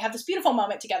then they have this beautiful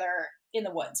moment together in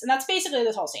the woods. And that's basically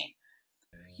this whole scene.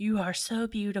 You are so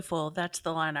beautiful. That's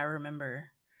the line I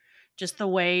remember. Just the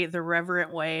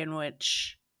reverent way in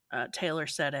which Taylor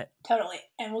said it. Totally.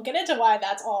 And we'll get into why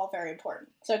that's all very important.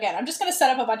 So again, I'm just going to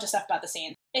set up a bunch of stuff about the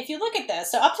scene. If you look at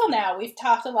this, so up till now, we've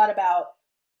talked a lot about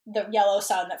the yellow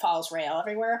sun that follows Raelle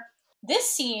everywhere. This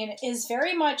scene is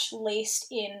very much laced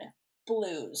in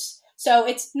blues. So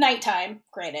it's nighttime,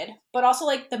 granted, but also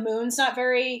like the moon's not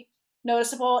very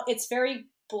noticeable. It's very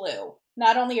blue.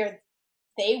 Not only are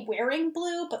they wearing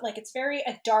blue, but like it's very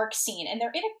a dark scene, and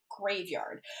they're in a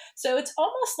graveyard. So it's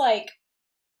almost like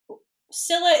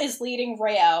Scylla is leading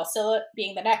Raelle, Scylla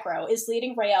being the Necro, is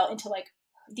leading Raelle into like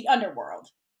the underworld,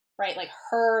 right? Like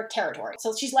her territory.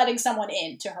 So she's letting someone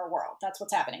into her world. That's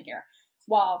what's happening here,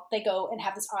 while they go and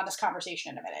have this honest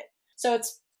conversation in a minute. So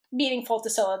it's meaningful to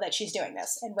Scylla that she's doing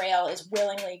this, and Raelle is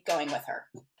willingly going with her.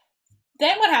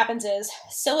 Then what happens is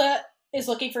Scylla is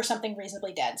looking for something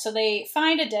reasonably dead. So they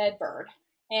find a dead bird,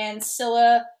 and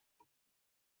Scylla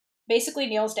basically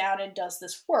kneels down and does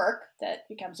this work that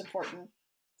becomes important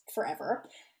forever,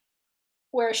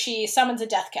 where she summons a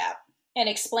death cap and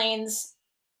explains,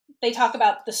 they talk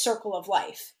about the circle of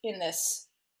life in this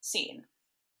scene.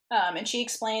 And she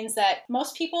explains that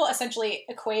most people essentially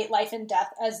equate life and death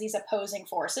as these opposing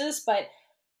forces, but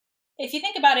if you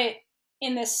think about it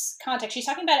in this context, she's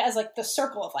talking about it as like the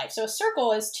circle of life. So a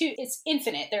circle is it's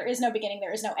infinite. There is no beginning,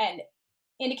 there is no end,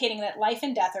 indicating that life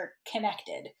and death are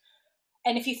connected.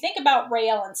 And if you think about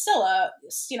Raelle and Scylla,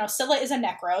 Scylla is a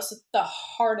necro, so the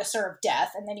harnesser of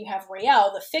death, and then you have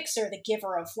Raelle, the fixer, the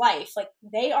giver of life. Like,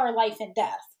 they are life and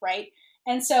death, right?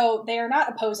 And so they are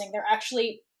not opposing, they're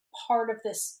actually part of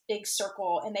this big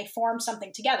circle, and they form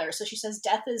something together. So she says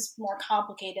death is more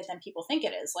complicated than people think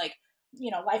it is. Like,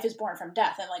 life is born from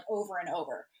death, and like over and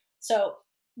over. So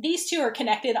these two are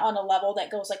connected on a level that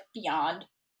goes like beyond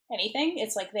anything.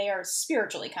 It's like they are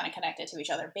spiritually kind of connected to each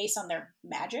other based on their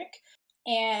magic.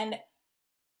 And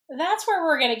that's where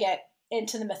we're going to get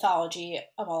into the mythology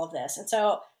of all of this. And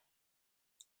so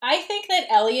I think that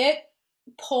Eliot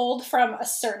pulled from a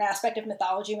certain aspect of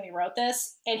mythology when he wrote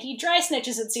this, and he dry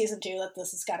snitches in season 2 that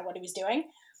this is kind of what he was doing.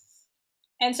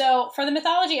 And so for the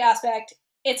mythology aspect,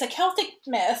 it's a Celtic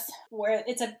myth where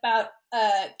it's about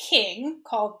a king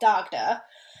called Dagda,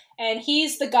 and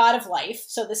he's the god of life.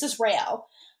 So this is Raelle,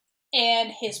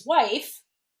 and his wife,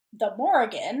 the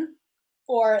Morrigan,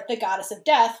 or the goddess of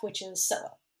death, which is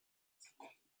Scylla.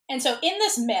 And so in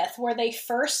this myth, where they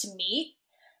first meet,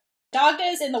 Dagda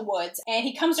is in the woods, and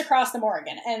he comes across the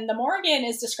Morrigan. And the Morrigan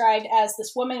is described as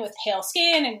this woman with pale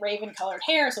skin and raven-colored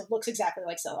hair, so it looks exactly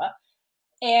like Scylla.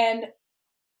 And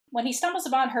when he stumbles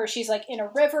upon her, she's like in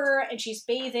a river, and she's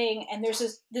bathing, and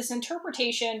there's this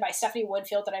interpretation by Stephanie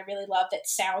Woodfield that I really love that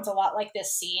sounds a lot like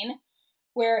this scene,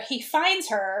 where he finds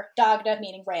her, Dagda,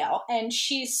 meaning Raelle, and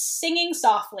she's singing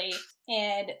softly,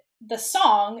 and the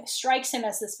song strikes him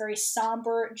as this very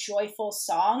somber, joyful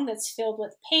song that's filled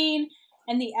with pain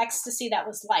and the ecstasy that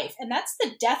was life. And that's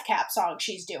the death cap song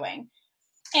she's doing.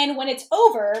 And when it's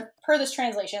over, per this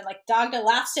translation, like Dagda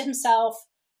laughs to himself.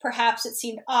 Perhaps it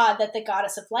seemed odd that the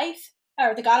goddess of life,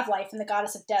 or the god of life and the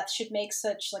goddess of death should make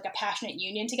such like a passionate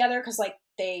union together, because like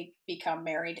they become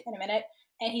married in a minute.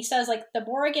 And he says, like, the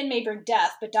Morrigan may bring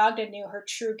death, but Dagda knew her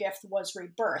true gift was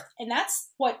rebirth. And that's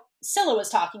what Scylla was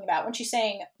talking about when she's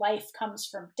saying life comes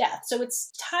from death. So it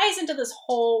ties into this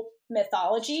whole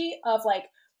mythology of, like,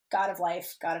 god of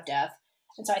life, god of death.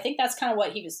 And so I think that's kind of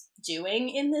what he was doing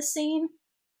in this scene.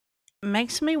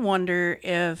 Makes me wonder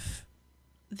if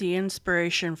the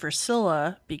inspiration for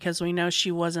Scylla, because we know she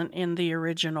wasn't in the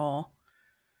original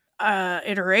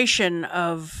iteration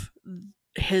of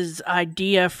his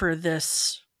idea for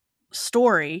this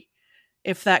story,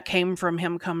 if that came from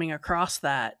him coming across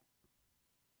that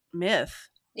myth,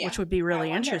 which would be really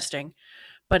interesting.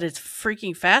 But it's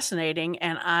freaking fascinating,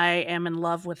 and I am in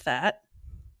love with that.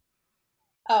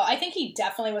 Oh, I think he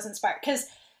definitely was inspired, because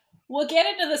we'll get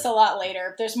into this a lot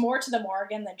later. There's more to the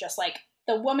Morrigan than just like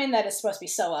the woman that is supposed to be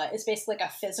Scylla is basically like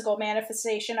a physical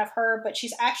manifestation of her, but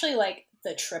she's actually like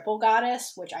the triple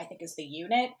goddess, which I think is the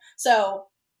unit. So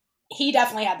he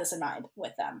definitely had this in mind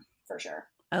with them, for sure.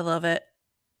 I love it.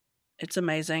 It's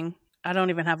amazing. I don't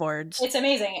even have words. It's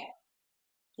amazing.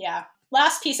 Yeah.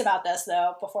 Last piece about this,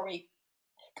 though, before we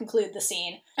conclude the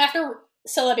scene. After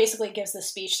Scylla basically gives this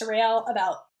speech to Rael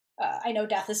about, I know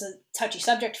death is a touchy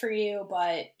subject for you,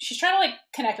 but she's trying to, like,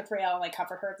 connect with Rael and, like,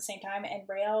 comfort her at the same time. And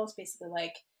Rael is basically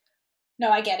like,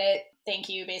 no, I get it. Thank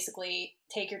you. Basically,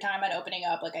 take your time on opening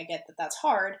up. Like, I get that that's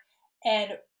hard.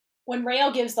 And when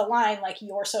Rael gives the line, like,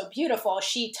 you're so beautiful,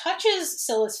 she touches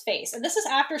Scylla's face. And this is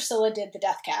after Scylla did the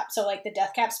death cap. So, like, the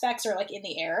death cap specs are, like, in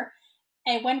the air.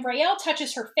 And when Rael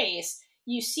touches her face,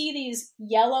 you see these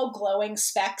yellow glowing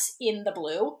specks in the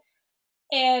blue.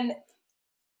 And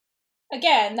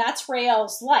again, that's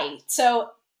Rael's light. So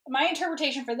my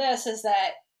interpretation for this is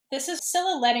that this is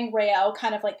Scylla letting Rael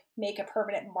kind of like make a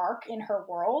permanent mark in her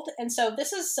world. And so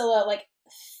this is Scylla like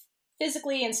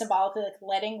physically and symbolically like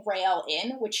letting Rael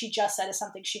in, which she just said is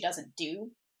something she doesn't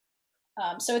do.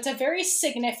 So it's a very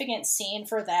significant scene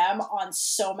for them on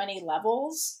so many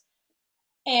levels.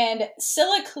 And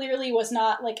Scylla clearly was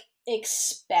not like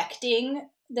expecting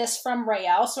this from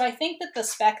Rael. So I think that the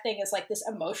spec thing is like this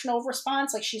emotional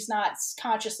response. Like she's not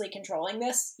consciously controlling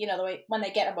this. You know, the way when they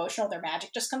get emotional, their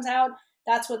magic just comes out.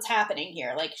 That's what's happening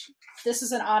here. Like this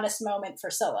is an honest moment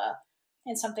for Scylla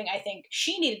and something I think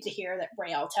she needed to hear that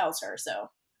Rael tells her.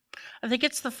 So I think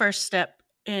it's the first step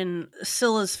in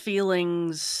Scylla's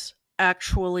feelings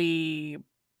actually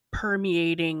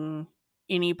permeating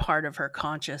any part of her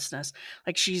consciousness.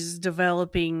 Like she's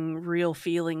developing real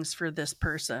feelings for this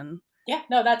person. Yeah,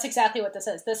 no, that's exactly what this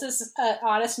is. This is an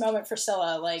honest moment for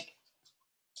Scylla. Like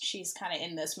she's kind of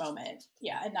in this moment.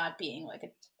 Yeah, and not being like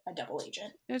a double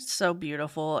agent. It's so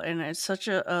beautiful. And it's such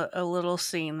a little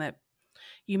scene that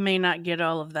you may not get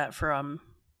all of that from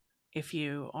if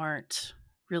you aren't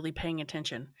really paying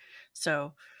attention.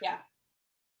 So yeah,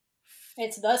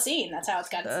 it's the scene. That's how it's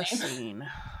got its name. Scene.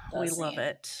 We love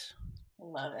it.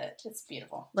 Love it. It's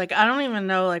beautiful. Like I don't even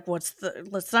know like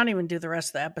let's not even do the rest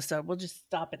of the episode. We'll just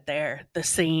stop it there. The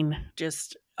scene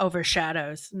just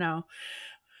overshadows. No.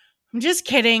 I'm just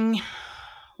kidding.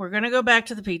 We're going to go back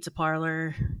to the pizza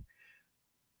parlor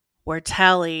where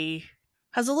Tally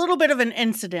has a little bit of an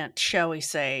incident, shall we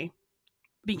say,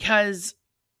 because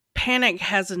panic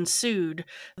has ensued.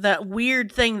 That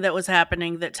weird thing that was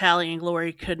happening that Tally and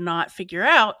Glory could not figure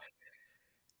out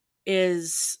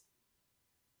is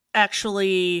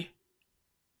actually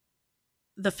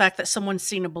the fact that someone's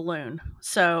seen a balloon.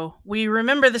 So we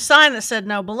remember the sign that said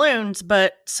no balloons,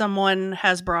 but someone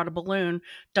has brought a balloon.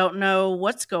 Don't know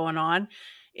what's going on.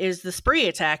 Is the spree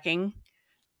attacking?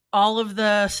 All of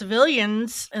the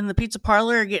civilians in the pizza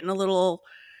parlor are getting a little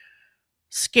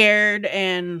scared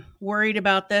and worried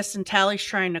about this, and Tally's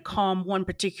trying to calm one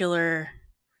particular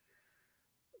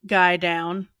guy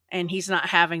down, and he's not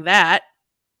having that.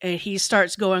 And he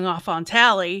starts going off on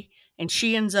Tally, and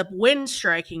she ends up wind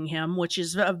striking him, which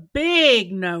is a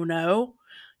big no-no.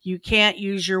 You can't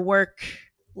use your work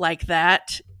like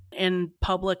that in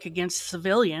public against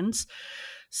civilians.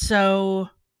 So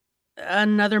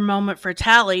another moment for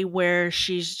Tally where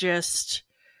she's just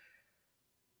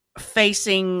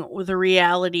facing the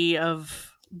reality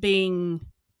of being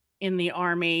in the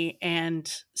army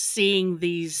and seeing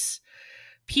these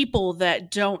people that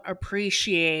don't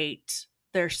appreciate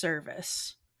their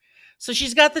service. So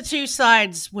she's got the two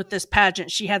sides with this pageant.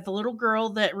 She had the little girl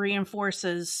that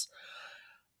reinforces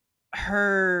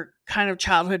her kind of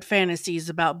childhood fantasies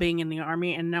about being in the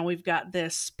army. And now we've got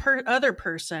this other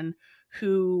person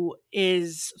who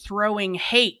is throwing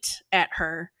hate at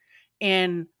her.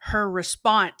 And her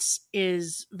response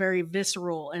is very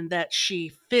visceral in that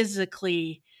she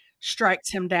physically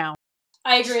strikes him down.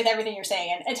 I agree with everything you're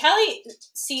saying. And Tally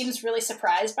seems really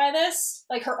surprised by this,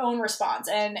 like her own response.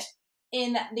 And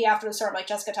in the After the Storm, like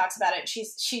Jessica talks about it,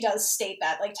 she does state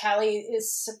that. Like Tally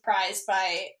is surprised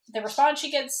by the response she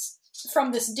gets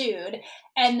from this dude.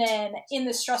 And then in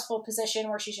this stressful position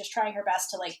where she's just trying her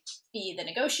best to like be the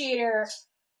negotiator,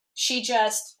 she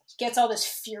just gets all this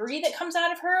fury that comes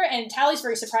out of her. And Tally's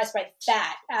very surprised by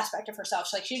that aspect of herself.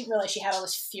 She didn't realize she had all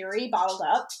this fury bottled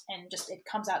up and just it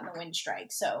comes out in the wind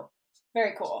strike. So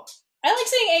very cool. I like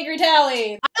seeing Angry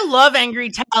Tally. I love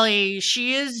Angry Tally.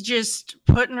 She is just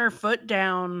putting her foot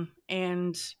down.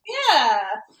 And yeah,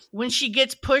 when she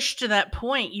gets pushed to that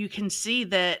point, you can see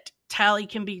that Tally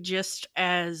can be just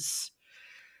as,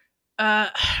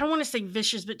 I don't want to say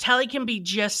vicious, but Tally can be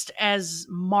just as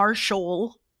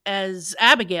martial as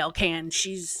Abigail can.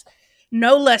 She's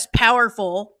no less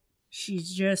powerful.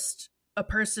 She's just a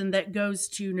person that goes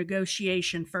to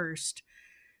negotiation first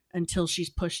until she's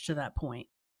pushed to that point.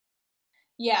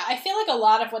 Yeah, I feel like a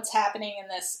lot of what's happening in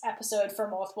this episode for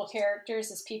multiple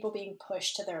characters is people being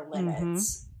pushed to their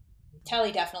limits.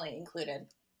 Telly definitely included.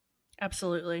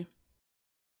 Absolutely.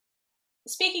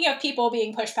 Speaking of people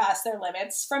being pushed past their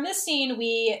limits, from this scene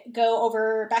we go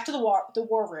over back to the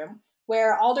war room,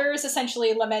 where Alder is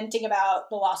essentially lamenting about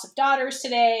the loss of daughters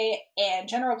today, and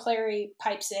General Clary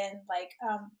pipes in like,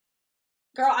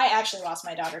 girl, I actually lost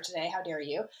my daughter today, how dare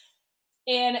you?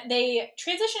 And they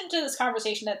transition to this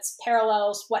conversation that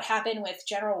parallels what happened with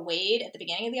General Wade at the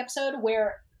beginning of the episode,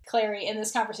 where Clary, in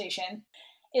this conversation,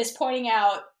 is pointing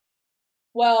out,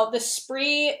 well, the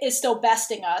spree is still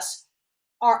besting us.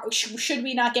 Should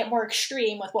we not get more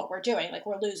extreme with what we're doing? Like,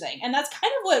 we're losing. And that's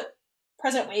kind of what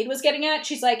President Wade was getting at.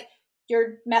 She's like,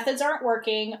 your methods aren't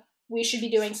working. We should be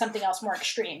doing something else more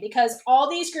extreme, because all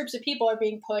these groups of people are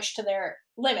being pushed to their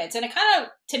limits. And it kind of,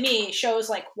 to me, shows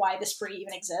like why the spree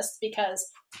even exists, because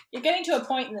you're getting to a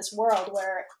point in this world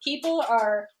where people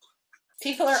are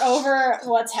over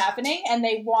what's happening and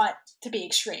they want to be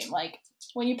extreme. Like,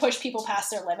 when you push people past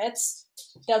their limits,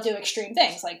 they'll do extreme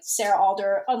things. Like Sarah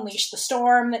Alder unleashed the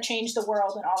storm that changed the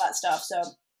world and all that stuff. So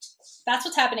that's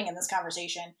what's happening in this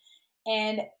conversation.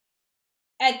 And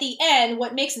at the end,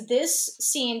 what makes this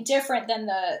scene different than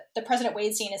the President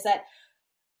Wade scene is that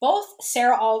both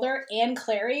Sarah Alder and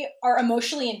Clary are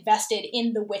emotionally invested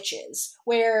in the witches,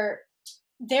 where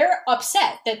they're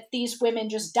upset that these women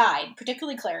just died,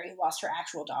 particularly Clary, who lost her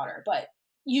actual daughter. But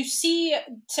you see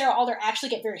Sarah Alder actually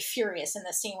get very furious in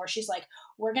this scene where she's like,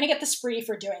 we're going to get the spree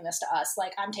for doing this to us.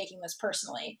 Like, I'm taking this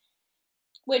personally.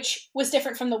 Which was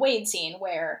different from the Wade scene,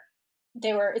 where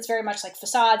it's very much like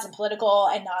facades and political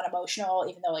and non-emotional,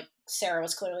 even though like Sarah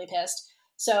was clearly pissed.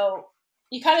 So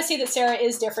you kind of see that Sarah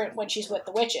is different when she's with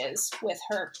the witches, with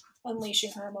her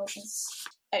unleashing her emotions.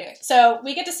 Anyway, so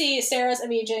we get to see Sarah's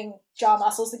amazing jaw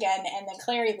muscles again, and then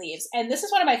Clary leaves. And this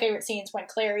is one of my favorite scenes, when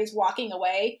Clary's walking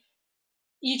away.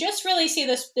 You just really see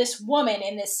this woman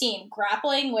in this scene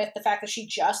grappling with the fact that she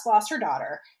just lost her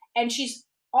daughter, and she's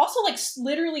also like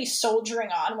literally soldiering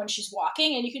on when she's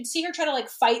walking, and you can see her try to like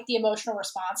fight the emotional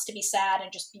response to be sad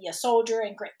and just be a soldier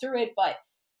and grit through it. But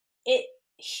it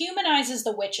humanizes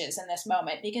the witches in this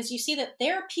moment, because you see that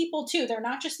they're people too. They're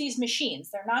not just these machines.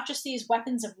 They're not just these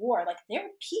weapons of war. Like, they're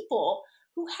people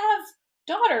who have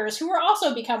daughters who are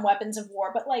also become weapons of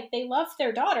war, but like, they love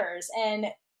their daughters, and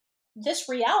this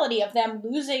reality of them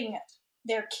losing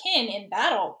their kin in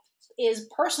battle is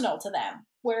personal to them.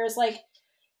 Whereas like,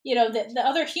 you know, the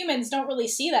other humans don't really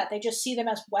see that. They just see them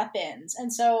as weapons.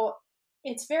 And so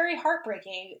it's very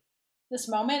heartbreaking, this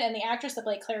moment. And the actress that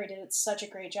played Clary did such a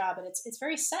great job. And it's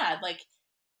very sad. Like,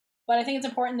 but I think it's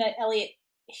important that Elliot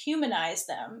humanized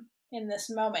them in this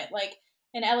moment. Like,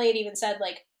 and Elliot even said,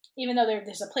 like, even though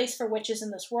there's a place for witches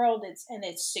in this world,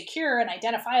 it's secure and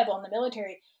identifiable in the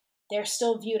military, they're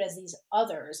still viewed as these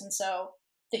others. And so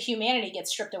the humanity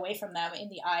gets stripped away from them in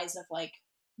the eyes of like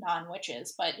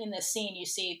non-witches. But in this scene, you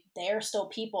see they're still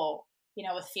people, you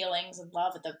know, with feelings and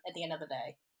love at the end of the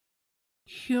day.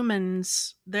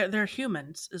 Humans, they're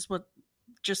humans, is what,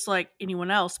 just like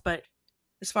anyone else. But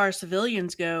as far as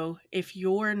civilians go, if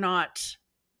you're not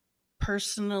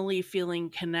personally feeling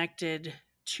connected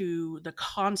to the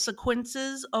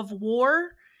consequences of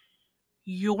war,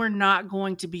 you're not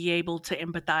going to be able to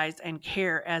empathize and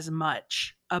care as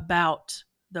much about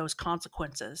those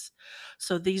consequences.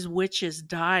 So these witches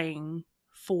dying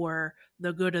for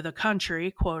the good of the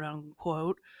country, quote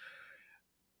unquote,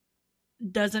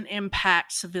 doesn't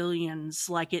impact civilians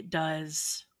like it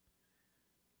does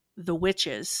the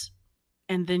witches.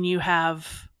 And then you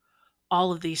have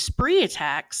all of these spree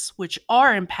attacks, which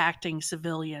are impacting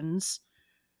civilians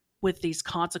with these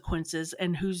consequences,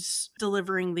 and who's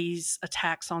delivering these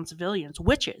attacks on civilians?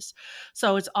 Witches.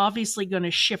 So it's obviously going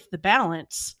to shift the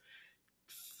balance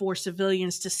for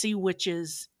civilians to see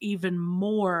witches even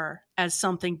more as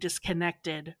something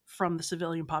disconnected from the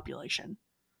civilian population.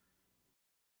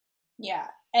 Yeah.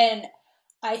 And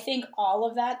I think all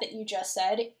of that you just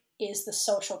said is the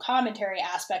social commentary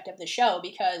aspect of the show,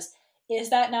 because is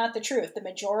that not the truth? The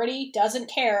majority doesn't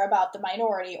care about the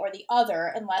minority or the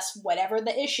other unless whatever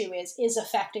the issue is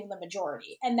affecting the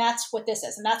majority. And that's what this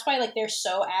is. And that's why like they're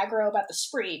so aggro about the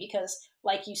spree, because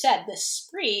like you said, the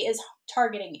spree is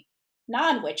targeting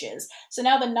non-witches. So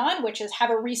now the non-witches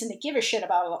have a reason to give a shit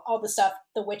about all the stuff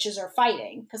the witches are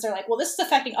fighting, because they're like, well, this is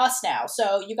affecting us now,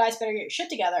 so you guys better get your shit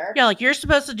together. Yeah, like, you're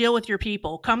supposed to deal with your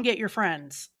people. Come get your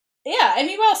friends. Yeah, and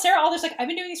meanwhile, Sarah Alder's like, I've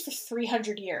been doing this for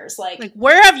 300 years. Like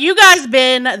where have you guys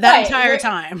been that entire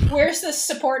time? Where's the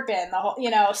support been? The whole, you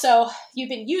know, so you've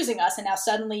been using us, and now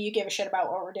suddenly you give a shit about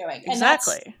what we're doing.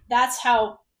 Exactly. And that's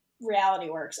how reality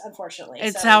works, unfortunately.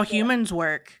 It's how humans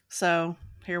work, so...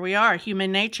 here we are,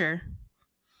 human nature,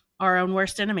 our own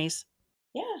worst enemies.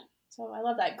 Yeah. So I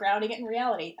love that. Grounding it in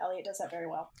reality. Elliot does that very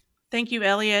well. Thank you,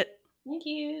 Elliot. Thank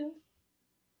you.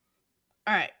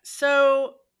 All right.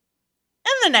 So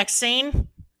in the next scene,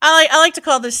 I like to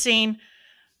call this scene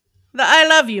the I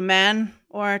love you, man,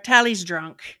 or Tally's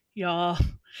drunk, y'all.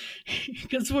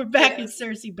 Because we're back at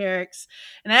Cersei Barracks,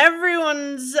 and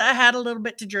everyone's had a little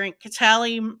bit to drink.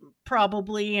 Tally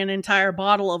probably an entire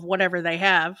bottle of whatever they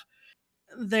have.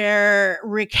 They're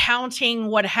recounting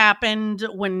what happened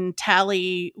when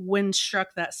Tally wind struck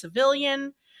that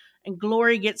civilian, and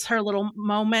Glory gets her little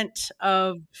moment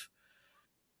of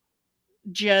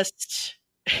just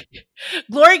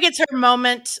Glory gets her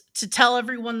moment to tell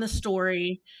everyone the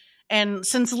story. And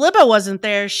since Libba wasn't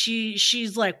there,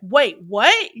 she's like, "Wait,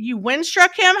 what? You wind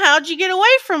struck him? How'd you get away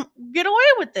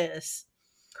with this?"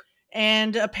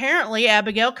 And apparently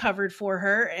Abigail covered for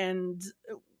her, and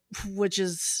which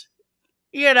is,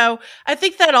 I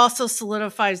think that also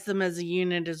solidifies them as a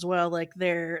unit as well. Like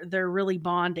they're really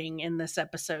bonding in this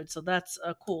episode. So that's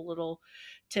a cool little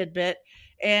tidbit.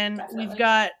 And Definitely. we've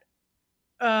got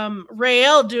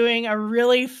Rael doing a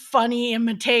really funny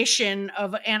imitation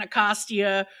of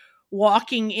Anacostia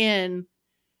walking in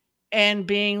and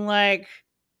being like,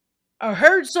 "I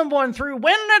heard someone threw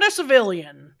wind at a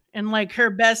civilian," and like her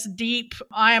best deep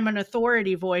 "I am an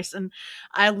authority" voice. And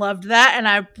I loved that, and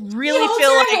I really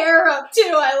feel like hair up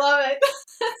too. I love it.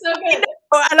 That's so good.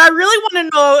 And I really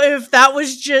want to know if that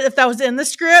was in the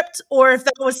script or if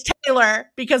that was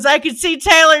Taylor, because I could see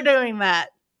Taylor doing that.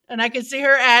 And I could see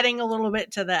her adding a little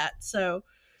bit to that. So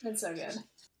that's so good.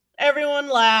 Everyone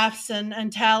laughs,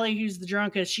 and Tally, who's the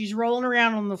drunkest, she's rolling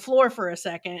around on the floor for a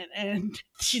second, and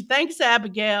she thanks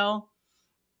Abigail.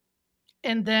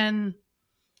 And then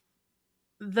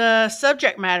the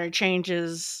subject matter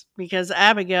changes because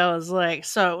Abigail is like,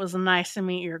 "So it was nice to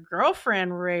meet your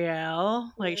girlfriend,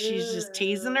 Rael." Like she's just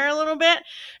teasing her a little bit.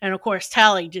 And of course,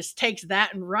 Tally just takes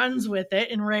that and runs with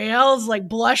it. And Rael's like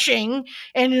blushing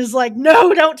and is like,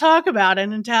 "No, don't talk about it."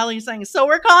 And Tally's saying, "So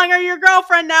we're calling her your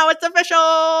girlfriend now. It's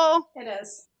official." It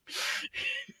is.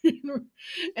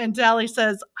 And Tally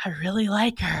says, "I really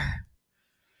like her."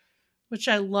 Which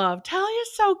I love. Tally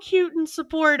is so cute and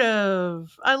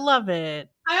supportive. I love it.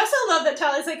 I also love that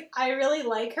Tally's like, "I really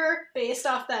like her," based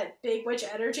off that big witch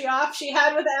energy off she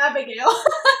had with Abigail.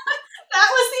 That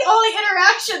was the only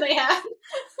interaction they had.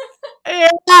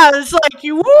 Yeah, it's like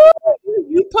you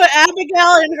put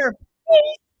Abigail in her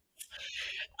place.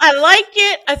 I like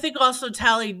it. I think also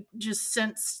Tally just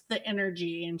sensed the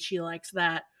energy and she likes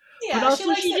that. Yeah, but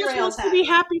also she just wants to be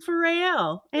happy for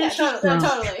Rael. And yeah, she's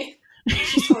totally.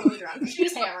 She's totally drunk.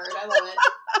 She's hammered. I love it.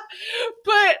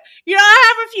 But,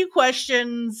 I have a few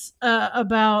questions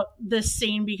about this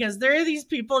scene because there are these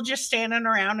people just standing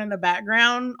around in the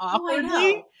background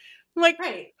awkwardly. Like,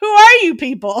 right. Who are you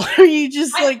people? Are you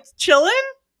just like chilling?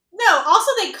 No,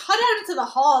 also they cut out into the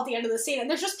hall at the end of the scene and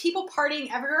there's just people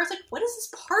partying everywhere. It's like, what is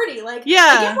this party? Like,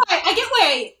 yeah. I get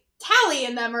why Tally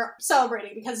and them are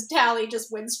celebrating because Tally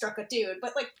just wind struck a dude,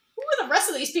 but like, who are the rest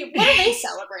of these people? What are they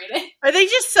celebrating? Are they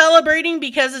just celebrating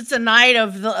because it's a night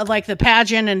of the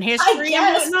pageant and history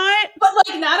and whatnot? But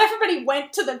like, not everybody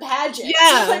went to the pageant.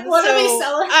 Yeah. Like, what are they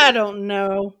celebrating? I don't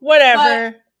know.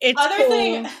 Whatever. It's other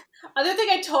cool. Other thing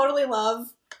I totally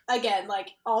love, again, like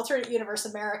alternate universe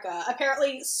America.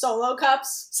 Apparently, solo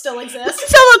cups still exist.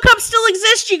 Solo cups still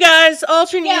exist, you guys.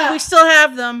 Alternate, we still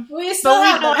have them. We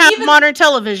don't have modern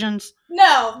televisions.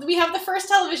 No, we have the first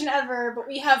television ever, but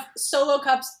we have solo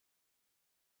cups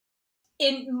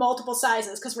in multiple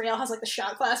sizes because Rael has like the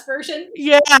shot glass version.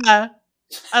 Yeah,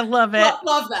 I love it.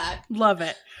 Love that. Love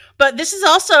it. But this is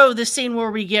also the scene where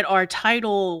we get our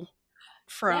title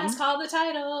from. Yeah, it's called the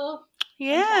title.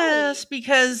 Yes,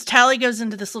 because Tally goes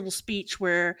into this little speech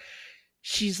where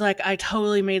she's like, "I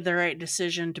totally made the right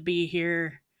decision to be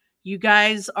here. You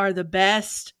guys are the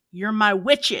best. You're my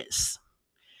witches."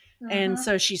 And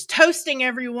so she's toasting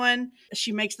everyone.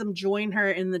 She makes them join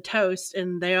her in the toast,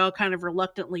 and they all kind of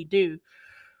reluctantly do.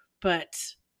 But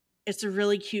it's a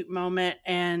really cute moment,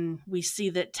 and we see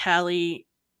that Tally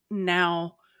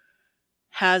now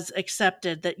has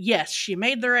accepted that, yes, she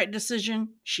made the right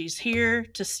decision. She's here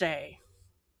to stay.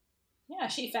 Yeah,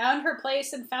 she found her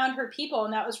place and found her people,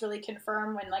 and that was really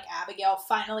confirmed when like Abigail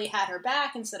finally had her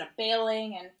back instead of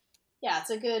bailing. And yeah,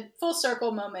 it's a good full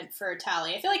circle moment for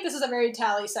Tally. I feel like this is a very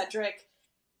Tally-centric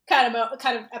kind of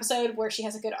episode where she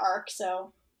has a good arc,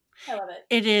 so I love it.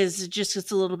 It is. It just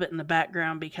gets a little bit in the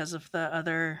background because of the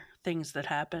other things that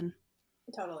happen.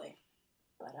 Totally.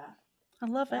 But I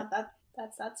love it.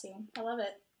 That's that scene. I love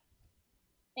it.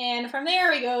 And from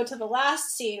there, we go to the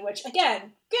last scene, which,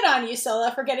 again, good on you,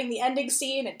 Scylla, for getting the ending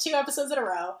scene in 2 episodes in a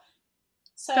row.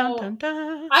 So, dun, dun,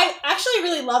 dun. I actually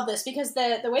really love this because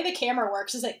the way the camera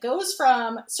works is it goes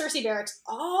from Cersei Barracks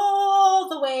all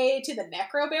the way to the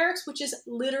Necro Barracks, which is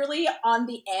literally on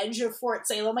the edge of Fort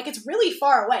Salem. Like, it's really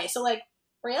far away. So, like,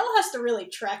 Raelle has to really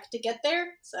trek to get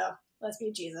there. So, let's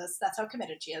be Jesus. That's how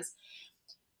committed she is.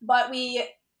 But we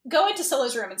go into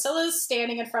Scylla's room, and Scylla's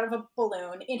standing in front of a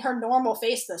balloon in her normal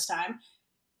face this time.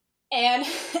 And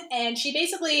she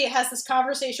basically has this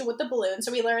conversation with the balloon.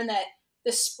 So we learn that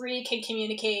the spree can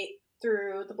communicate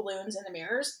through the balloons and the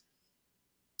mirrors.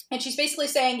 And she's basically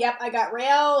saying, yep, I got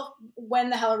Raelle.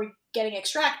 When the hell are we getting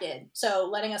extracted? So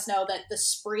letting us know that the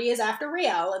spree is after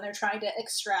Raelle, and they're trying to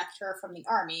extract her from the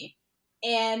army.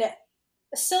 And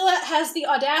Scylla has the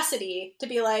audacity to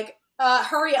be like,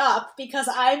 hurry up, because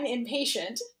I'm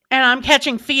impatient. And I'm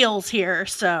catching feels here,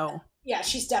 so... Yeah,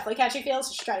 she's definitely catching feels,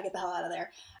 so she's trying to get the hell out of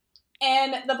there.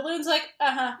 And the balloon's like,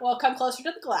 well, come closer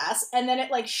to the glass. And then it,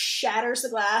 like, shatters the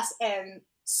glass and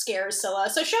scares Scylla.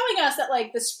 So showing us that,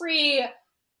 like, the spree,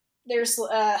 there's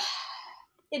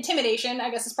intimidation, I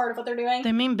guess, is part of what they're doing.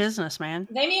 They mean business, man.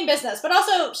 They mean business. But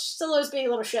also, Scylla's being a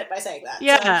little shit by saying that.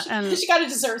 Yeah, so and... she kind of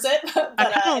deserves it. But, I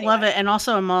kind of anyway. love it, and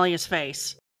also Amalia's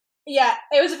face. Yeah,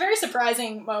 it was a very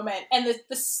surprising moment, and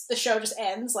the show just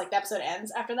ends, like, the episode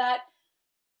ends after that.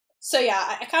 So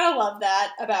yeah, I kind of love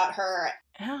that about her.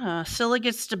 Yeah, Scylla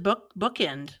gets to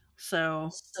bookend,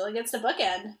 so... Scylla gets the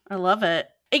bookend. I love it.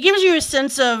 It gives you a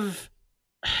sense of...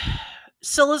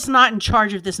 Scylla's not in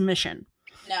charge of this mission.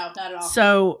 No, not at all.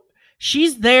 So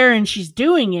she's there and she's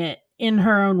doing it in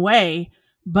her own way,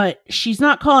 but she's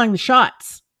not calling the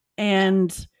shots.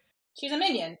 And... she's a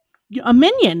minion.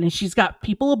 And she's got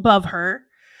people above her,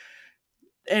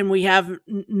 and we have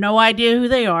no idea who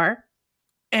they are,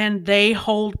 and they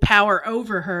hold power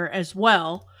over her as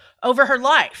well, over her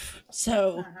life.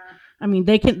 So I mean,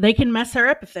 they can mess her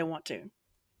up if they want to.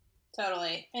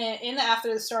 Totally. And in the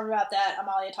After the Storm about that,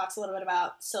 Amalia talks a little bit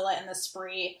about Scylla and the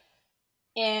spree,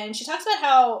 and she talks about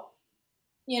how,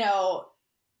 you know,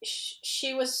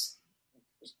 she was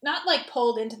not like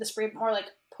pulled into the spree, but more like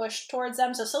pushed towards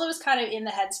them. So Scylla was kind of in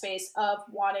the headspace of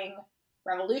wanting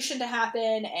revolution to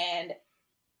happen, and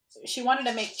she wanted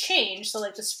to make change. So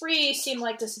like the spree seemed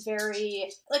like this very,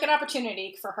 like, an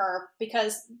opportunity for her,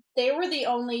 because they were the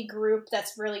only group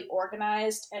that's really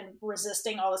organized and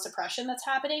resisting all this oppression that's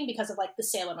happening because of, like, the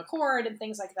Salem Accord and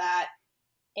things like that.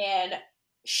 And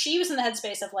she was in the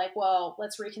headspace of, like, well,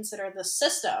 let's reconsider the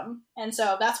system. And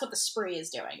so that's what the spree is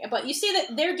doing. But you see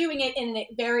that they're doing it in a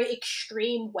very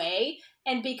extreme way.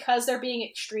 And because they're being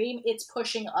extreme, it's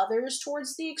pushing others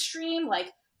towards the extreme. Like,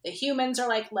 the humans are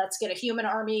like, let's get a human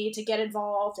army to get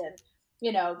involved. And,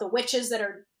 you know, the witches that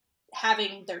are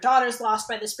having their daughters lost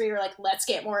by the spree are like, let's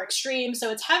get more extreme.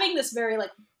 So it's having this very, like,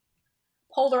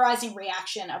 polarizing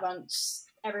reaction amongst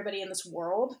everybody in this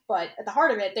world. But at the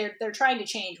heart of it, they're trying to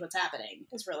change what's happening,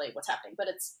 is really what's happening. But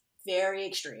it's very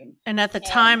extreme. And at the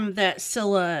time that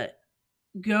Scylla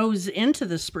goes into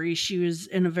the spree, she was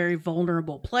in a very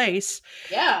vulnerable place.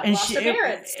 Yeah, and lost her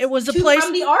parents. It was a place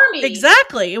from the army.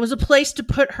 Exactly, it was a place to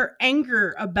put her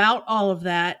anger about all of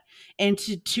that, and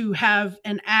to have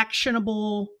an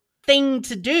actionable thing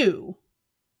to do,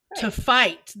 right, to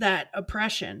fight that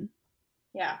oppression.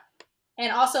 Yeah,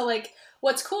 and also, like,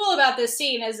 what's cool about this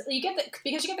scene is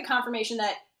because you get the confirmation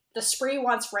that the spree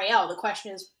wants Raelle. The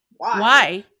question is why?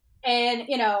 Why? And,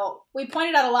 you know, we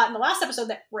pointed out a lot in the last episode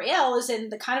that Raelle is in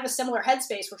the kind of a similar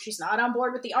headspace where she's not on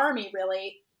board with the army,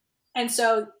 really. And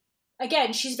so,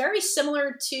 again, she's very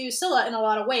similar to Scylla in a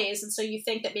lot of ways. And so you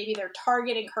think that maybe they're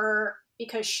targeting her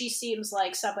because she seems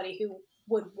like somebody who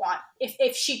would want,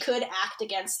 if she could act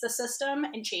against the system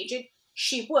and change it,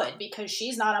 she would, because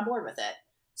she's not on board with it.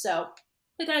 So,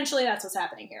 potentially that's what's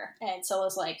happening here. And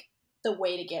Scylla's like the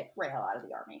way to get Raelle out of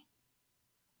the army.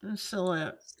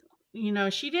 Scylla... You know,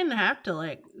 she didn't have to,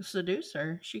 like, seduce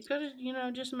her. She could have, you know,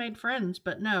 just made friends,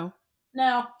 but no.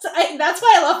 No. So that's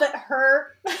why I love that her,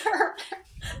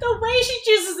 the way she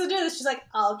chooses to do this, she's like,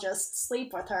 I'll just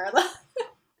sleep with her. I love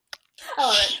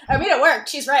it. I mean, it worked.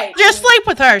 She's right. Just sleep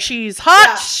with her. She's hot.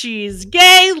 Yeah. She's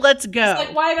gay. Let's go. It's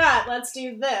like, why not? Let's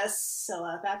do this. So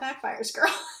that backfires,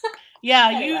 girl. Yeah,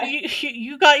 anyway.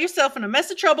 you got yourself in a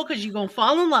mess of trouble because you're going to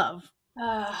fall in love.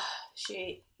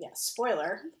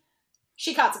 Spoiler.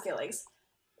 She caught some feelings.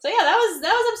 So yeah, that was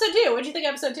episode 2. What did you think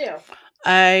of episode 2?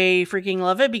 I freaking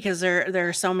love it because there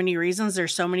are so many reasons.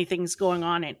 There's so many things going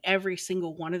on in every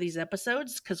single one of these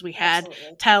episodes, because we had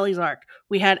Tally's arc.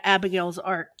 We had Abigail's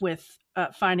arc with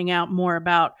finding out more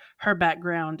about her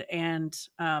background and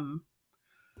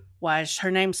why is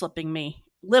her name slipping me?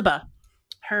 Libba.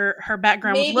 her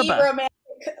background maybe with Libba. romantic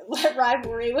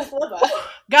rivalry with Libba.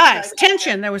 Guys,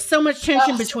 tension. There was so much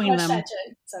tension between them.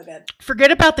 Tension. So good.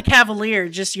 Forget about the Cavalier.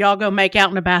 Just y'all go make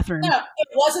out in a bathroom. No, it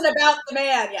wasn't about the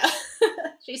man. Yeah,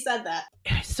 she said that.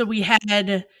 So we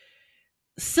had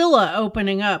Scylla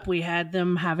opening up. We had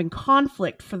them having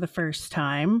conflict for the first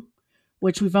time,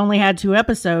 which we've only had 2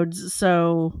 episodes.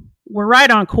 So we're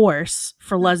right on course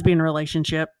for lesbian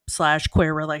relationship /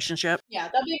 queer relationship. Yeah,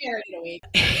 they'll be married in a week.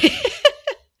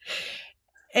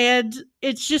 And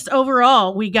it's just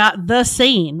overall, we got the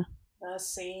scene. The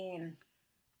scene.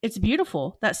 It's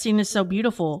beautiful. That scene is so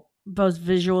beautiful, both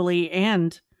visually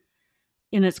and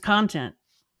in its content.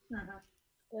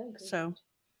 So,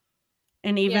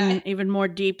 and even more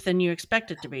deep than you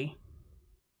expect it to be.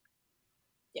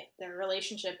 Yeah, their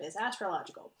relationship is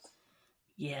astrological.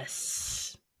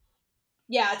 Yes.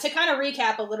 Yeah, to kind of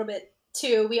recap a little bit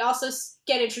too, we also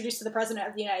get introduced to the President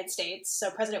of the United States, so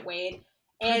President Wade.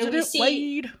 And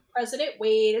President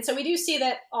Wade. And so we do see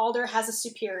that Alder has a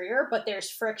superior, but there's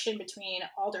friction between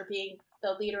Alder being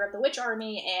the leader of the witch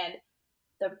army and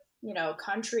the,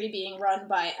 country being run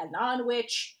by a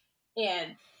non-witch.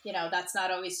 And, that's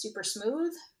not always super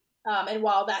smooth. And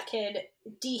while that could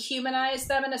dehumanize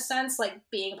them in a sense, like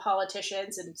being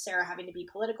politicians and Sarah having to be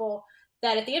political,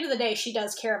 that at the end of the day, she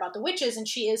does care about the witches and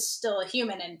she is still a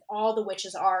human. And all the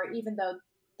witches are, even though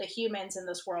the humans in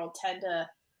this world tend to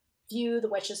view the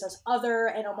witches as other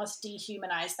and almost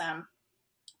dehumanize them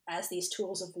as these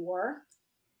tools of war.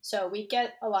 So we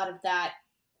get a lot of that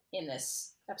in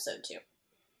this episode too.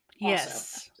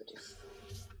 Yes.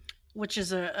 Which is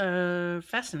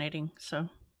fascinating. So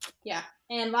yeah.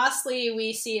 And lastly,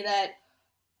 we see that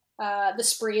the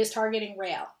spree is targeting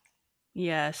Rael.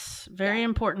 Yes. Very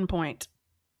important point.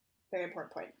 Very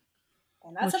important point.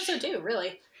 And that's episode 2,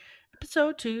 really.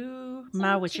 Episode 2,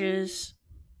 My Witches.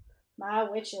 My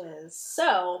witches.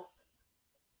 So,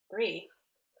 Bree,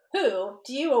 who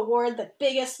do you award the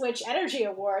biggest witch energy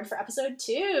award for episode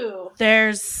 2?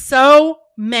 There's so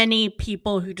many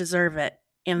people who deserve it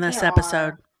in this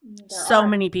episode. So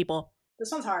many people.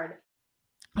 This one's hard.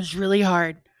 It was really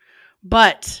hard.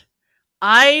 But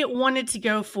I wanted to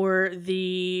go for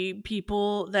the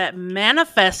people that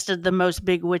manifested the most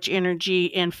big witch energy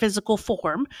in physical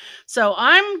form. So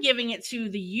I'm giving it to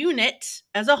the unit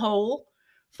as a whole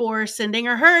for sending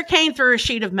a hurricane through a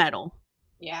sheet of metal.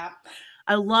 Yeah.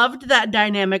 I loved that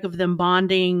dynamic of them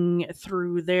bonding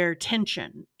through their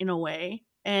tension in a way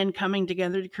and coming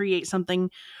together to create something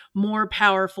more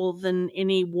powerful than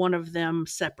any one of them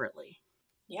separately.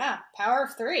 Yeah. Power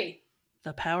of 3.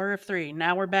 The power of 3.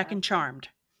 Now we're back in Charmed.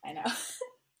 I know.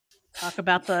 Talk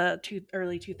about the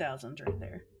early 2000s right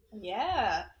there.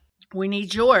 Yeah. We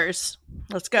need yours.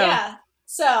 Let's go. Yeah.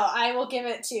 So I will give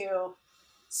it to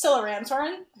Scylla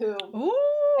Ramshorn, who,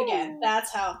 again,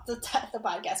 that's how the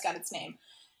podcast got its name.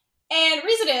 And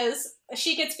reason is,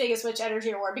 she gets Biggest Witch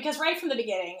Energy Award because right from the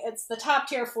beginning, it's the top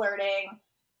tier flirting,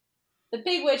 the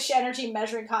Big Witch Energy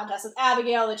measuring contest with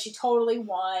Abigail that she totally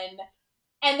won.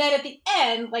 And then at the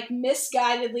end, like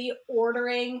misguidedly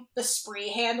ordering the spree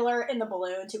handler in the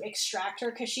balloon to extract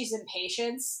her because she's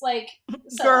impatient. Like,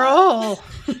 girl,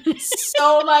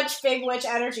 so much Big Witch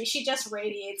energy. She just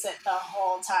radiates it the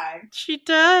whole time. She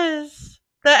does.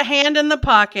 That hand in the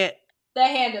pocket. The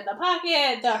hand in the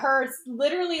pocket. Her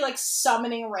literally like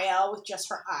summoning Rael with just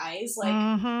her eyes.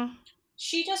 Like,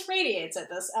 she just radiates it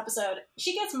this episode.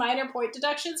 She gets minor point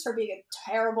deductions for being a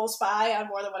terrible spy on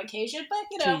more than one occasion,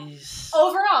 but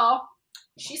overall,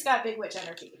 she's got Big Witch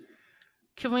energy.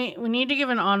 Can we need to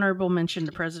give an honorable mention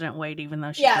to President Wade, even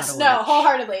though she's not a witch.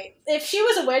 Wholeheartedly. If she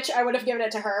was a witch, I would have given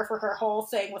it to her for her whole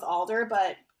thing with Alder,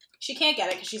 but she can't get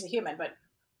it because she's a human. But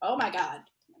oh my god,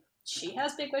 she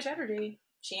has Big Witch energy.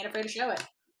 She ain't afraid to show it.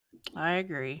 I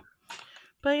agree.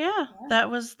 But yeah, that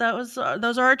was those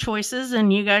are our choices,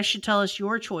 and you guys should tell us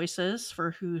your choices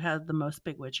for who had the most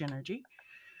Big Witch energy.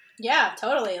 Yeah,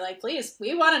 totally. Like, please,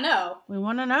 we want to know. We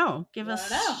want to know. Give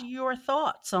us your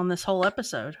thoughts on this whole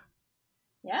episode.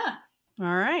 Yeah. All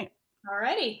right.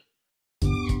 Alrighty.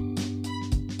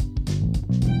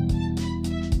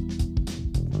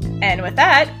 And with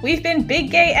that, we've been Big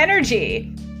Gay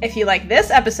Energy. If you like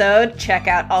this episode, check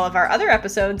out all of our other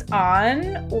episodes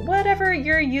on whatever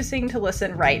you're using to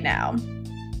listen right now.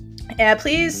 And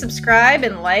please subscribe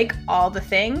and like all the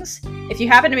things. If you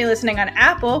happen to be listening on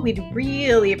Apple, we'd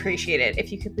really appreciate it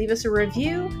if you could leave us a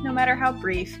review, no matter how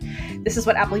brief. This is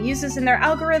what Apple uses in their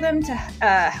algorithm to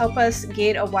help us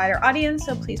gain a wider audience,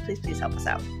 so please, please, please help us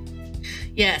out.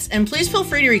 Yes, and please feel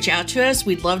free to reach out to us.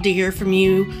 We'd love to hear from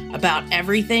you about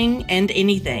everything and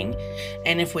anything.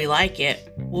 And if we like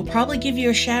it, we'll probably give you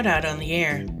a shout out on the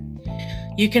air.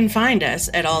 You can find us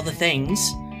at all the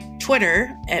things: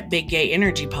 Twitter at Big Gay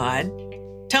Energy Pod,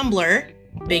 Tumblr,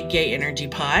 Big Gay Energy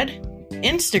Pod,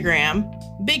 Instagram,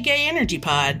 Big Gay Energy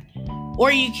Pod,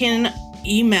 or you can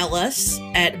email us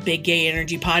at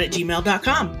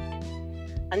biggayenergypod@gmail.com.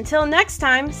 Until next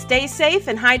time, stay safe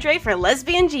and hydrate for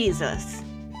lesbian Jesus.